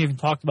in. We haven't even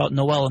talked about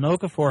Noel and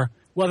Okafor,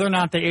 whether or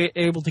not they're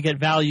able to get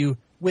value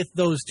with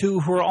those two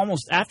who are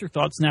almost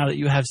afterthoughts now that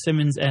you have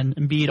Simmons and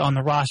Embiid on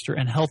the roster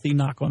and healthy,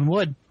 knock on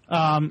wood.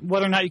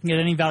 Whether or not you can get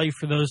any value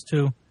for those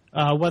two,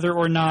 whether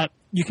or not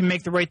you can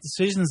make the right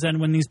decisions then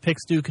when these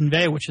picks do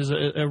convey, which is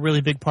a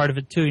really big part of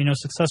it too.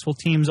 Successful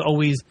teams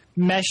always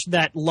mesh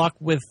that luck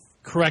with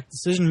correct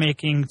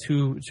decision-making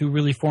to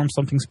really form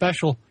something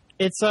special.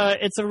 It's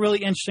a really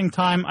interesting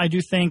time. I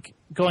do think,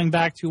 going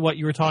back to what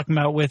you were talking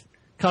about with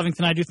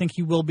Covington, I do think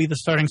he will be the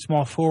starting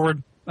small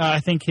forward.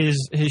 I think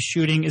his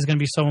shooting is going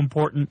to be so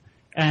important.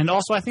 And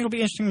also, I think it'll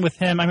be interesting with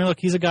him. I mean, look,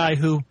 he's a guy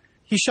who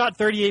he shot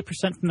 38%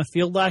 from the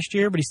field last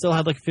year, but he still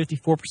had like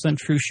 54%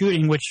 true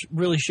shooting, which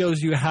really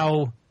shows you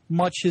how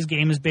much his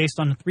game is based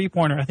on the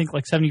three-pointer. I think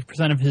like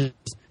 70% of his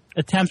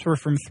attempts were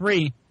from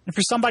three. And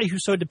for somebody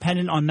who's so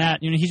dependent on that,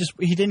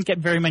 he didn't get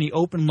very many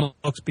open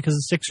looks because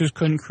the Sixers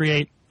couldn't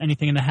create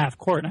anything in the half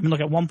court. I mean,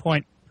 look, at one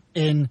point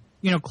in,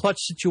 clutch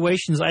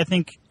situations, I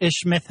think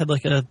Ish Smith had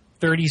like a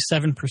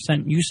 37%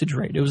 usage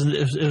rate. It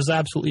was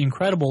absolutely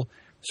incredible.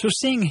 So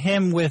seeing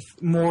him with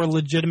more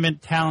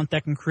legitimate talent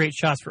that can create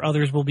shots for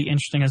others will be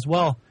interesting as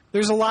well.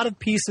 There's a lot of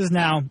pieces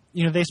now.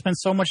 They spend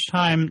so much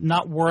time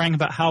not worrying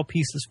about how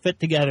pieces fit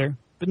together.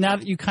 But now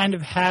that you kind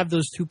of have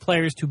those two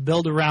players to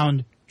build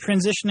around,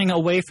 transitioning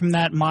away from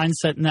that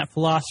mindset and that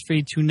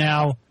philosophy to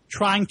now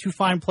trying to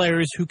find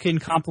players who can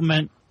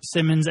complement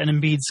Simmons and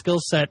Embiid's skill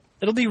set,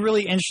 it'll be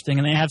really interesting.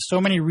 And they have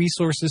so many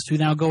resources to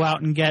now go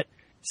out and get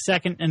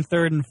second and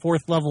third and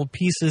fourth level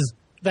pieces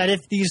that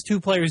if these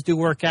two players do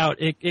work out,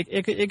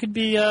 it could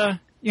be,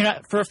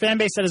 for a fan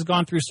base that has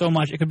gone through so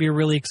much, it could be a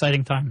really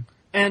exciting time.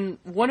 And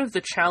one of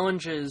the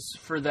challenges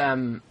for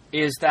them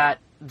is that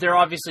they're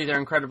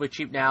incredibly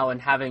cheap now, and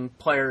having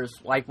players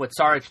like what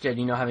Saric did,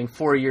 having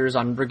 4 years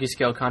on rookie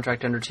scale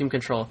contract under team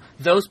control,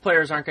 those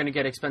players aren't going to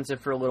get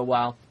expensive for a little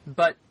while.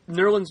 But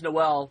Nerlens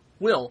Noel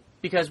will,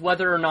 because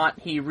whether or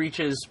not he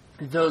reaches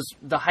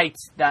the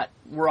heights that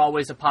were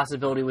always a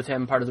possibility with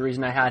him, part of the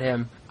reason I had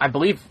him, I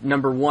believe,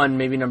 number 1,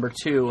 maybe number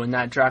 2 in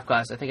that draft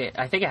class. I think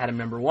I had him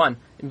number 1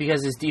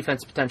 because his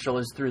defense potential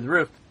is through the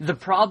roof. The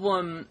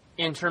problem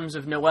in terms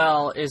of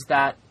Noel is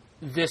that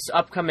this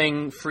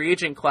upcoming free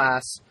agent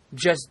class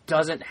just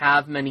doesn't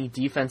have many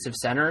defensive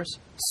centers.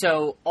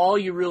 So all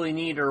you really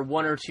need are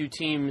 1 or 2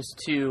 teams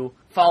to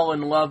fall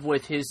in love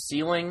with his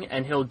ceiling,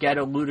 and he'll get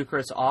a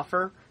ludicrous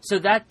offer. So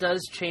that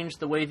does change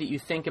the way that you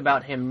think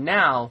about him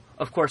now.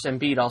 Of course,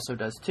 Embiid also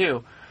does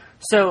too.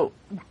 So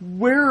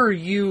where are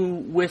you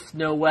with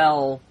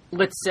Noel,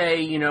 let's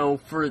say,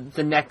 for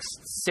the next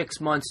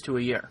 6 months to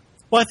a year?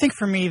 Well, I think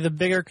for me, the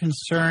bigger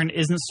concern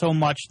isn't so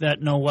much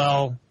that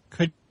Noel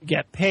could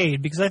get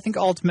paid, because I think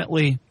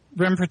ultimately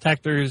rim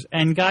protectors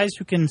and guys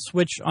who can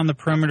switch on the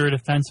perimeter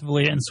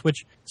defensively and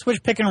switch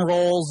pick and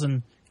rolls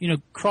and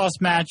cross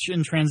match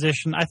in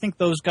transition, I think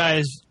those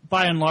guys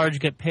by and large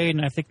get paid,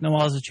 and I think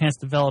Noel has a chance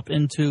to develop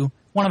into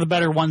one of the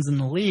better ones in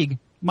the league.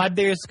 My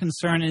biggest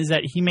concern is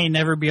that he may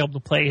never be able to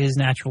play his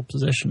natural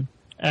position,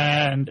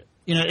 and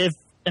if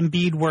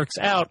Embiid works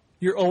out,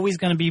 you're always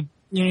going to be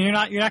you're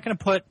not going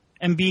to put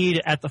Embiid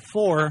at the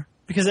 4,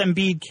 because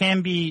Embiid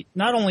can be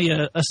not only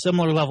a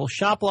similar level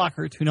shot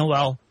blocker to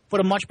Noel, but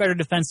a much better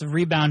defensive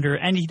rebounder,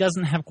 and he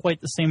doesn't have quite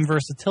the same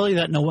versatility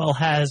that Noel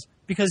has,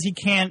 because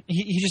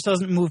he just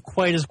doesn't move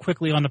quite as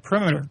quickly on the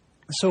perimeter.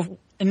 So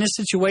in this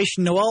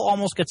situation, Noel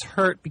almost gets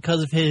hurt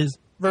because of his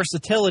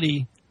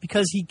versatility,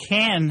 because he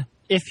can,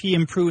 if he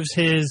improves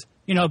his,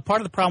 part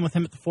of the problem with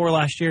him at the 4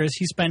 last year is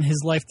he spent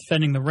his life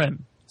defending the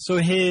rim. So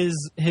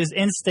his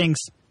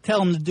instincts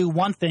tell him to do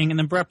one thing, and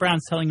then Brett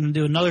Brown's telling him to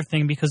do another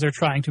thing because they're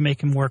trying to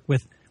make him work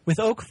with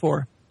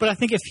Okafor. But I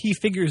think if he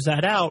figures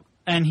that out,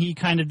 and he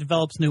kind of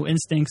develops new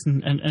instincts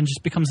and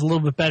just becomes a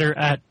little bit better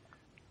at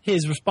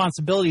his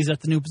responsibilities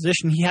at the new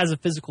position, he has the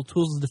physical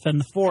tools to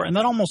defend the 4. And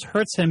that almost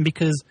hurts him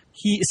because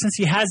since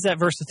he has that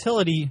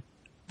versatility,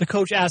 the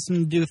coach asks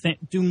him to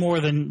do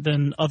more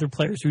than other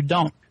players who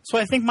don't. So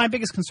I think my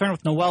biggest concern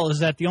with Noel is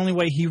that the only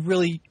way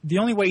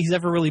he's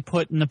ever really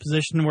put in a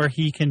position where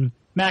he can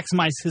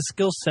maximize his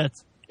skill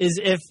sets is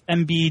if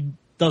Embiid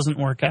doesn't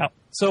work out.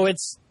 So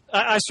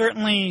I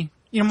certainly...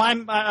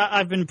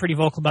 I've been pretty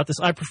vocal about this.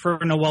 I prefer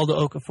Noel to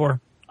Okafor.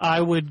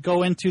 I would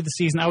go into the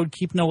season, I would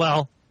keep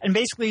Noel, and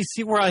basically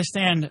see where I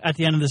stand at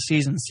the end of the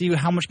season. See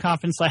how much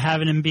confidence I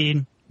have in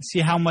Embiid. See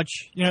how much,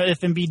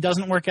 if Embiid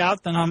doesn't work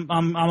out, then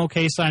I'm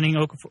okay signing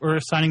Okafor or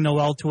signing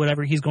Noel to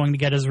whatever he's going to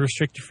get as a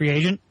restricted free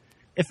agent.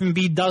 If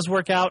Embiid does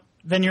work out,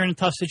 then you're in a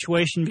tough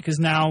situation because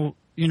now,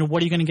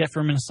 what are you going to get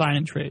from him in a sign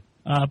and trade?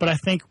 But I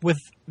think with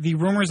the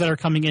rumors that are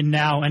coming in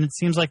now, and it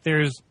seems like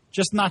there's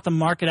just not the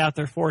market out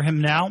there for him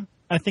now,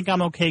 I think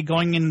I'm okay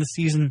going into the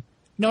season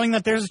knowing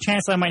that there's a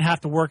chance I might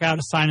have to work out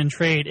a sign and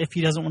trade if he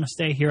doesn't want to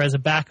stay here as a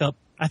backup.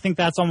 I think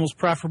that's almost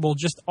preferable,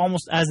 just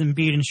almost as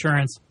Embiid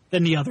insurance,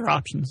 than the other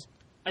options.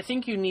 I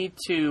think you need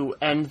to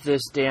end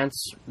this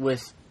dance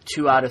with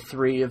 2 out of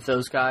 3 of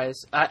those guys,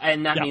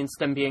 and that means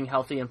them being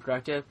healthy and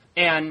productive.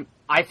 And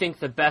I think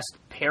the best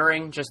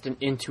pairing, just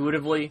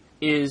intuitively,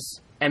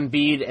 is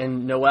Embiid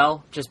and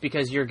Noel, just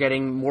because you're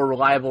getting more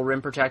reliable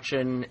rim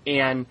protection.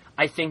 And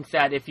I think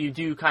that if you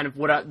do kind of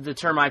the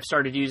term I've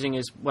started using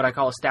is what I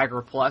call a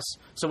stagger plus.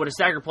 So what a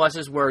stagger plus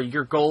is, where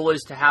your goal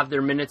is to have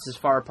their minutes as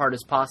far apart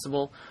as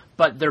possible,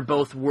 but they're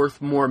both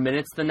worth more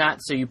minutes than that.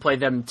 So you play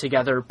them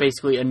together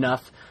basically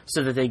enough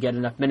so that they get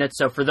enough minutes.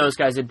 So for those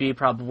guys, it'd be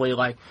probably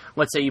like,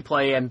 let's say you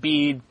play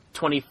Embiid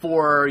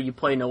 24, you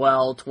play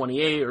Noel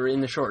 28, or in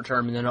the short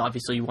term, and then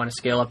obviously you want to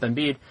scale up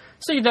Embiid.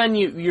 So then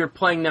you're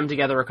playing them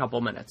together a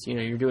couple minutes.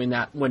 You're doing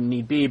that when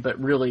need be, but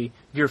really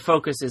your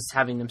focus is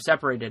having them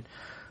separated.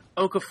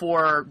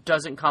 Okafor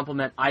doesn't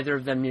complement either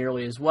of them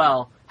nearly as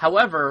well.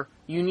 However,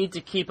 you need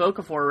to keep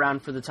Okafor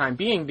around for the time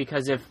being,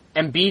 because if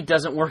Embiid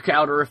doesn't work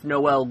out, or if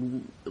Noel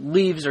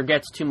leaves or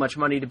gets too much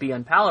money to be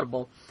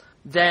unpalatable,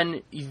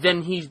 then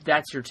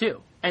that's your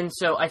 2. And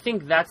so I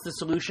think that's the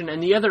solution.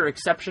 And the other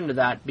exception to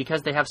that,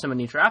 because they have so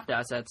many draft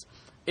assets,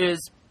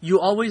 is you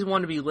always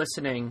want to be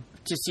listening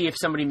to see if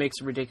somebody makes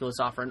a ridiculous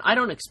offer. And I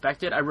don't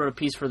expect it. I wrote a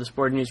piece for the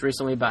Sport News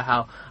recently about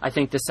how I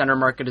think the center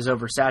market is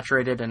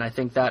oversaturated, and I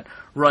think that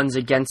runs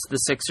against the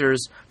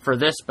Sixers for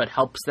this, but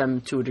helps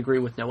them to a degree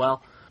with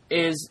Noel.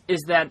 Is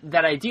that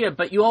idea,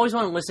 but you always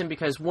want to listen,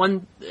 because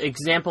one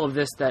example of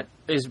this that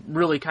is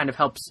really kind of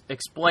helps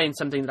explain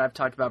something that I've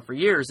talked about for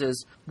years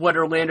is what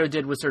Orlando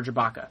did with Serge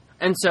Ibaka.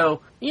 And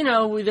so,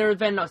 there have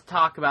been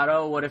talk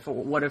about, what if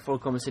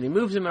Oklahoma City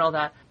moves him and all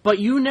that, but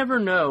you never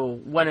know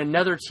when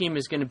another team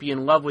is going to be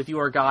in love with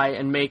your guy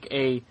and make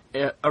a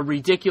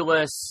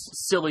ridiculous,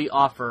 silly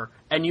offer,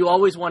 and you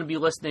always want to be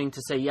listening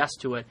to say yes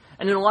to it.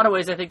 And in a lot of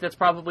ways, I think that's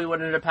probably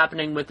what ended up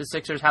happening with the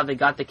Sixers, how they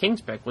got the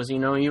Kings pick, was,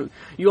 you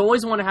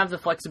always want to have the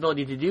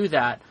flexibility to do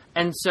that,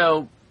 and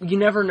so you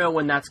never know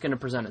when that's going to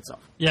present itself.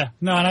 Yeah,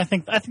 no, and I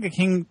think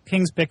the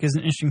Kings pick is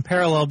an interesting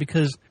parallel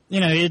because,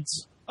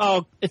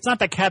 it's not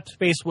that cap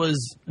space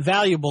was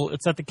valuable,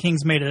 it's that the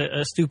Kings made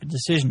a stupid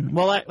decision.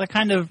 Well, that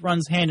kind of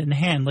runs hand in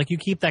hand. Like, you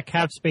keep that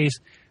cap space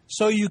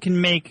so you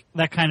can make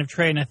that kind of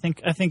trade, and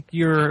I think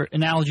your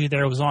analogy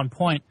there was on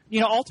point.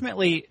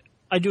 Ultimately,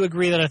 I do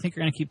agree that I think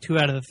you're going to keep 2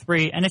 out of the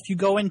 3, and if you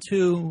go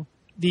into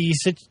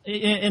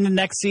in the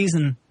next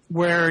season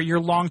where your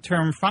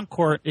long-term front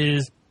court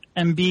is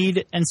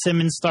Embiid and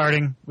Simmons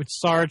starting with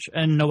Sarge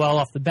and Noel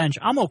off the bench,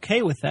 I'm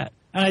okay with that.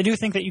 And I do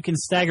think that you can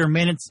stagger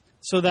minutes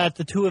so that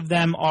the two of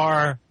them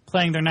are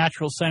playing their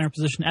natural center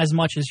position as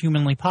much as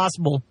humanly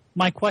possible.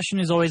 My question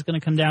is always going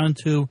to come down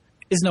to,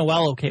 is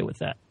Noel okay with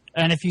that?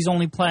 And if he's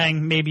only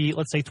playing maybe,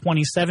 let's say,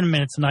 27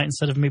 minutes a night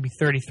instead of maybe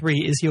 33,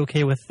 is he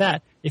okay with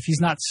that? If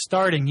he's not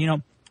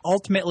starting,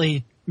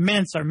 ultimately,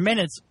 minutes are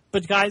minutes,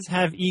 but guys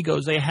have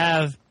egos. They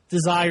have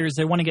desires.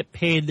 They want to get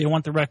paid. They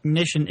want the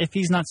recognition. If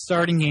he's not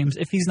starting games,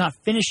 if he's not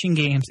finishing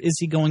games, is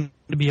he going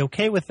to be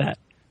okay with that?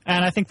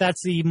 And I think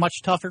that's the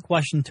much tougher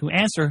question to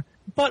answer.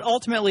 But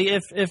ultimately,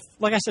 if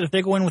like I said, if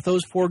they go in with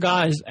those 4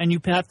 guys and you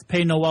have to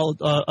pay Noel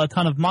a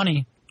ton of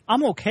money,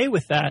 I'm okay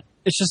with that.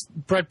 It's just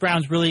Brett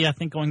Brown's really, I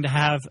think, going to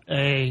have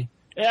I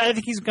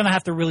think he's going to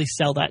have to really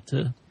sell that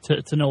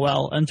to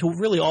Noel and to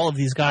really all of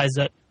these guys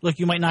that, look,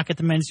 you might not get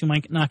the minutes, you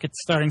might not get the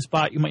starting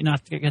spot, you might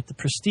not get the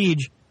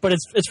prestige, but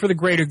it's for the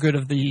greater good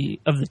of the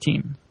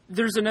team.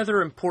 There's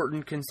another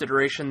important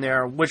consideration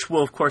there, which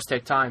will, of course,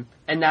 take time,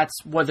 and that's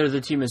whether the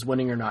team is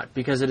winning or not,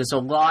 because it is a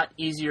lot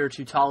easier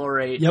to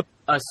tolerate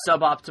a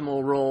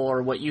suboptimal role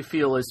or what you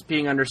feel is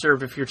being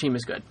underserved if your team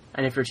is good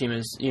and if your team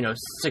is,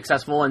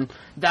 successful. And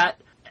that,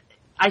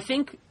 I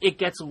think it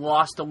gets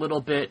lost a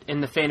little bit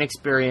in the fan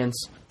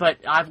experience, but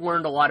I've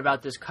learned a lot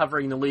about this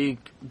covering the league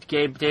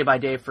day by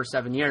day for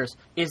 7 years,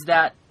 is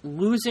that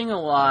losing a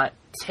lot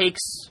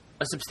takes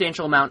a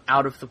substantial amount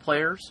out of the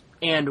players,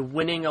 and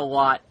winning a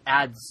lot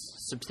adds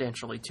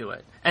substantially to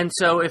it. And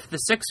so if the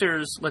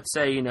Sixers, let's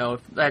say,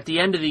 if at the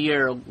end of the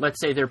year, let's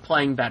say they're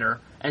playing better,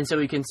 and so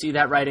we can see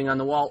that writing on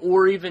the wall,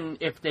 or even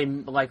if they,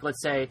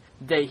 let's say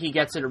he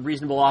gets a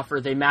reasonable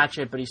offer, they match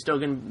it, but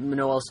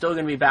Noel's still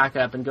going to be back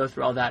up and go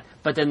through all that,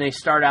 but then they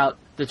start out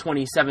the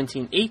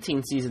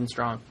 2017-18 season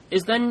strong,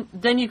 is then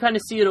you kind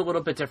of see it a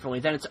little bit differently.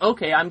 Then it's,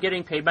 okay, I'm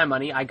getting paid my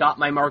money, I got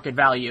my market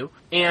value,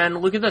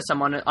 and look at this,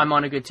 I'm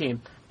on a good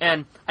team.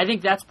 And I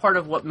think that's part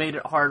of what made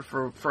it hard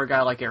for a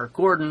guy like Eric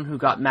Gordon, who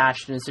got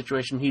matched in a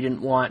situation he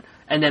didn't want,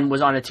 and then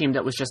was on a team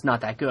that was just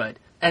not that good.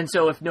 And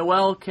so if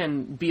Noel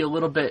can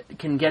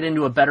get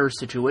into a better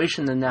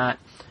situation than that,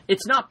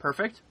 it's not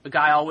perfect. A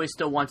guy always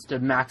still wants to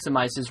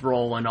maximize his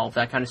role and all of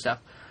that kind of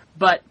stuff.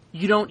 But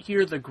you don't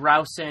hear the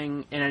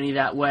grousing in any of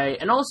that way.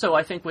 And also,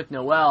 I think with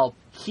Noel,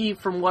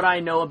 from what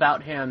I know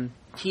about him,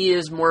 he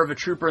is more of a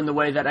trooper in the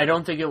way that I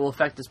don't think it will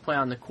affect his play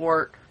on the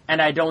court.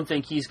 And I don't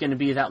think he's going to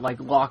be that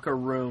locker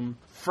room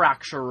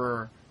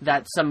fracturer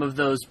that some of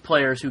those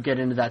players who get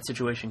into that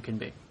situation can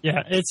be.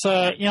 Yeah, it's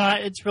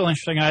it's real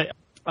interesting.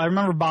 I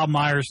remember Bob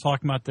Myers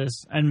talking about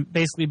this and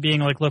basically being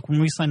like, look, when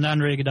we signed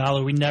Andre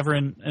Iguodala, we never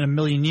in a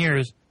million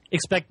years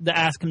expected to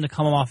ask him to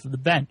come off of the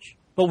bench.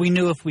 But we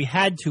knew if we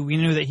had to, we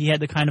knew that he had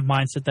the kind of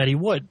mindset that he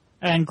would.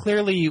 And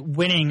clearly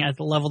winning at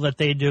the level that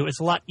they do, it's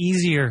a lot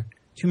easier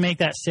to make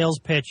that sales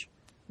pitch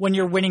when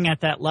you're winning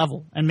at that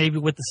level. And maybe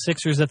with the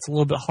Sixers, that's a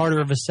little bit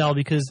harder of a sell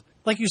because,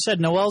 like you said,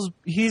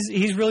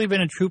 he's really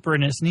been a trooper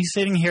in this. And he's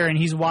sitting here and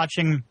he's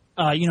watching,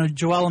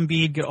 Joel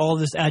Embiid get all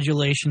this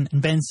adulation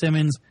and Ben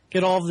Simmons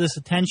get all of this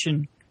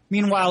attention.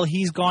 Meanwhile,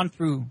 he's gone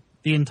through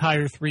the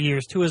entire 3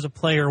 years, 2 as a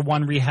player,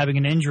 1 rehabbing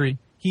an injury.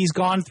 He's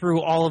gone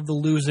through all of the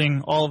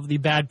losing, all of the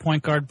bad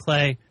point guard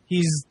play.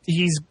 He's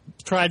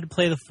tried to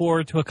play the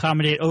 4 to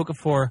accommodate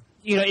Okafor.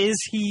 Is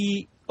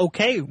he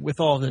okay with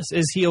all this?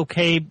 Is he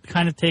okay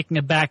kind of taking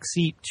a back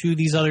seat to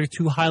these other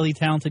 2 highly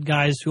talented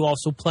guys who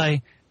also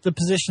play the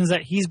positions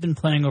that he's been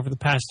playing over the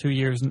past 2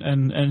 years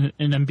and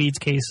in Embiid's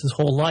case, his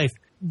whole life?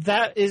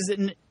 That is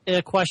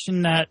a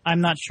question that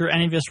I'm not sure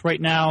any of us right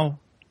now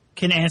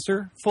can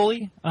answer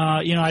fully.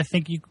 I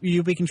think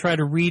we can try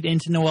to read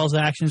into Noel's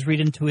actions, read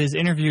into his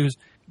interviews,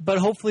 but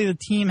hopefully the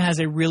team has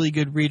a really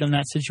good read on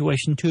that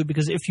situation too,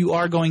 because if you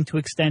are going to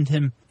extend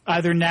him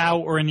either now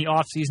or in the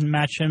offseason,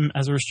 match him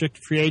as a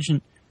restricted free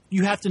agent,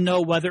 you have to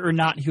know whether or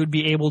not he would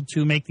be able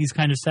to make these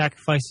kind of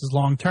sacrifices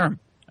long term.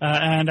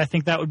 And I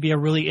think that would be a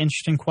really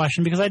interesting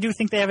question, because I do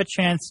think they have a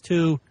chance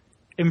to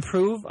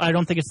improve. I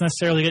don't think it's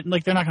necessarily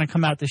like they're not going to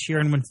come out this year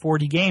and win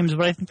 40 games,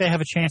 but I think they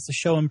have a chance to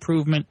show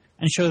improvement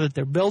and show that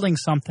they're building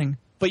something.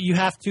 But you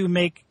have to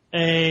make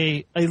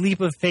a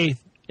leap of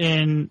faith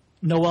in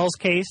Noel's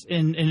case,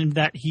 in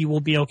that he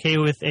will be okay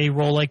with a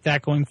role like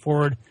that going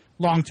forward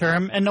long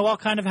term. And Noel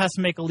kind of has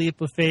to make a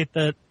leap of faith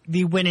that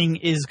the winning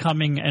is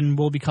coming and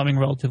will be coming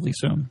relatively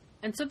soon.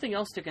 And something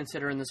else to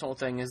consider in this whole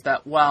thing is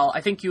that while I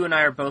think you and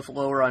I are both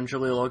lower on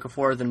Jahlil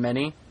Okafor than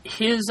many,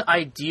 his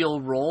ideal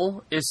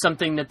role is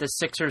something that the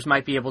Sixers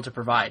might be able to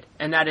provide.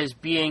 And that is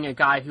being a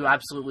guy who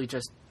absolutely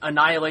just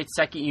annihilates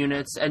second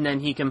units, and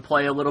then he can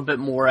play a little bit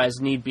more as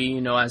need be,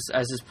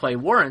 as his play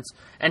warrants.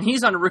 And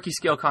he's on a rookie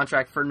scale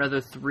contract for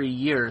another 3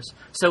 years.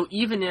 So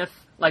even if,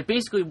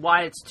 basically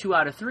why it's 2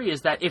 out of 3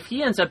 is that if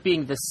he ends up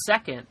being the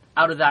second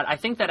out of that, I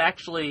think that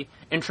actually,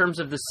 in terms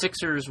of the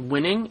Sixers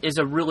winning, is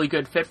a really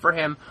good fit for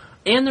him.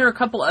 And there are a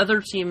couple other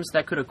teams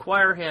that could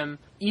acquire him,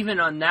 even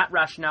on that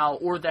rationale,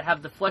 or that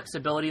have the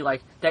flexibility,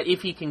 that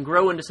if he can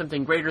grow into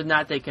something greater than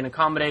that, they can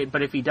accommodate,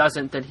 but if he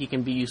doesn't, then he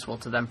can be useful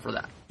to them for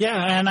that. Yeah,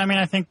 and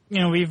I think,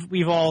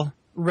 we've all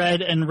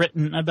read and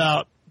written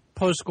about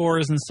post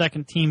scorers and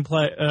second team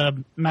play,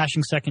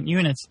 mashing second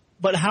units.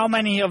 But how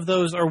many of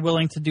those are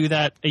willing to do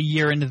that a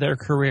year into their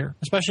career?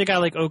 Especially a guy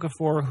like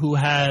Okafor, who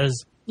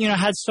has,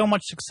 had so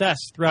much success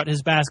throughout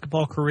his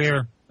basketball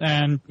career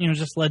and,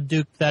 just led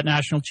Duke to that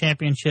national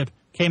championship,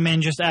 came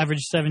in, just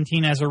averaged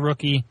 17 as a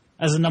rookie,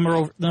 as a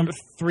number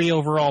 3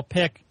 overall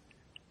pick.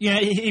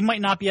 He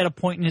might not be at a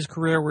point in his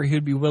career where he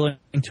would be willing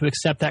to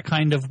accept that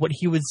kind of what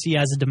he would see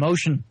as a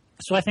demotion.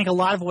 So I think a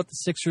lot of what the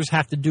Sixers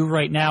have to do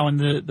right now and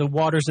the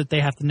waters that they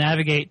have to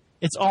navigate,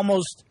 it's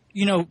almost,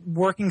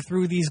 working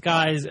through these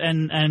guys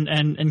and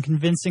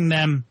convincing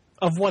them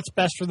of what's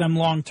best for them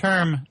long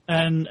term,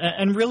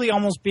 and really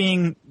almost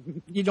being,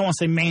 you don't want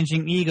to say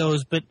managing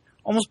egos, but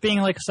almost being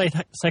like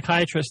a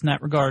psychiatrist in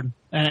that regard,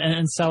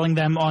 and selling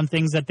them on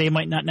things that they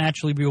might not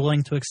naturally be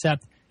willing to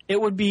accept. It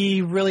would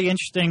be really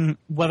interesting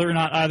whether or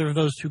not either of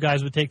those two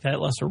guys would take that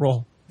lesser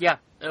role. Yeah,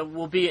 it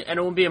will be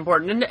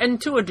important. And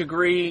to a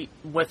degree,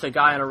 with a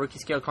guy on a rookie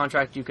scale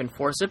contract, you can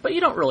force it, but you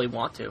don't really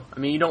want to.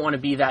 You don't want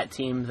to be that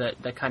team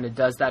that kind of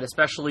does that,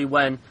 especially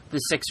when the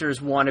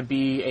Sixers want to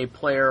be a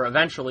player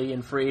eventually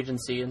in free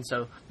agency. And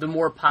so the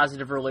more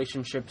positive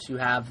relationships you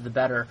have, the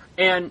better.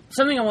 And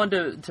something I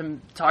wanted to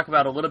talk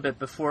about a little bit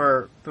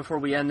before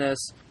we end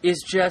this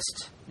is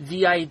just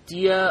the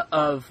idea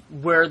of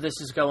where this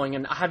is going.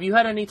 And have you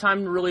had any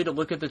time really to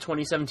look at the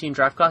 2017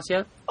 draft class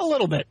yet? A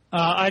little bit.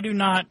 I do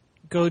not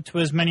go to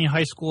as many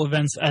high school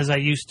events as I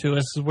used to.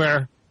 This is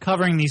where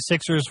covering these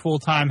Sixers full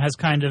time has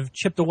kind of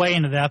chipped away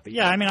into that. But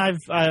yeah,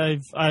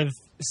 I've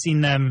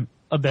seen them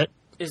a bit.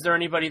 Is there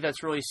anybody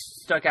that's really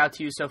stuck out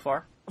to you so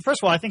far?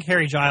 First of all, I think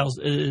Harry Giles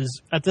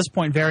is at this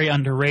point very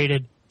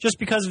underrated, just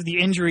because of the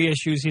injury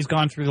issues he's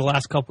gone through the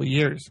last couple of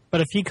years. But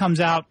if he comes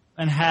out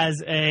and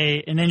has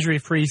an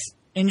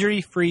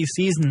injury-free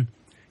season,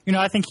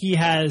 I think he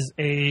has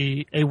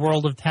a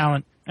world of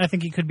talent. I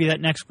think he could be that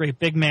next great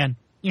big man.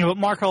 But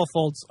Markelle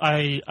Fultz,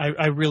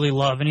 I really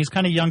love, and he's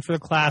kind of young for the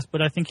class,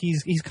 but I think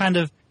he's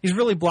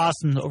really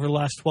blossomed over the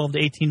last 12 to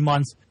 18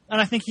 months, and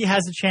I think he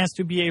has a chance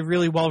to be a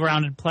really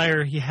well-rounded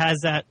player. He has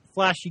that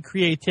flashy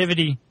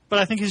creativity, but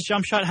I think his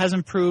jump shot has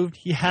improved.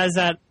 He has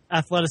that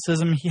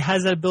athleticism. He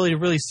has that ability to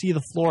really see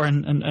the floor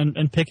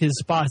and pick his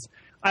spots.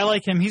 I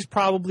like him. He's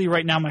probably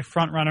right now my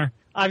front runner.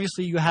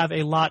 Obviously, you have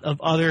a lot of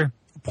other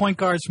point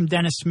guards from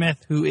Dennis Smith,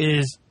 who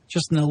is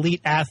just an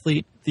elite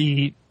athlete.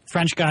 The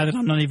French guy that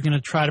I'm not even going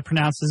to try to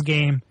pronounce his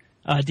game.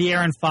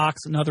 De'Aaron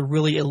Fox, another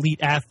really elite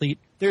athlete.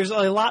 There's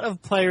a lot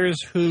of players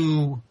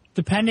who,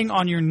 depending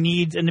on your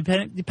needs and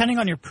depending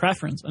on your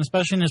preference, and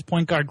especially in this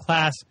point guard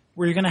class,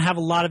 where you're going to have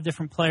a lot of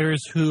different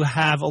players who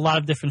have a lot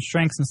of different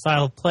strengths and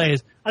style of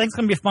plays, I think it's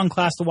going to be a fun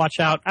class to watch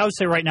out. I would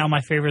say right now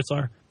my favorites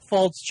are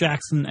Fultz,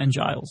 Jackson, and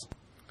Giles.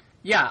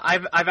 Yeah,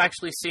 I've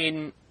actually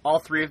seen all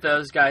three of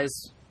those guys.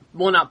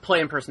 Well, not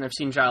play in person. I've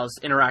seen Giles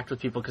interact with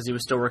people because he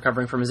was still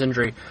recovering from his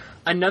injury.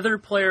 Another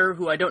player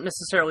who I don't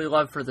necessarily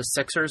love for the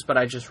Sixers, but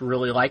I just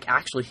really like,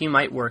 actually he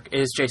might work,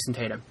 is Jason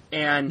Tatum.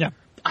 And yeah.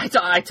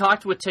 I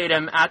talked with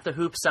Tatum at the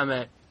Hoop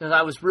Summit because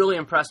I was really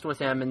impressed with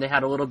him, and they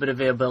had a little bit of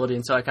availability,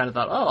 and so I kind of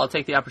thought, I'll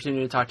take the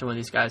opportunity to talk to one of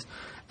these guys.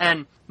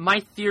 And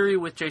my theory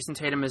with Jason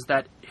Tatum is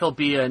that he'll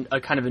be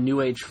a kind of a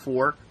new age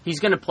 4. He's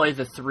going to play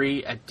the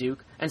 3 at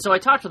Duke. And so I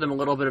talked with him a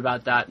little bit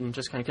about that, and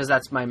just kind of because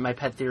that's my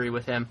pet theory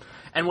with him.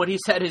 And what he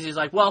said is he's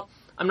like, well,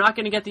 I'm not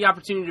going to get the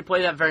opportunity to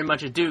play that very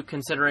much at Duke,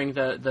 considering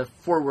the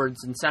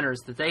forwards and centers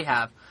that they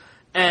have.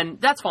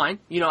 And that's fine.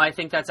 I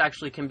think that's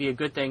actually can be a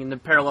good thing. And the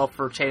parallel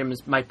for Tatum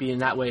might be in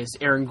that way is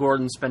Aaron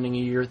Gordon spending a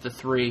year at the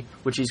 3,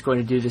 which he's going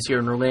to do this year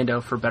in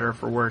Orlando, for better or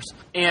for worse.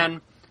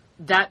 And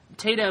that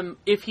Tatum,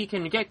 if he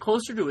can get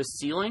closer to his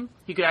ceiling,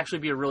 he could actually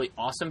be a really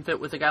awesome fit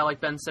with a guy like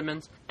Ben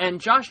Simmons.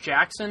 And Josh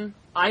Jackson,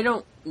 I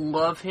don't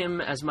love him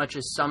as much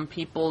as some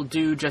people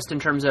do, just in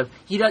terms of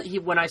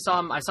when I saw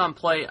him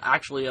play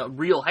actually a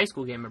real high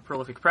school game at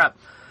Prolific Prep.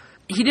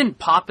 He didn't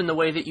pop in the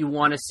way that you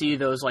want to see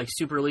those like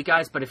super elite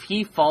guys, but if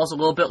he falls a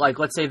little bit, like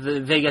let's say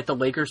they get the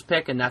Lakers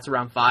pick and that's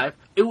around 5,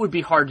 it would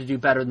be hard to do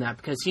better than that,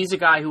 because he's a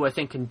guy who I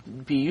think can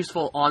be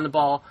useful on the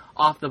ball,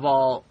 off the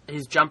ball.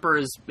 His jumper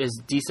is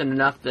decent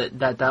enough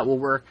that will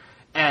work,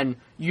 and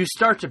you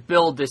start to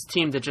build this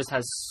team that just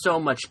has so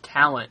much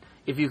talent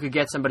if you could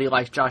get somebody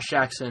like Josh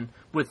Jackson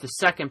with the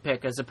second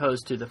pick as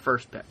opposed to the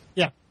first pick.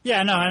 Yeah,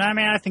 no, and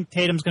I think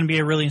Tatum's going to be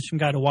a really interesting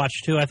guy to watch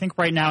too. I think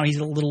right now he's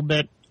a little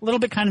bit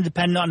kind of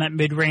dependent on that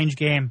mid-range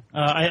game.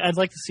 I'd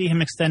like to see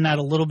him extend that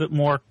a little bit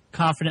more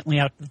confidently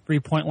out the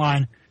three-point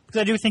line,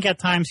 because I do think at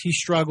times he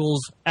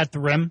struggles at the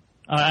rim,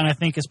 and I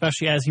think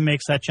especially as he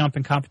makes that jump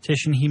in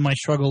competition, he might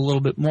struggle a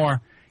little bit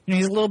more.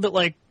 He's a little bit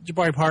like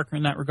Jabari Parker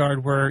in that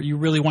regard, where you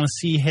really want to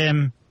see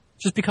him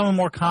just become a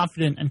more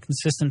confident and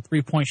consistent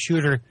three-point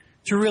shooter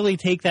to really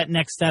take that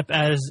next step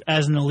as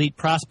an elite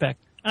prospect.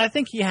 And I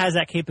think he has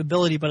that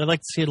capability, but I'd like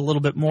to see it a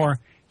little bit more.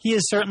 He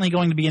is certainly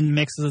going to be in the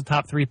mix as a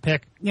top 3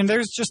 pick.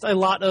 There's just a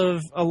lot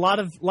of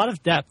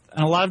depth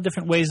and a lot of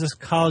different ways this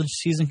college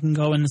season can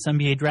go and this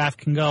NBA draft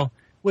can go,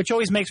 which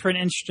always makes for an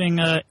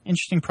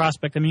interesting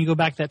prospect. You go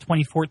back to that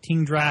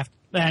 2014 draft,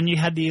 and you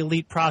had the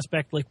elite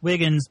prospect like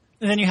Wiggins,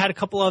 and then you had a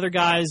couple other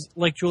guys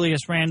like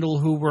Julius Randle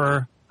who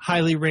were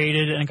highly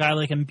rated, and a guy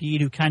like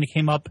Embiid who kind of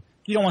came up,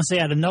 you don't want to say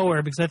out of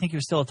nowhere, because I think he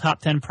was still a top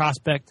 10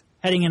 prospect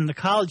heading into the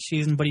college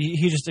season, but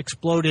he just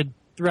exploded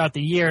throughout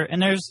the year.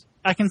 And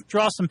I can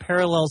draw some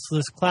parallels to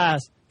this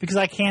class, because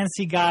I can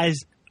see guys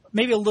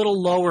maybe a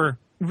little lower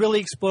really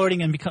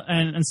exploding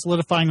and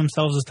solidifying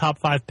themselves as top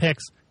 5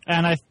 picks.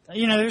 And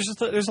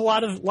there's a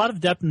lot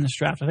of depth in this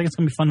draft. I think it's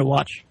going to be fun to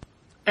watch.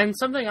 And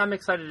something I'm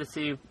excited to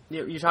see,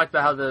 you talked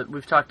about how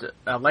we've talked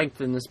at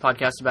length in this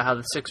podcast about how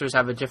the Sixers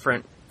have a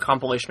different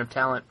compilation of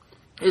talent,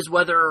 is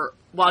whether,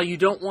 while you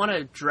don't want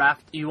to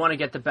draft, you want to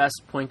get the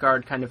best point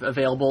guard kind of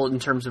available in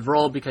terms of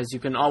role, because you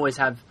can always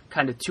have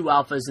kind of 2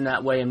 alphas in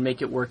that way and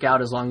make it work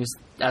out as long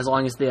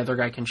as the other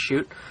guy can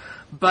shoot.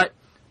 But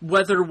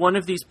whether one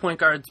of these point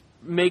guards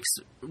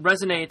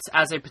resonates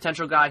as a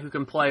potential guy who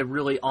can play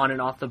really on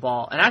and off the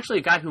ball, and actually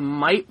a guy who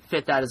might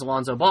fit that is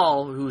Alonzo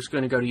Ball, who's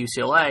going to go to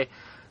UCLA,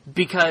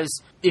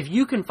 because if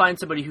you can find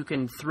somebody who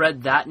can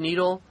thread that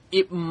needle,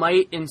 it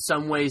might in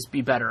some ways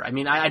be better.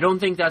 I don't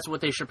think that's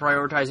what they should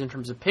prioritize in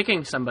terms of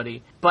picking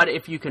somebody, but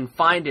if you can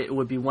find it, it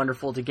would be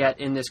wonderful to get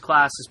in this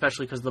class,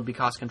 especially because they'll be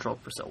cost controlled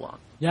for so long.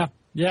 Yeah,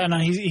 no,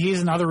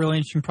 he's another really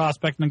interesting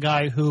prospect, and a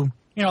guy who,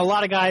 a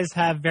lot of guys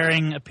have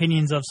varying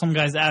opinions of. Some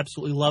guys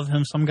absolutely love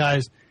him, some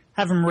guys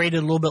have him rated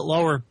a little bit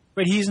lower,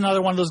 but he's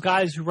another one of those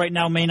guys who right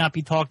now may not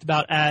be talked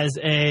about as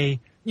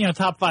a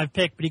top 5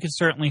 pick, but he could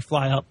certainly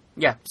fly up.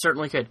 Yeah,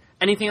 certainly could.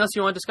 Anything else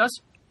you want to discuss?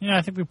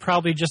 I think we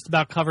probably just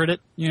about covered it.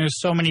 There's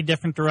so many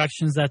different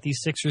directions that the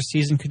Sixers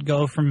season could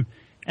go, from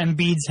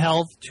Embiid's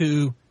health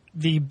to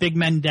the big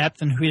men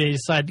depth and who they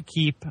decide to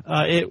keep.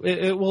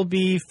 It will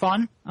be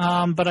fun,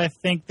 but I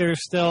think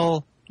there's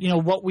still,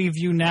 what we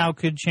view now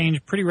could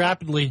change pretty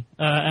rapidly,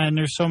 and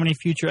there's so many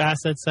future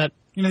assets that,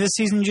 this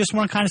season you just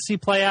want to kind of see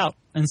play out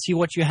and see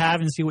what you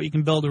have and see what you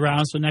can build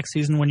around. So next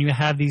season, when you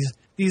have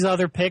these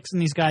other picks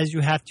and these guys you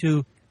have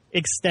to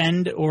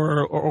extend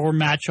or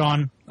match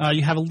on,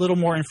 you have a little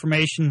more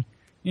information.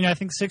 I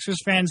think Sixers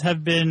fans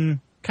have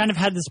been kind of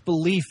had this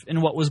belief in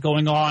what was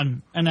going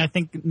on, and I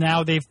think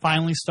now they've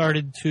finally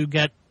started to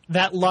get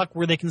that luck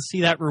where they can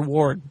see that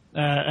reward.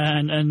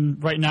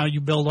 And right now you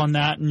build on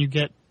that and you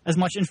get as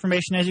much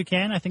information as you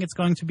can. I think it's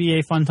going to be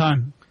a fun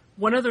time.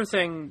 One other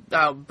thing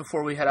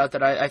before we head out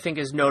that I think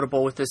is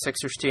notable with the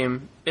Sixers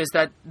team is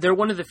that they're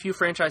one of the few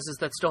franchises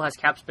that still has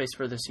cap space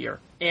for this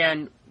year.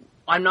 And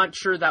I'm not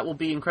sure that will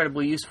be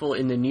incredibly useful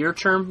in the near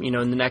term, in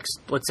the next,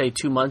 let's say,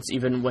 2 months,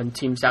 even when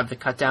teams have the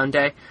cut-down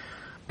day,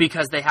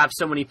 because they have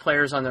so many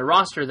players on their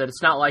roster that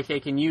it's not like they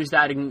can use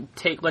that and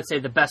take, let's say,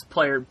 the best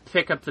player,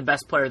 pick up the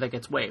best player that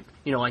gets waived.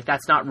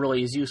 That's not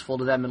really as useful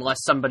to them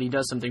unless somebody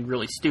does something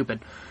really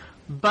stupid.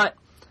 But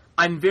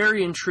I'm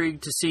very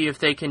intrigued to see if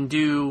they can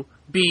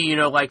be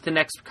like the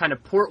next kind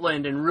of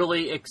Portland and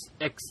really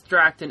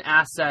extract an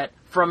asset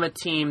from a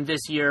team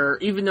this year,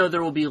 even though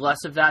there will be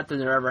less of that than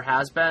there ever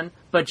has been,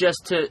 but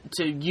just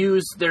to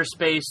use their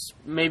space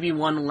maybe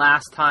one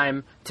last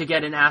time to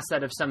get an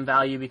asset of some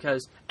value,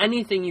 because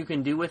anything you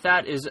can do with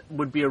that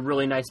would be a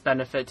really nice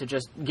benefit to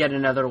just get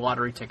another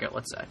lottery ticket,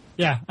 let's say.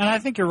 Yeah, and I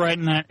think you're right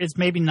in that it's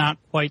maybe not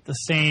quite the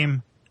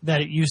same that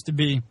it used to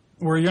be,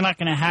 where you're not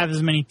going to have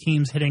as many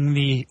teams hitting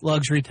the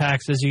luxury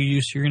tax as you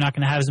used to. You're not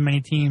going to have as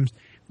many teams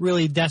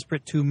really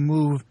desperate to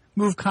move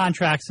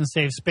contracts and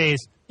save space.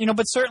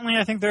 But certainly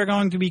I think there are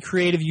going to be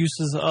creative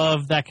uses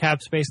of that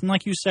cap space. And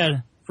like you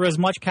said, for as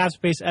much cap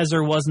space as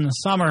there was in the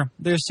summer,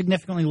 there's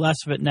significantly less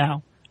of it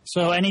now.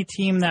 So any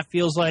team that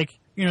feels like,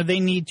 they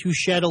need to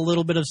shed a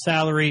little bit of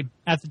salary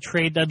at the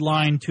trade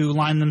deadline to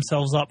line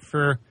themselves up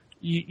for,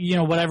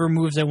 whatever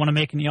moves they want to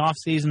make in the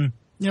offseason,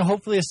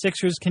 hopefully the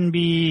Sixers can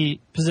be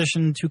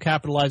positioned to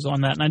capitalize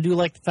on that. And I do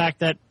like the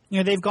fact that,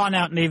 they've gone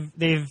out and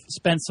they've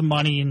spent some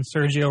money in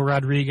Sergio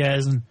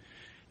Rodriguez and,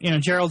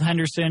 Gerald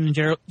Henderson and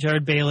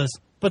Jared Bayless,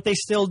 but they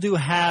still do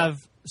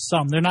have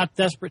some. They're not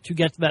desperate to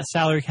get to that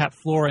salary cap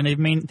floor, and they've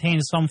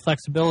maintained some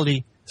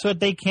flexibility so that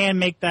they can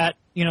make that,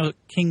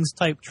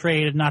 Kings-type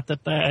trade. Not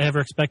that I ever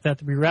expect that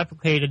to be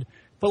replicated.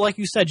 But like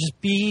you said,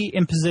 just be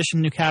in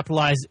position to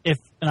capitalize if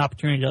an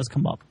opportunity does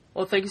come up.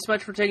 Well, thank you so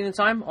much for taking the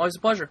time. Always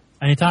a pleasure.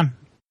 Anytime.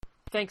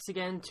 Thanks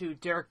again to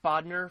Derek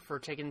Bodner for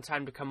taking the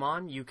time to come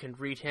on. You can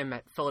read him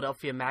at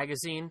Philadelphia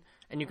Magazine,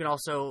 and you can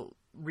also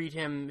read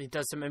him. He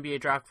does some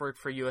NBA draft work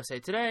for USA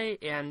Today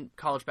and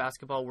college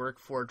basketball work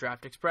for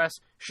Draft Express.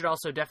 You should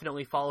also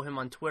definitely follow him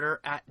on Twitter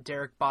at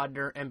Derek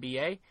Bodner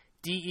NBA,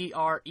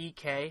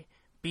 DerekBodner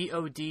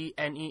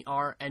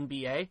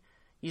NBA.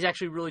 He's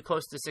actually really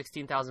close to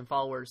 16,000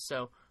 followers,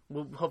 so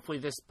hopefully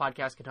this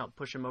podcast can help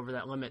push him over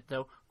that limit,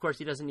 though of course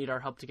he doesn't need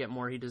our help to get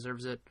more. He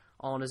deserves it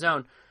all on his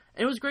own.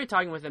 And it was great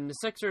talking with him. The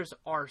Sixers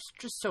are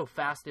just so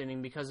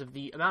fascinating because of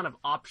the amount of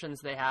options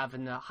they have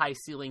and the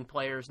high-ceiling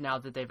players now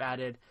that they've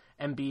added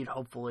Embiid,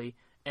 hopefully,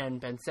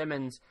 and Ben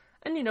Simmons.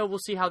 And, we'll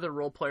see how their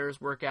role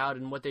players work out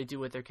and what they do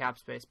with their cap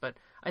space. But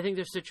I think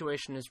their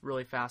situation is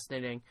really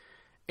fascinating.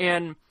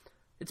 And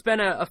it's been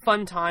a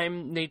fun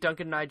time. Nate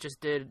Duncan and I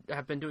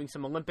have been doing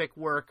some Olympic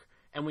work.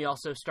 And we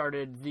also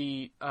started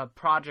the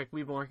project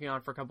we've been working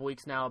on for a couple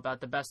weeks now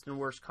about the best and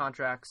worst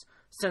contracts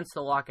since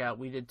the lockout.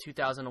 We did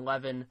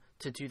 2011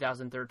 to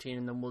 2013,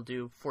 and then we'll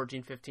do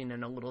 14, 15,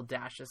 and a little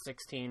dash of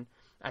 16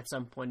 at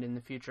some point in the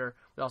future.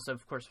 We also,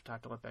 of course, have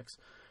talked Olympics.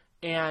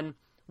 And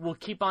we'll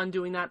keep on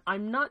doing that.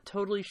 I'm not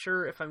totally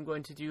sure if I'm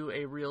going to do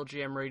a Real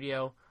GM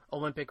Radio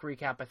Olympic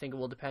recap. I think it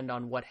will depend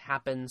on what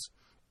happens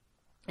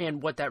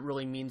and what that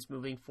really means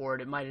moving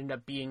forward. It might end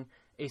up being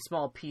a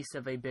small piece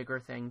of a bigger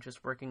thing,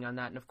 just working on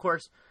that. And of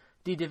course,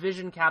 the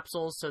division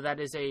capsules, so that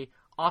is a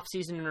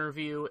off-season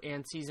interview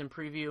and season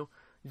preview.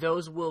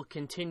 Those will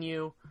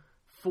continue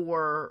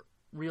for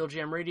Real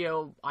GM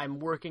Radio. I'm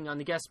working on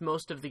the guests.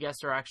 Most of the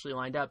guests are actually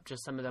lined up.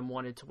 Just some of them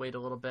wanted to wait a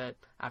little bit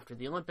after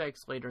the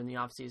Olympics, later in the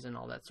off-season,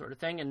 all that sort of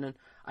thing. And then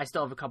I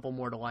still have a couple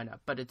more to line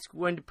up. But it's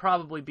going to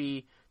probably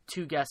be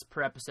 2 guests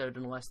per episode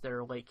unless there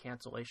are late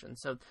cancellations.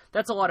 So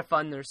that's a lot of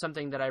fun. There's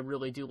something that I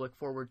really do look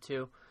forward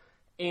to.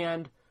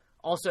 And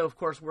also, of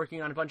course,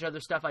 working on a bunch of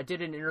other stuff. I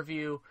did an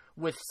interview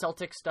with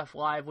Celtic Stuff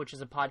Live, which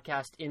is a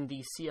podcast in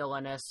the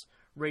CLNS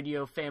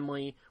radio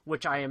family,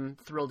 which I am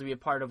thrilled to be a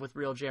part of with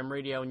Real Jam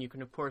Radio, and you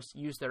can, of course,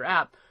 use their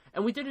app.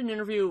 And we did an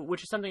interview,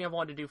 which is something I've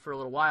wanted to do for a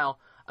little while,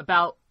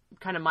 about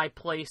kind of my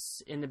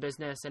place in the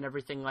business and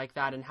everything like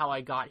that, and how I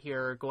got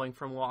here, going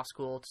from law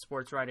school to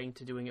sports writing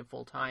to doing it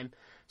full-time.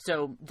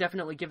 So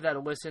definitely give that a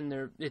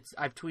listen.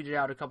 I've tweeted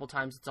out a couple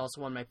times. It's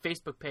also on my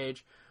Facebook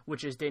page,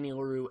 which is Danny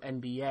Leroux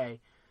NBA.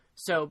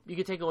 So you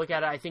can take a look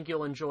at it. I think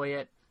you'll enjoy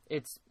it.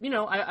 It's,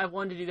 I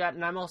wanted to do that,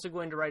 and I'm also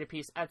going to write a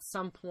piece at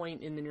some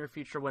point in the near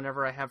future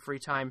whenever I have free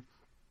time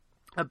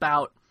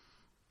about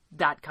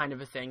that kind of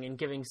a thing and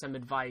giving some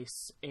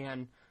advice.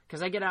 And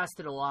because I get asked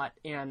it a lot,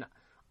 and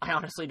I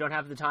honestly don't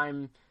have the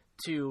time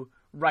to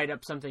write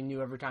up something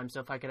new every time. So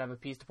if I could have a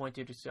piece to point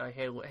to say,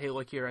 hey,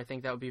 look here, I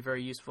think that would be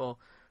very useful,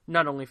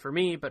 not only for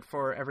me, but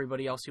for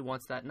everybody else who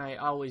wants that. And I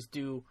always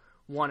do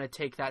want to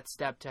take that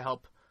step to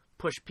help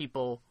push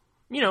people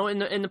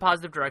in the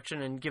positive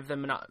direction and give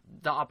them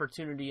the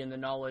opportunity and the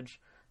knowledge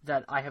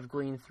that I have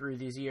gleaned through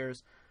these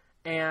years.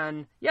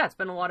 And yeah, it's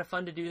been a lot of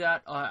fun to do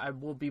that. I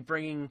will be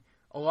bringing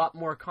a lot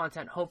more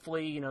content.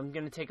 Hopefully, I'm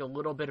going to take a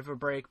little bit of a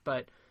break,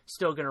 but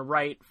still going to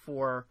write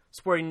for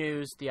Sporting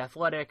News, The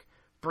Athletic,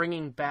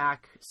 bringing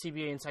back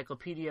CBA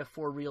Encyclopedia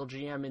for Real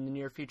GM in the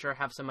near future. I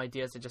have some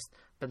ideas. I've just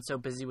been so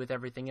busy with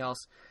everything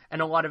else,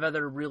 and a lot of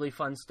other really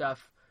fun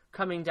stuff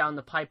coming down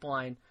the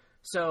pipeline.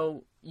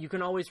 So you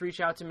can always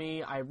reach out to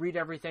me. I read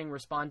everything,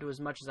 respond to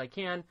as much as I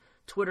can.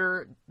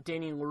 Twitter,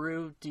 Danny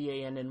Leroux,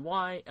 DANNY,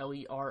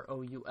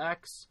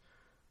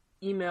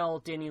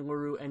 email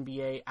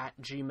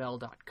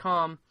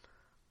DannyLerouxNBA@gmail.com.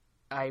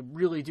 I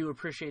really do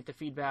appreciate the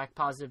feedback,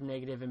 positive,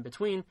 negative, in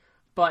between.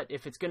 But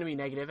if it's going to be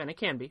negative, and it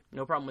can be,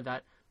 no problem with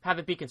that, have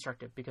it be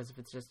constructive. Because if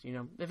it's just,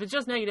 if it's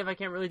just negative, I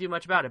can't really do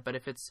much about it. But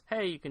if it's,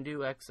 hey, you can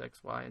do X,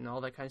 X, Y, and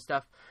all that kind of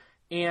stuff.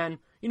 And,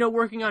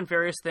 working on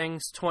various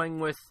things, toying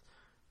with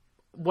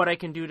what I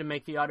can do to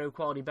make the audio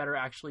quality better,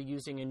 actually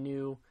using a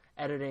new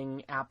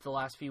editing app the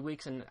last few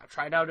weeks, and I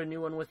tried out a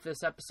new one with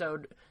this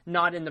episode,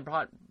 not in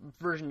the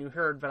version you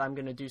heard, but I'm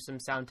going to do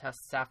some sound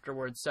tests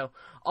afterwards. So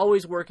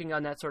always working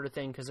on that sort of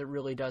thing, because it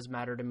really does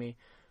matter to me.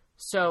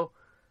 So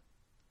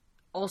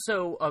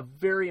also a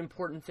very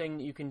important thing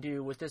that you can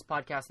do with this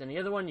podcast and any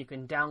other one, you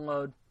can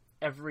download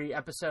every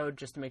episode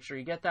just to make sure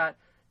you get that,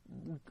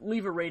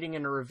 leave a rating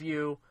and a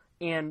review,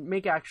 and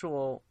make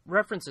actual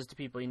references to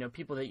people,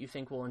 people that you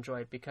think will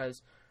enjoy it,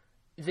 because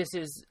this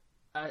is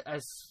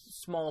as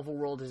small of a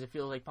world as it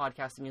feels like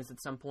podcasting is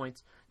at some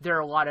points, there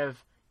are a lot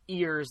of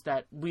ears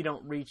that we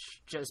don't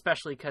reach,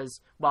 especially because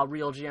while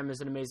RealGM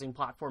is an amazing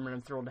platform and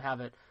I'm thrilled to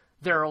have it,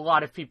 there are a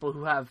lot of people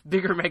who have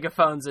bigger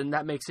megaphones, and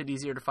that makes it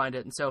easier to find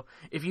it. And so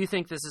if you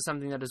think this is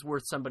something that is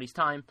worth somebody's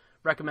time,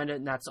 recommend it.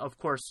 And that's, of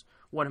course,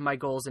 one of my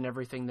goals in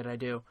everything that I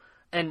do.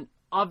 And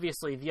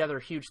obviously, the other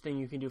huge thing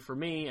you can do for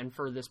me and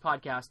for this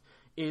podcast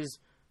is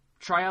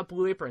try out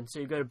Blue Apron. So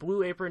you go to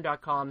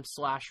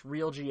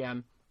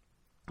blueapron.com/RealGM.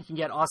 You can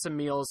get awesome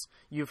meals.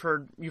 You've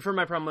heard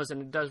my promos,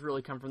 and it does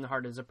really come from the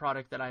heart. It's a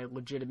product that I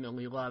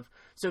legitimately love.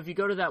 So if you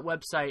go to that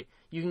website,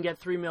 you can get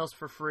 3 meals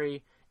for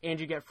free, and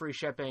you get free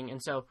shipping.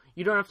 And so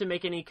you don't have to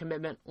make any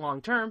commitment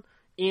long term.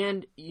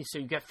 And so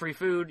you get free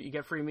food, you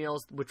get free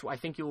meals, which I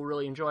think you will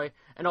really enjoy.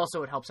 And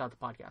also it helps out the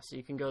podcast. So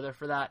you can go there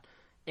for that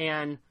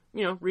and,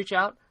 reach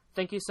out.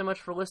 Thank you so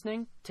much for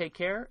listening. Take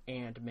care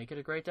and make it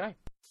a great day.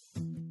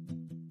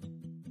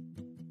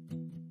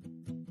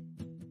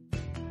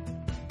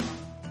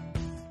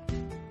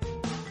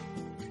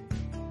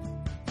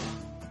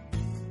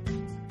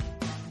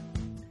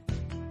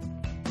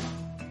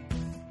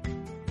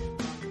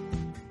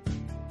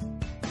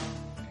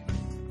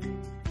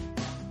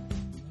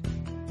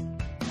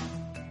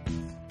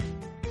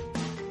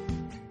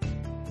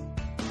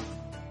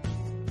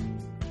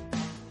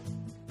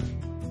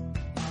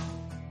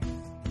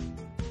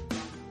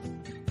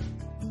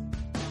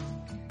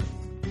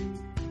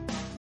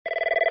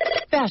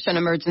 Fashion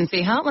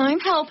Emergency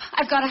Hotline. Help.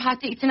 I've got a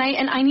hot date tonight,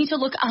 and I need to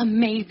look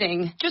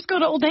amazing. Just go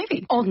to Old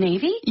Navy. Old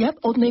Navy? Yep,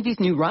 Old Navy's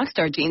new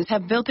Rockstar jeans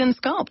have built-in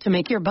sculpt to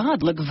make your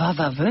bod look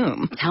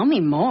va-va-voom. Tell me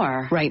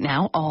more. Right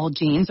now, all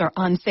jeans are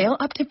on sale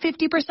up to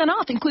 50%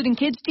 off, including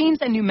kids'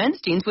 jeans and new men's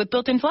jeans with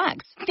built-in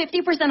flags.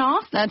 50%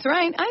 off? That's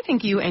right. I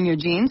think you and your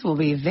jeans will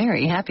be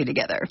very happy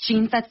together.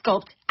 Jeans that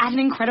sculpt at an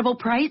incredible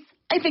price?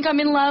 I think I'm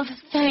in love.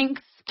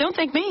 Thanks. Don't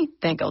thank me.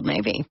 Thank Old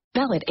Navy.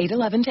 Valid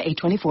 8/11 to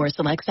 8/24.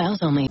 Select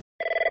styles only.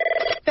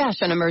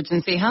 Fashion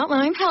Emergency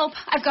Hotline. Help.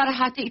 I've got a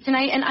hot date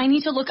tonight, and I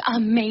need to look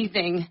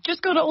amazing.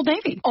 Just go to Old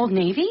Navy. Old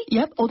Navy?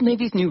 Yep, Old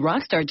Navy's new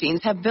Rockstar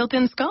jeans have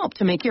built-in sculpt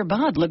to make your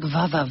bod look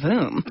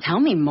va-va-voom. Tell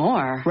me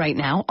more. Right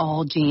now,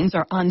 all jeans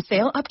are on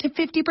sale up to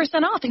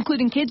 50% off,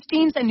 including kids'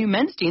 jeans and new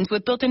men's jeans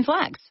with built-in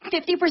flags.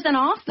 50%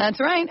 off?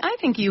 That's right. I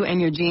think you and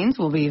your jeans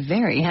will be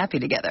very happy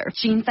together.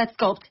 Jeans that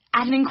sculpt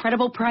at an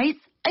incredible price?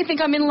 I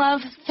think I'm in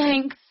love.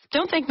 Thanks.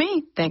 Don't thank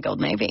me. Thank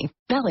Old Navy.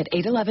 Valid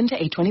 8/11 to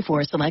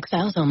 8/24. Select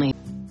styles only.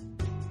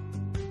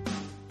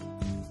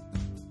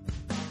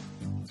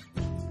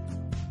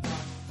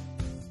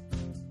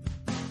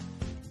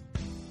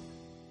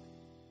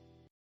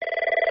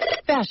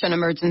 Fashion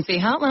Emergency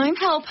Hotline.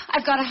 Help.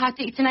 I've got a hot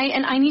date tonight,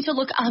 and I need to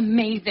look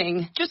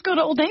amazing. Just go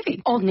to Old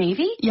Navy. Old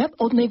Navy? Yep,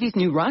 Old Navy's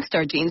new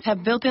Rockstar jeans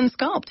have built-in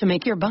sculpt to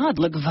make your bod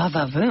look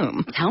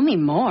va-va-voom. Tell me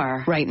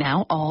more. Right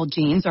now, all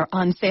jeans are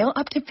on sale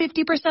up to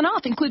 50%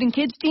 off, including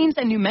kids' jeans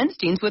and new men's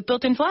jeans with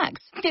built-in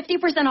flags.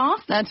 50%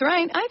 off? That's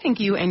right. I think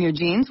you and your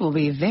jeans will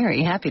be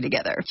very happy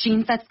together.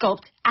 Jeans that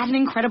sculpt at an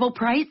incredible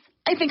price?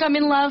 I think I'm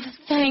in love.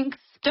 Thanks.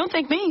 Don't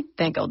thank me.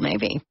 Thank Old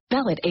Navy.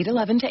 Valid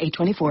 8/11 to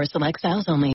 8/24. Select styles only.